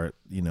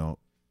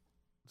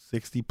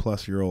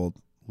 60-plus-year-old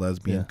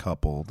lesbian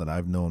couple that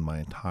I've known my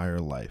entire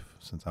life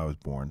since I was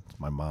born. It's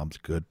my mom's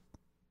good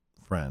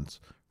friends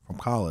from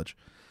college.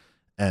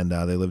 And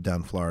they lived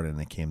down in Florida, and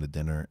they came to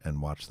dinner and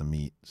watched the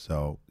meet.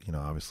 So,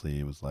 obviously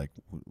it was like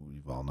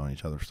we've all known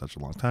each other for such a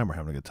long time. We're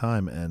having a good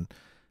time. And,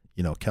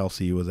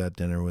 Kelsey was at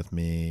dinner with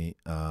me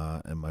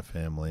and my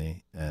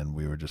family, and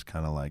we were just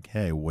kind of like,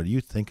 hey, what do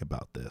you think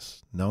about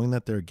this? Knowing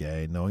that they're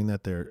gay, knowing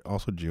that they're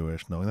also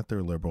Jewish, knowing that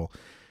they're liberal.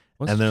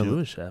 What's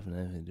Jewish having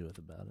anything to do with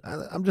about it?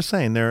 I'm just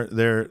saying I'm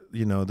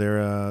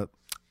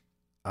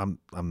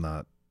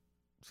not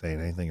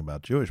saying anything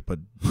about Jewish, but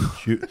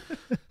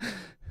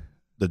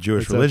the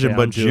Jewish religion,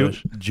 but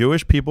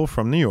Jewish people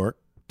from New York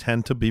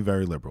tend to be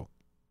very liberal.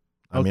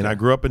 I mean, I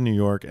grew up in New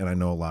York, and I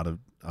know a lot of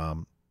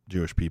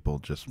Jewish people.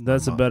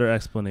 That's a better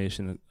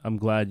explanation. I'm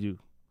glad you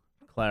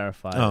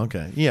clarified. Oh,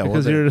 okay. Yeah,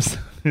 because you're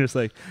just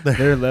like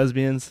they're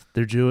lesbians,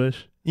 they're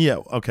Jewish. Yeah,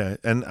 okay.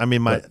 And I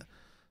mean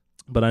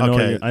but I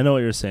know I know what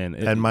you're saying.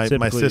 And my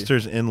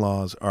sister's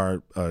in-laws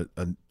are a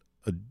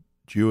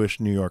Jewish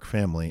New York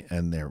family,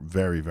 and they're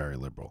very, very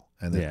liberal,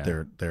 and Yeah.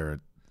 they're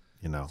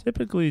you know,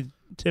 Typically,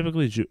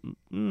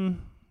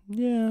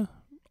 yeah.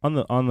 On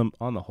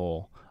the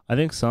whole, I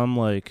think some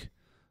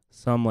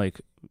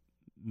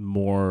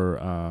more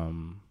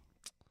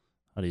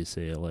how do you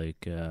say it,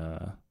 like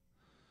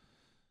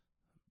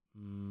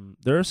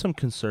there are some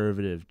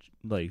conservative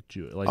like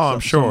Jew like I'm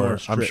sure,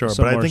 but I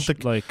think the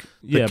but I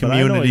know what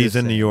communities you're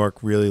in New saying. York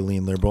really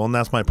lean liberal, and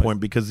that's my Like- point,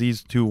 because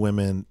these two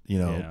women,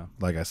 Yeah.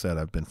 like I said,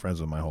 I've been friends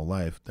with my whole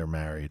life. They're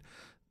married.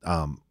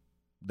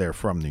 They're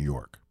from New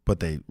York, but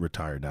they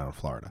retired down in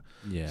Florida.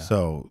 Yeah.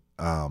 So,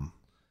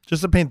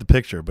 just to paint the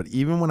picture, but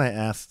even when I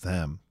asked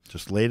them,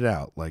 just laid it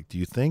out, like, do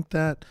you think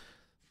that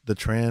the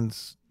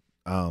trans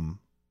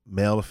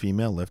male to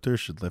female lifters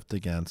should lift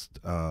against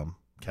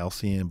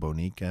Kelsey and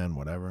Bonica and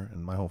whatever?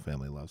 And my whole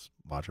family loves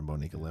watching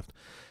Bonica lift.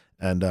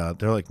 And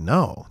they're like,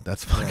 no,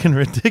 that's fucking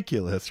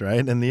ridiculous,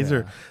 right? And these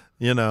are,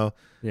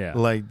 yeah.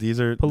 like,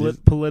 these are,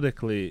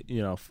 Politically,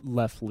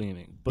 left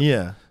leaning. But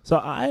yeah. so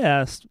I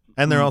asked,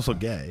 And they're also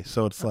gay.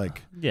 So it's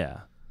like,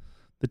 yeah,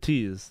 the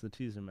T's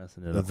are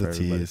messing it up. the for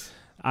everybody. tease.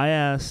 I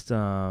asked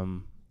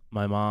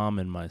my mom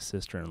and my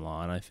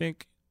sister-in-law, and I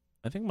think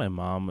my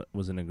mom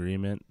was in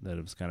agreement that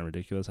it was kind of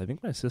ridiculous. I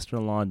think my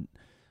sister-in-law,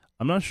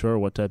 I'm not sure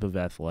what type of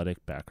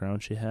athletic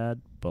background she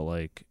had, but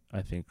like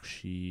I think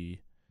she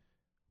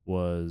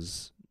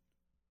was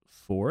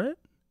for it,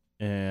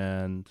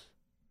 and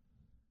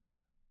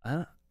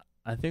I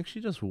think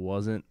she just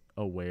wasn't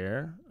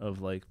aware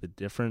of like the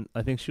different.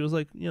 I think she was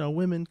like,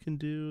 women can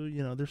do,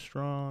 they're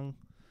strong,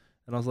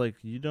 and I was like,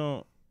 you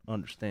don't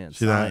understand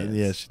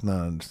science. She's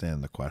not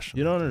understanding the question.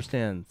 You don't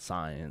understand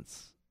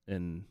science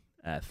and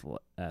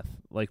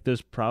like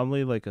there's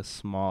probably like a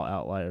small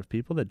outlier of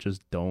people that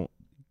just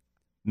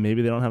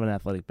maybe they don't have an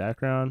athletic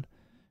background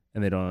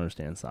and they don't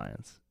understand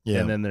science.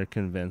 Yeah. And then they're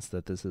convinced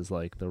that this is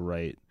like the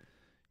right,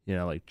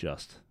 like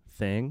just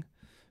thing.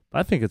 But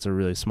I think it's a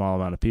really small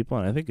amount of people,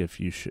 and I think if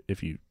you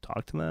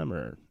talk to them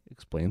or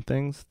explain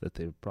things, that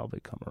they would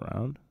probably come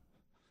around.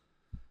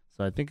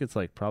 So I think it's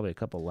like probably a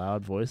couple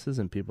loud voices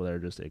and people that are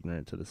just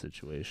ignorant to the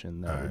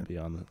situation that would be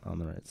on the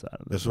right side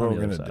of this. This is what we're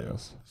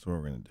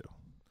gonna do.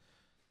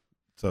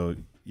 So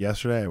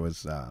yesterday I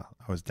was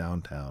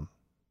downtown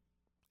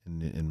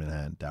in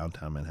Manhattan,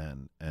 downtown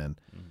Manhattan, and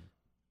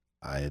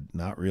I had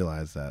not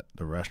realized that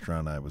the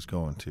restaurant I was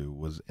going to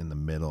was in the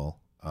middle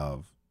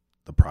of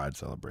the Pride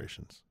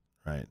celebrations,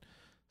 right?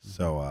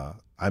 So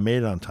I made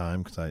it on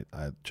time because I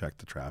checked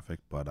the traffic,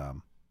 but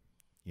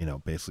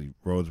basically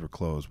roads were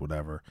closed,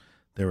 whatever.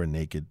 There were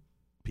naked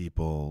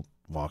people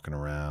walking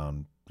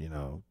around,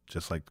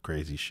 just like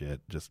crazy shit.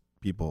 Just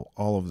people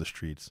all over the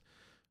streets,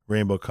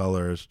 rainbow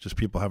colors, just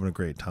people having a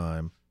great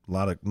time. A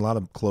lot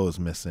of clothes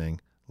missing,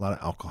 a lot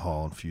of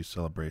alcohol infused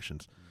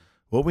celebrations.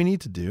 What we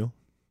need to do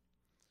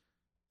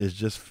is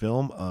just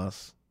film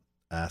us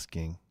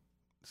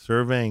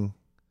surveying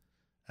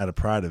at a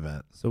Pride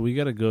event. So we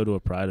got to go to a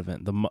Pride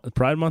event. The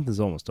Pride month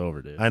is almost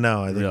over, dude. I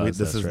know. I think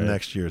this is right?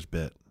 next year's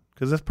bit,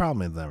 because this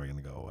problem is never going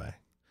to go away.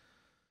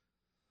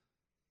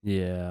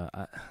 Yeah.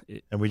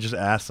 And we just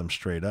asked them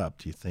straight up,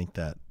 do you think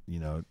that,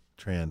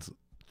 trans...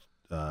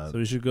 so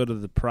we should go to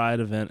the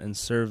Pride event and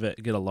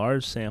get a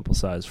large sample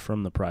size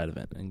from the Pride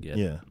event and get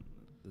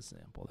the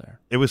sample there.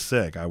 It was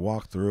sick. I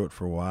walked through it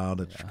for a while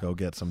to go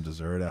get some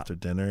dessert after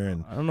dinner.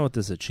 And I don't know what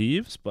this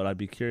achieves, but I'd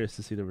be curious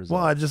to see the results.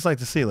 well, I'd just like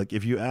to see, like,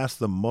 if you ask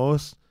the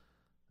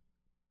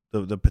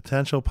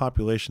potential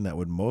population that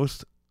would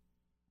most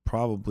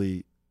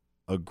probably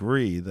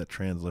agree that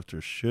trans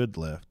lifters should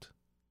lift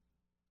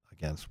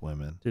against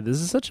women. Dude, this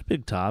is such a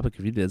big topic.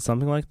 If you did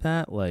something like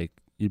that, like,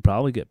 you'd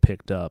probably get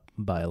picked up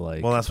by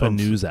like that's a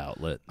news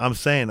outlet. I'm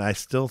saying I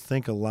still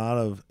think a lot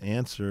of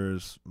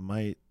answers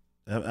might.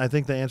 I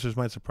think the answers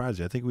might surprise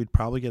you. I think we'd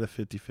probably get a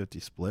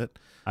 50-50 split.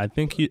 I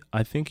think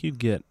you'd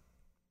get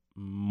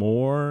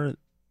more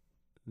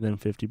than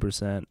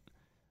 50%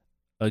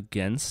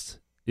 against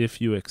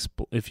if you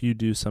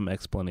do some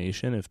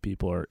explanation, if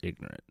people are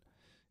ignorant.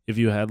 If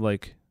you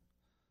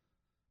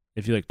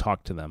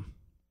talk to them,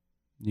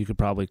 you could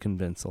probably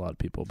convince a lot of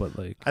people. But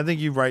like, I think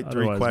you write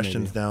 3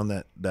 questions maybe down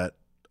that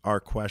are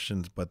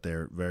questions, but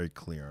they're very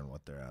clear on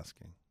what they're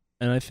asking.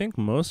 And I think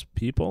most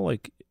people,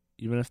 like,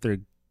 even if they're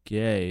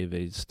gay,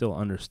 they still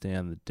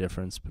understand the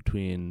difference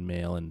between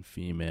male and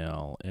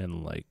female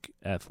and like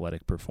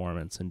athletic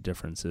performance and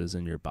differences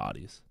in your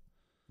bodies.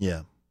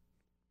 Yeah.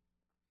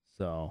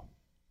 So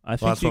I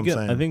think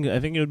I think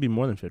it would be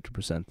more than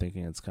 50%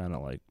 thinking it's kind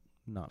of like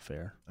not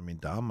fair. I mean,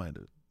 Dom might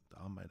have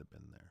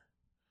been there.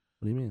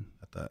 What do you mean?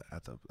 At the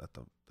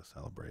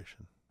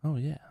celebration. Oh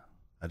yeah.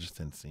 I just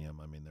didn't see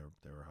him. I mean,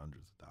 there were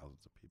hundreds of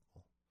thousands of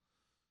people.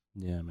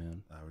 Yeah,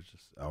 man.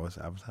 I was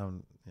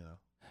having,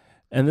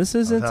 And this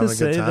isn't to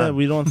say that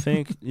we don't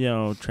think,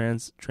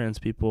 trans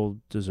people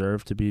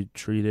deserve to be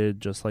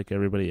treated just like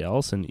everybody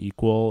else and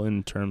equal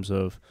in terms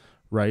of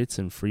rights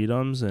and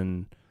freedoms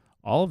and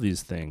all of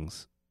these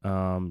things.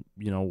 No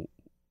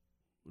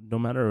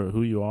matter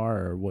who you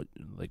are or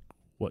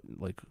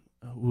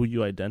who who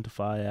you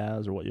identify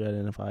as or what you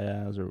identify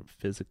as or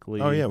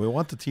physically. Oh yeah, we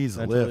want the T's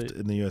to mentally. lift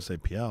in the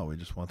USAPL. We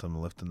just want them to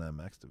lift in the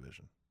MX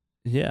division.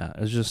 Yeah,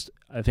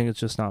 I think it's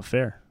just not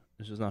fair.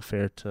 It's just not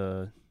fair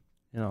to,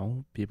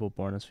 people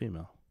born as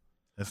female.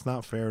 It's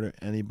not fair to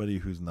anybody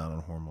who's not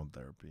on hormone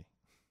therapy.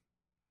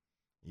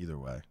 Either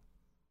way.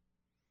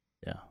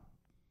 Yeah.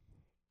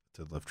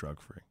 To live drug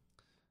free.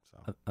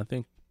 So I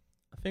think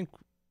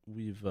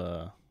we've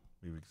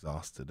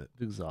exhausted it.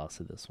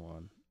 Exhausted this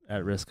one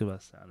at risk of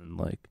us sounding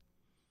like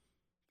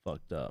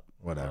fucked up.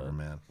 Whatever,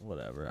 man.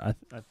 Whatever.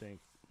 I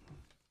think.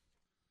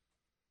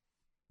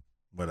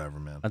 Whatever,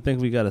 man. I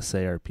think we got to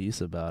say our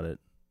piece about it.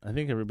 I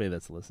think everybody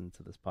that's listened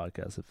to this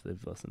podcast, if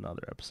they've listened to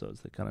other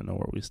episodes, they kind of know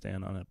where we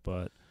stand on it.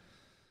 But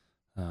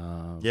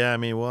yeah, I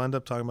mean, we'll end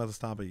up talking about this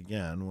topic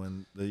again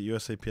when the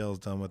USAPL is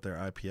done with their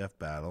IPF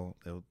battle.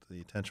 The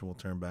attention will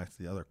turn back to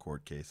the other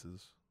court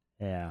cases.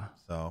 Yeah.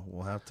 So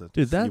we'll have to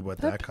see what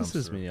that comes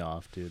pisses through. me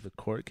off, dude. The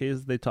court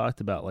case, they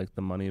talked about like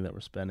the money that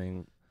we're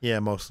spending. Yeah,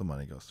 most of the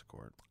money goes to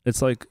court.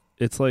 It's like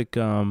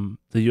the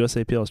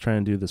USAPL is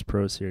trying to do this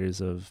pro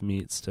series of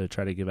meets to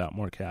try to give out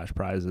more cash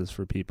prizes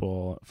for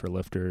people, for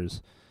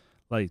lifters.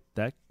 Like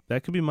that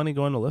could be money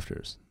going to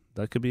lifters.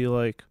 That could be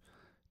like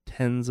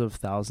tens of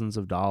thousands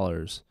of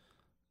dollars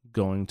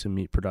going to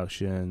meet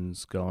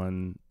productions,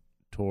 going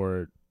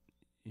toward,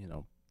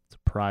 to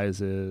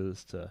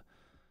prizes, to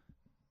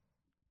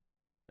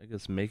I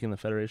guess making the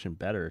federation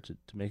better, to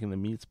making the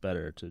meets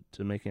better,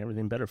 to making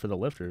everything better for the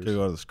lifters. Could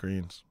go to the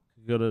screens.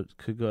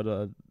 Could go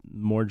to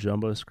more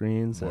jumbo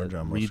screens, More and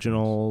jumbo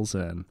regionals,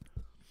 screens. and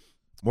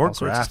more all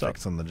sorts of graphics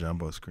stuff. on the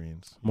jumbo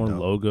screens. More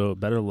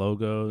better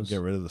logos.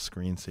 Get rid of the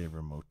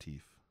screensaver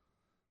motif.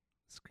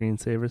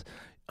 Screensavers.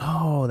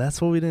 Oh,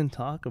 that's what we didn't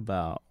talk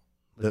about.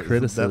 The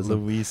criticism. That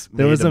Luis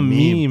There was made a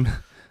meme.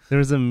 There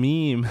was a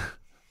meme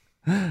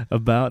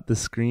about the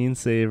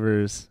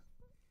screensavers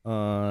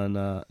on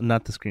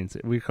not the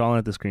screensavers. We're calling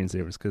it the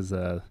screensavers because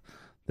the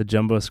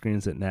jumbo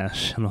screens at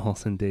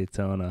Nationals in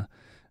Daytona.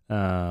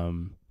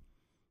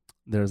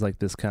 There's like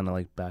this kind of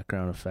like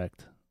background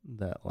effect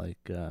that like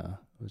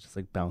was just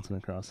like bouncing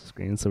across the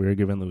screen. So we were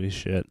giving Luis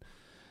shit.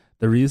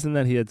 The reason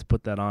that he had to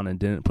put that on and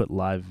didn't put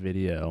live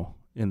video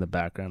in the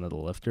background of the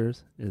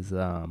lifters is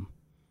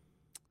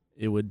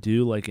it would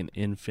do like an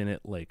infinite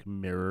like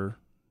mirror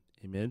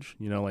image.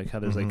 You know, like how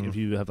there's like if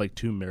you have like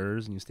two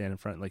mirrors and you stand in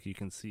front, like you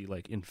can see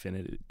like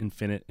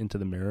infinite into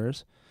the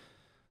mirrors.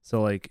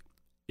 So like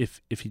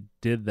if he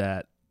did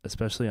that,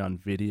 especially on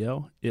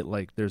video, it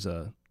like there's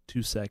a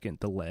 2-second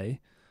delay.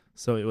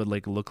 So it would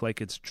like look like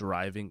it's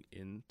driving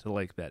into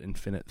like that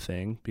infinite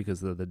thing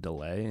because of the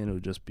delay, and it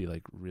would just be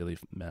like really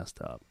messed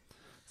up.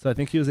 So I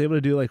think he was able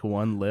to do like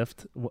one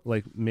lift,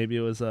 like maybe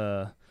it was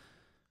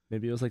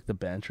like the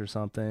bench or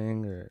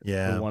something, or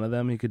for one of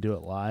them he could do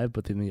it live,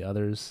 but then the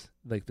others,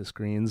 like the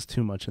screen's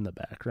too much in the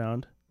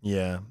background.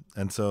 Yeah,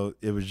 and so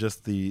it was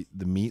just the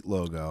meat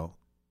logo.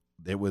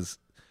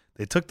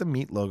 They took the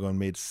meat logo and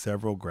made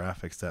several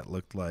graphics that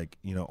looked like,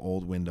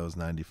 old Windows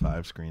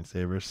 95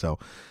 screensavers. So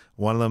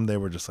one of them, they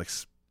were just like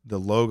the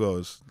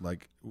logos,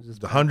 like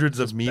the hundreds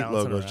of meat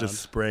logos just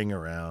spraying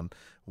around.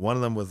 One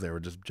of them was they were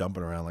just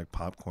jumping around like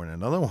popcorn.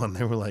 Another one,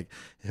 they were like,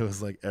 it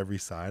was like every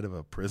side of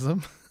a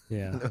prism.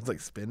 Yeah. It was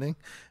like spinning.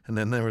 And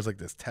then there was like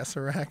this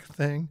Tesseract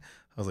thing.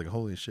 I was like,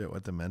 holy shit,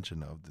 what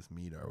dimension of this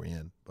meat are we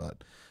in?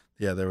 But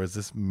yeah, there was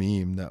this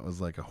meme that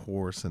was like a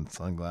horse and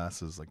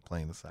sunglasses like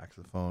playing the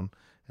saxophone.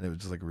 And it was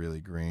just like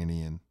really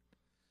grainy and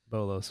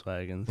Bolo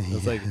Swaggins. It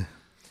was like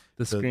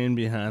the screen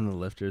behind the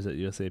lifters at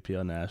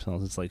USAPL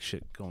Nationals. It's like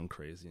shit going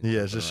crazy.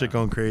 Yeah, it's just shit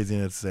going crazy,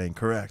 and it's saying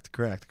correct,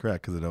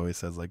 because it always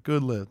says like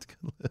good lift,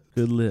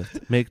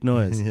 make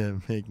noise. Yeah,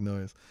 make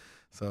noise.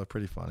 So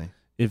pretty funny.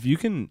 If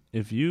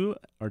you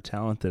are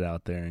talented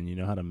out there and you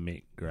know how to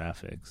make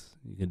graphics,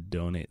 you could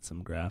donate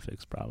some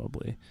graphics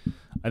probably.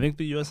 I think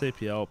the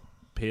USAPL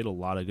paid a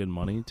lot of good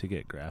money to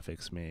get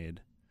graphics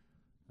made,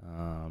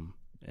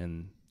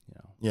 and.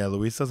 Yeah,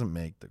 Luis doesn't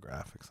make the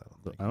graphics.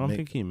 I don't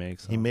think he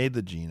makes them. He made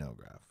the Geno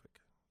graphic.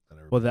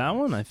 That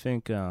one, I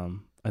think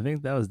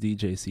that was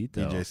DJ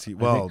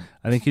Cito.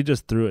 I think he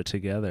just threw it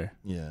together.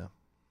 Yeah.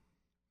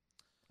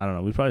 I don't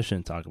know. We probably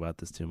shouldn't talk about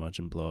this too much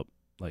and blow up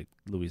like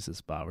Luis's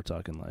spot. We're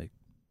talking like.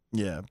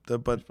 Yeah,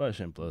 but we probably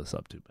shouldn't blow this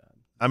up too bad.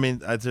 I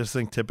mean, I just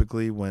think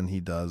typically when he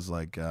does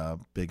like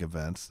big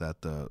events,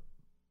 that the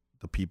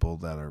people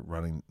that are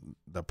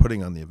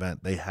putting on the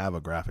event, they have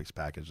a graphics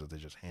package that they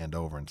just hand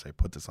over and say,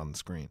 put this on the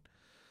screen.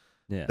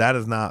 Yeah. That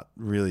has not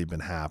really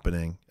been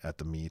happening at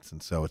the meets,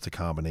 and so it's a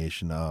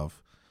combination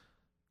of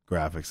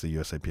graphics the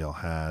USAPL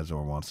has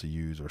or wants to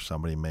use or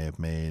somebody may have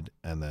made,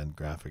 and then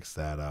graphics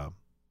that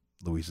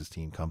Luis's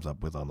team comes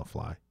up with on the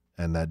fly.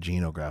 And that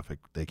Geno graphic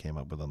they came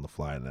up with on the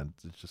fly, and then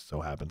it just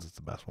so happens it's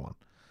the best one.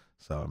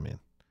 So, I mean,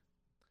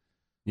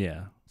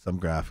 yeah, the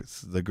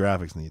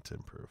graphics need to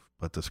improve,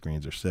 but the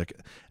screens are sick.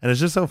 And it's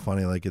just so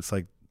funny. Like, it's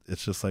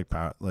just like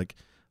power. Like,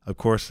 of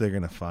course they're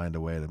going to find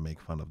a way to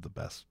make fun of the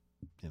best,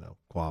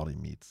 quality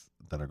meets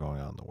that are going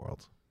on in the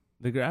world.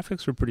 The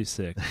graphics were pretty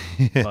sick,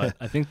 Yeah. but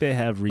I think they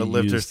have The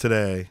lifters reused.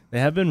 today. They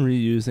have been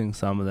reusing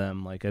some of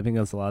them. Like I think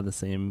that's a lot of the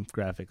same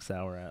graphics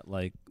that were at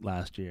like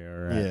last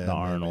year or at Yeah, the maybe.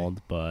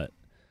 Arnold, but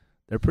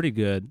they're pretty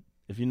good.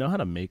 If you know how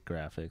to make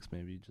graphics,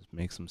 maybe just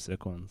make some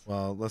sick ones.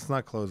 Well, let's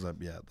not close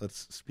up yet.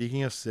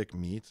 Speaking of sick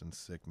meats and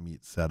sick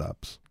meat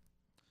setups,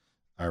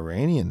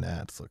 Iranian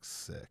Nats looks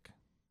sick.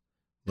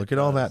 Look at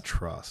all does. that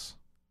truss.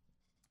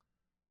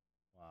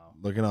 Wow,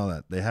 Look at all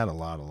that. They had a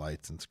lot of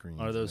lights and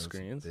screens. Are those It was a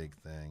screens? big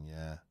thing,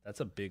 yeah.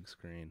 that's a big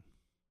screen.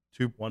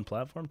 Two One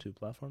platform, two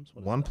platforms.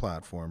 What is One that?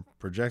 platform,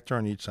 projector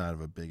on each side of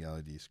a big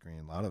LED screen.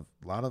 A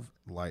lot of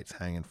lights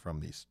hanging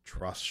from these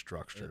truss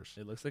structures.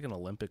 It looks like an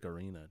Olympic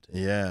arena too.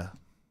 Yeah.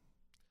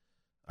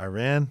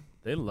 Iran,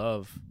 They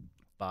love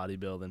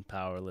bodybuilding,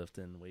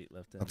 powerlifting,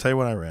 weightlifting. I'll tell you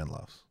what Iran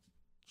loves.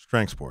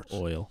 Strength sports.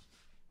 Oil.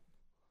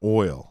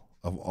 Oil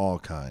of all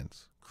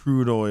kinds.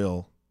 Crude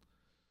oil,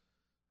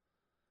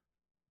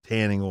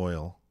 tanning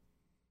oil,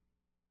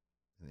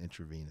 and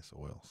intravenous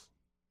oils.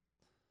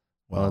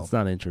 Well, it's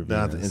not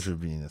intravenous. Not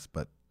intravenous,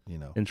 but, you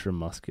know,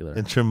 Intramuscular.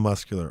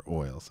 intramuscular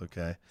oils,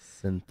 okay?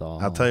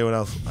 Synthol. I'll tell you what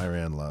else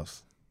Iran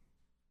loves.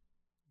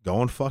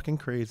 Going fucking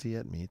crazy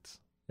at meets.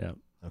 Yep.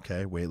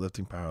 Okay,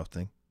 weightlifting,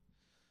 powerlifting.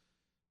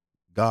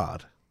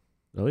 God,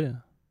 Oh yeah.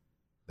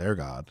 their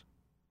God.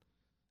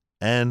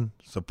 And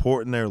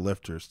supporting their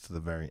lifters to the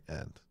very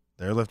end.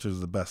 Their lifters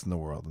are the best in the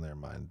world in their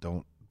mind.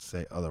 Don't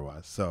say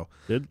otherwise. So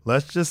Good.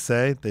 let's just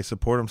say they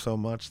support them so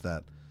much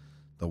that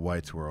the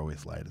whites were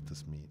always light at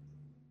this meet.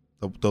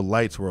 The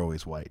lights were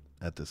always white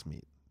at this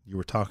meet. You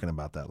were talking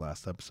about that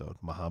last episode,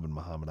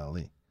 Muhammad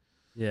Ali.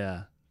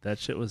 Yeah. That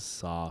shit was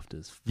soft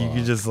as fuck. You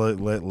could just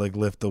like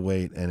lift the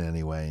weight in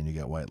any way, and you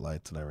get white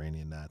lights and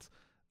Iranian Nats.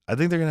 I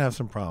think they're gonna have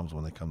some problems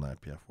when they come to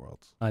IPF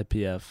Worlds.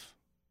 IPF,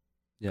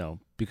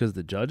 because of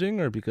the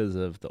judging or because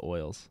of the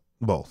oils?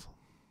 Both.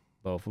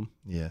 Both of them.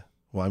 Yeah.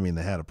 Well, I mean,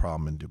 they had a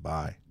problem in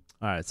Dubai.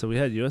 All right. So we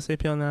had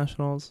USAPL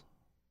Nationals,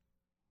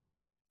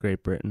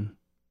 Great Britain,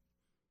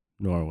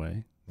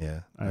 Norway,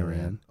 Yeah.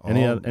 Iran. All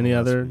Any last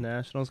other week.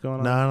 nationals going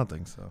on? No, I don't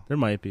think so. There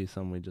might be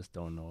some we just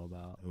don't know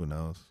about. Who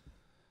knows?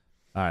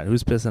 All right.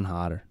 Who's pissing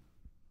hotter?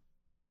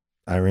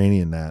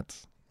 Iranian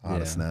Nats.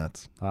 Hottest Yeah.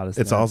 Nats. Hottest.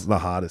 It's Nats? also the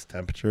hottest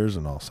temperatures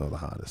and also the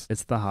hottest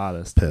It's the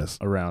hottest piss.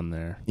 around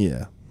there.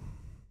 Yeah.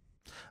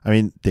 I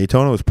mean,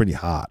 Daytona was pretty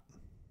hot.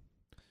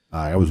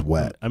 I was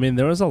wet. I mean,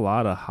 there's a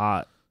lot of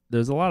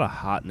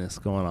hotness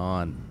going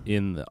on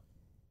in the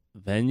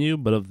venue,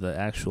 but of the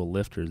actual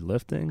lifters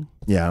lifting,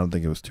 Yeah, I don't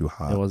think it was too it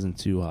hot. wasn't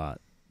too hot.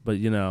 But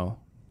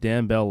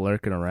Dan Bell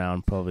lurking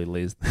around probably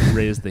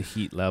raised the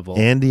heat level.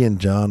 Andy and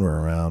John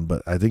were around,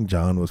 but I think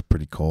John was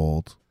pretty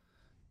cold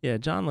Yeah,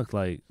 John looked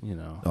like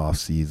off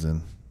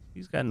season.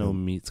 he's got no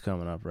meets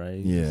coming up, right?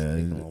 He's Yeah, just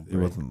taking a little it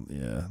break. wasn't.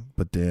 Yeah,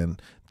 but Dan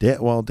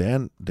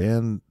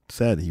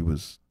said he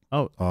was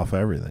off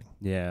everything.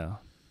 Yeah,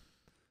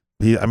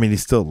 He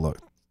still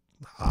looked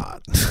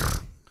hot.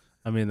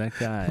 I mean that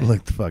guy. He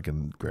looked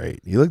fucking great.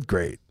 He looked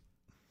great.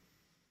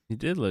 He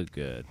did look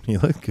good. He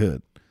looked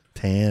good.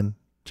 Tan,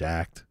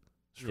 jacked,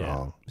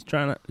 strong. He's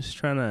trying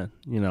to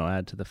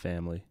add to the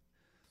family,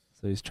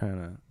 so he's trying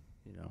to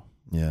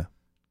Yeah.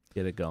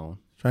 get it going.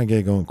 Trying to get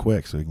it going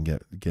quick so we can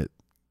get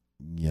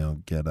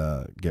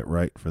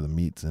right for the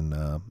meets in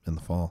the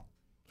fall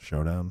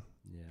showdown.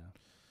 Yeah.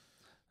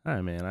 All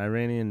right, man.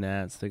 Iranian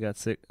Nats. They got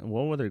sick.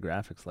 What were their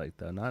graphics like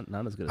though? Not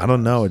as good. As I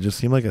don't know. It ours. just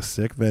seemed like a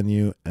sick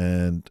venue,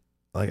 and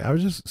like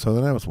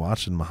then I was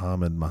watching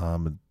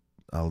Muhammad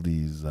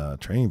Ali's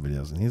training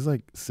videos, and he's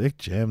like sick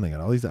gym. They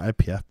got all these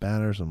IPF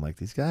banners. I'm like,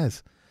 these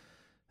guys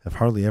have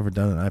hardly ever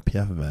done an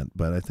IPF event,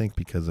 but I think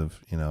because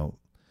of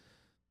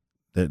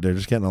they're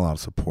just getting a lot of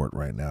support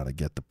right now to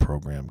get the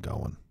program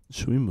going.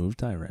 Should we move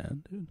to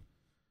Iran, dude?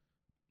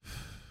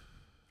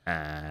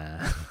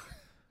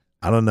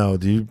 I don't know.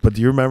 Do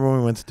you remember when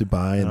we went to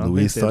Dubai and don't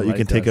Luis think they thought you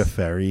can like take a us.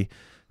 ferry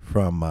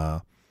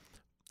from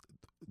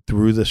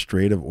through the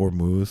Strait of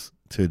Hormuz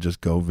to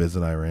just go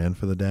visit Iran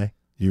for the day?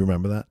 You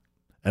remember that?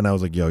 And I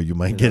was like, yo, you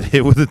might Yeah, get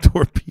hit with a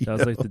torpedo. That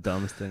was like the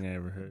dumbest thing I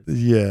ever heard.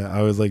 Yeah,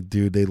 I was like,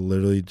 dude, they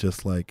literally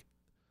just put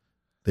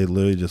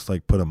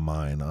a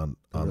mine on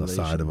the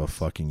side of a Relations.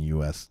 fucking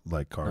US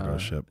like cargo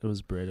ship. It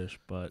was British,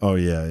 but Oh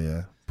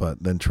yeah.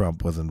 But then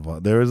Trump was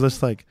involved. There was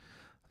just like,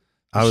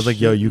 I was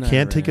like, yo, Shit you in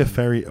can't take a Iran.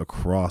 ferry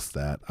across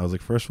that. I was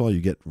like, first of all,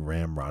 you get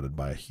ramrodded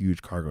by a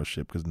huge cargo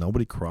ship because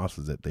nobody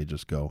crosses it. They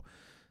just go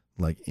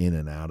like in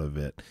and out of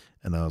it.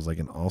 And I was like,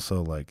 and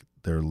also like,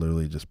 they're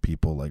literally just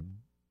people like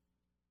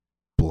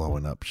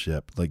blowing up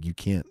ship. Like you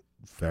can't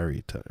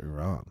ferry to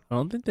Iran. I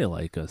don't think they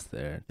like us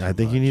there. I too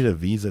think you much. need a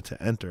visa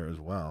to enter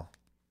as well.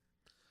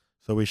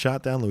 So we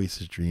shot down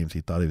Luis's dreams. He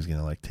thought he was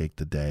gonna like take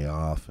the day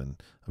off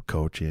and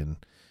coach in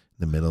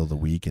the middle of the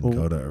week and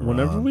go to Iran.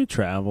 Whenever we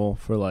travel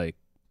for like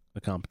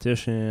a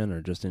competition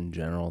or just in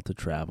general to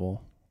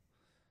travel,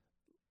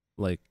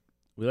 like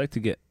we like to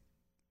get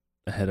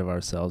ahead of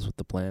ourselves with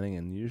the planning,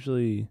 and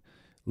usually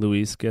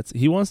Luis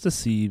he wants to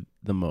see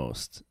the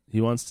most.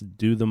 He wants to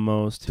do the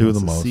most. He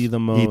wants to see the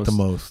most. Eat the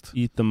most.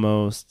 Eat the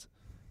most.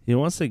 He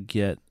wants to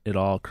get it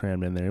all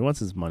crammed in there. He wants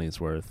his money's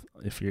worth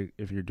if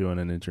you're doing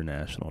an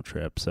international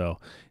trip. So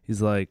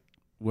he's like,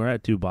 we're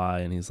at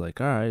Dubai, and he's like,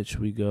 all right, should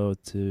we go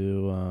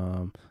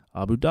to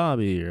Abu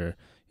Dhabi, or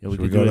we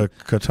could go to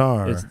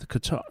Qatar? It's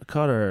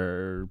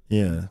Qatar,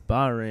 yeah,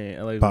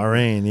 Bahrain, like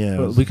Bahrain. Yeah,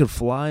 but we could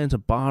fly into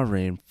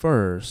Bahrain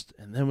first,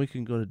 and then we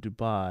can go to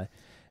Dubai,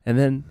 and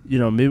then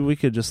maybe we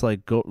could just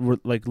like go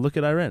look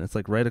at Iran. It's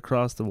like right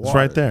across the water. It's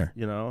right there.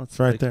 It's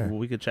right like, there.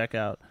 We could check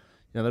out.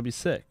 That'd be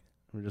sick.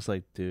 We're just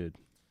like, dude,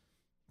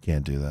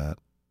 can't do that.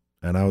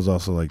 And I was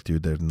also like,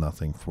 dude, there's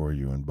nothing for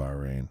you in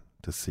Bahrain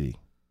to see.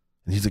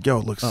 And he's like, yo,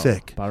 it looks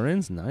sick.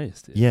 Bahrain's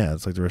nice, dude. Yeah,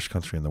 it's like the richest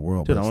country in the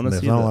world. Dude, but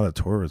there's not a lot of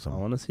tourism. I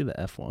want to see the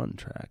F1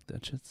 track.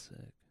 That shit's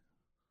sick.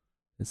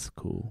 It's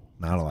cool.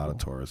 Not a lot of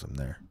tourism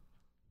there.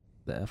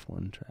 The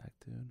F1 track,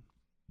 dude.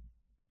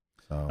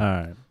 So, all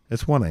right.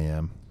 It's 1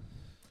 a.m.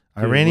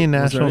 Iranian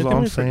Nationals, all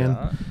I'm saying.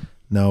 Forgot?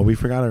 No, we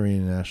forgot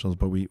Iranian Nationals,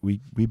 but we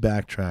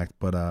backtracked.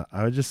 But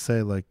I would just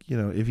say, like,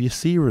 if you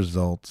see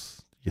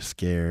results, you're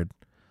scared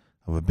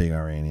of a big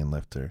Iranian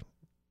lifter,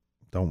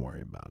 don't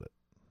worry about it.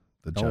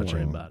 The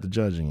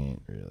judging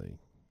ain't really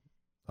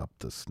up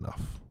to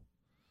snuff.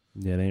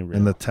 Yeah, it ain't real.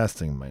 And the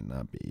testing might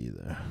not be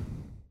either.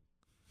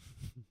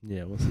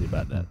 Yeah, we'll see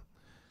about that.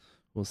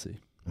 We'll see.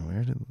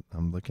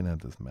 I'm looking at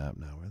this map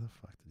now. Where the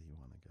fuck did he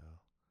want to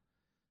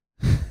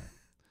go?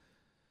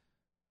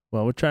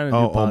 Well, we're trying to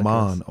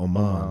do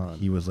Oman.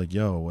 He was like,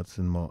 yo, what's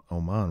in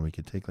Oman? We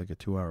could take like a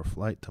 2-hour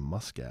flight to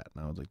Muscat.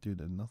 And I was like, dude,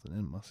 there's nothing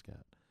in Muscat.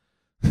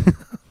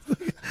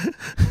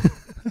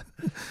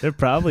 There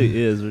probably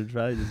is. We're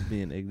probably just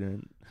being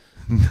ignorant.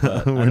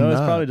 No, I know it's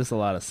probably just a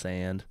lot of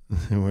sand.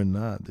 We're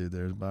not, dude.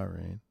 There's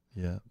Bahrain.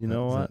 Yeah. You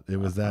know what? It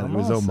was that. It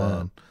was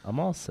Oman. I'm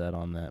all set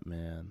on that,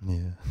 man.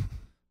 Yeah.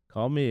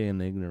 Call me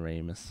an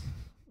ignoramus.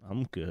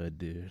 I'm good,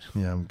 dude.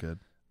 Yeah, I'm good.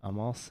 I'm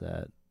all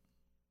set.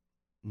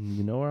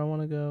 You know where I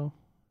want to go?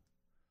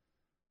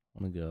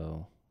 I want to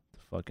go to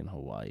fucking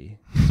Hawaii.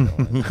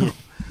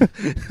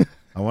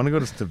 I want to go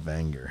to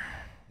Stavanger.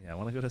 Yeah, I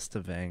want to go to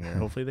Stavanger.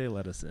 Hopefully they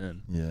let us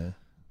in. Yeah.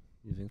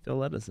 You think they'll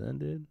let us in,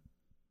 dude?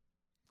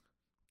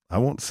 I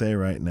won't say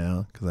right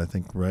now because I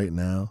think right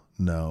now,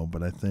 no.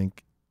 But I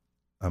think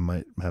I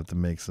might have to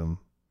make some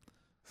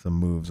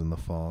moves in the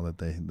fall that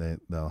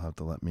they'll have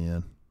to let me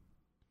in.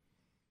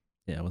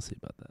 Yeah, we'll see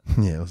about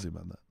that. Yeah, we'll see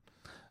about that.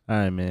 All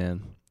right,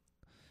 man.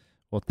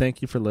 Well,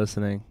 thank you for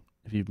listening.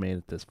 If you've made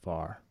it this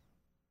far,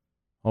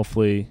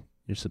 hopefully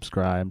you're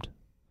subscribed.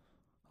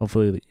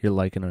 Hopefully you're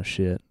liking our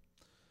shit.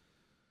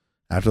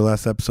 After the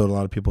last episode, a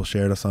lot of people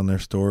shared us on their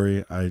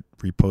story. I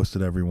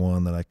reposted every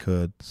one that I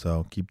could,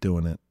 so keep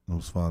doing it. It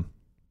was fun.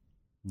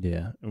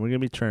 Yeah, and we're going to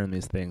be turning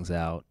these things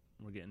out.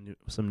 We're getting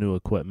some new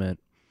equipment.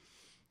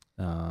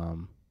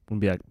 We'll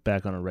be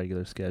back on a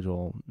regular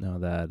schedule now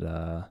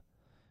that,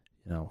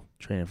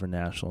 training for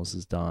nationals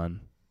is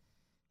done.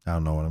 I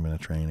don't know when I'm going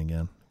to train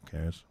again. Who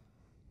cares?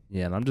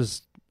 Yeah, and I'm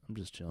just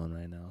chilling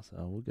right now,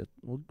 so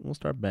we'll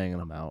start banging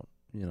them out.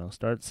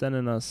 Start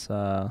sending us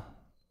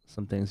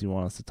some things you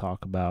want us to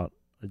talk about.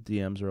 Our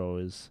DMs are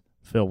always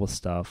filled with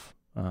stuff.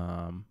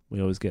 We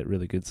always get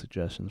really good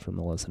suggestions from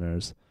the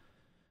listeners.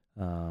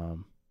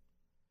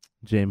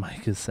 J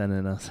Mike is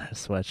sending us our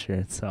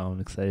sweatshirts, so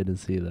I'm excited to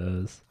see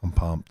those. I'm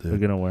pumped, dude. We're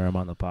gonna wear them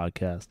on the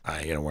podcast. I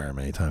ain't gonna wear them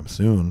anytime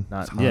soon.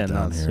 Not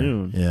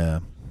soon. Yeah.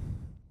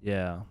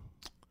 Yeah.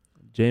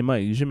 J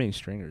Mike, you should make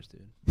stringers,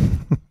 dude.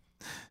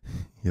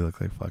 You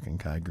look like fucking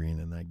Kai Green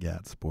in that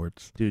Gat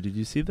Sports. Dude, did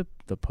you see the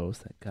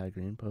post that Kai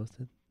Green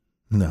posted?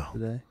 No.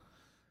 Today?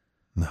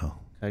 No.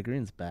 Kai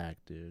Green's back,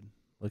 dude.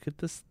 Look at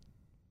this.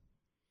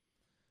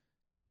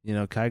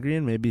 Kai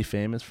Green may be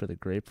famous for the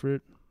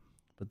grapefruit,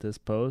 but this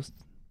post.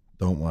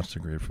 Don't watch the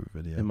grapefruit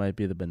video. It might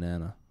be the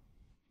banana.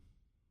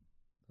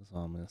 That's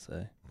all I'm going to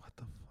say. What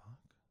the fuck?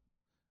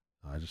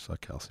 Oh, I just saw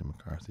Kelsey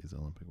McCarthy's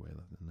Olympic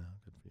weightlifting now.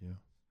 Good for you.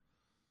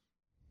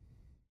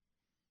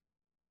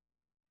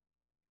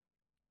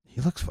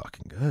 He looks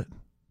fucking good.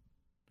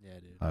 Yeah,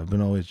 dude. I've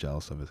been always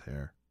jealous of his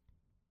hair.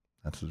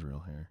 That's his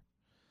real hair.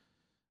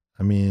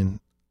 I mean,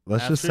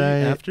 let's just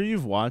say after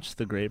you've watched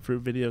the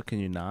grapefruit video, can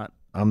you not?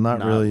 I'm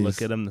not really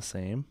look at him the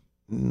same.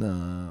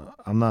 No,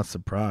 I'm not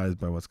surprised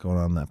by what's going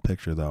on in that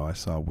picture, though. I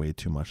saw way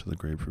too much of the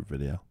grapefruit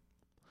video.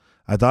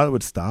 I thought it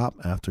would stop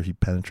after he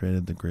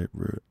penetrated the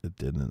grapefruit. It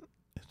didn't.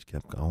 It just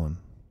kept going.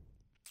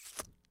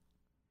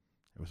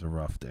 It was a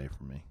rough day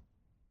for me.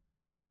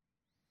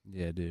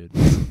 Yeah, dude.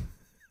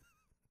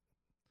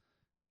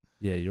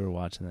 Yeah, you were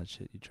watching that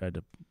shit. You tried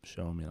to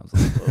show me. I was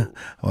like, whoa.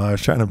 Well, I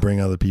was trying to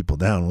bring other people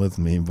down with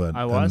me, but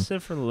I watched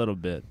it for a little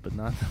bit, but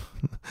not.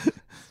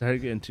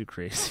 Started getting too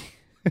crazy.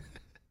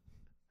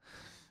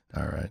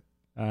 All right.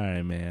 All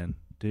right, man.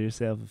 Do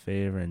yourself a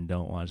favor and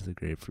don't watch the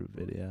grapefruit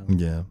video.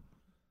 Yeah.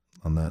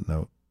 On that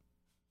note,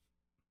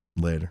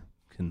 later.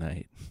 Good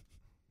night.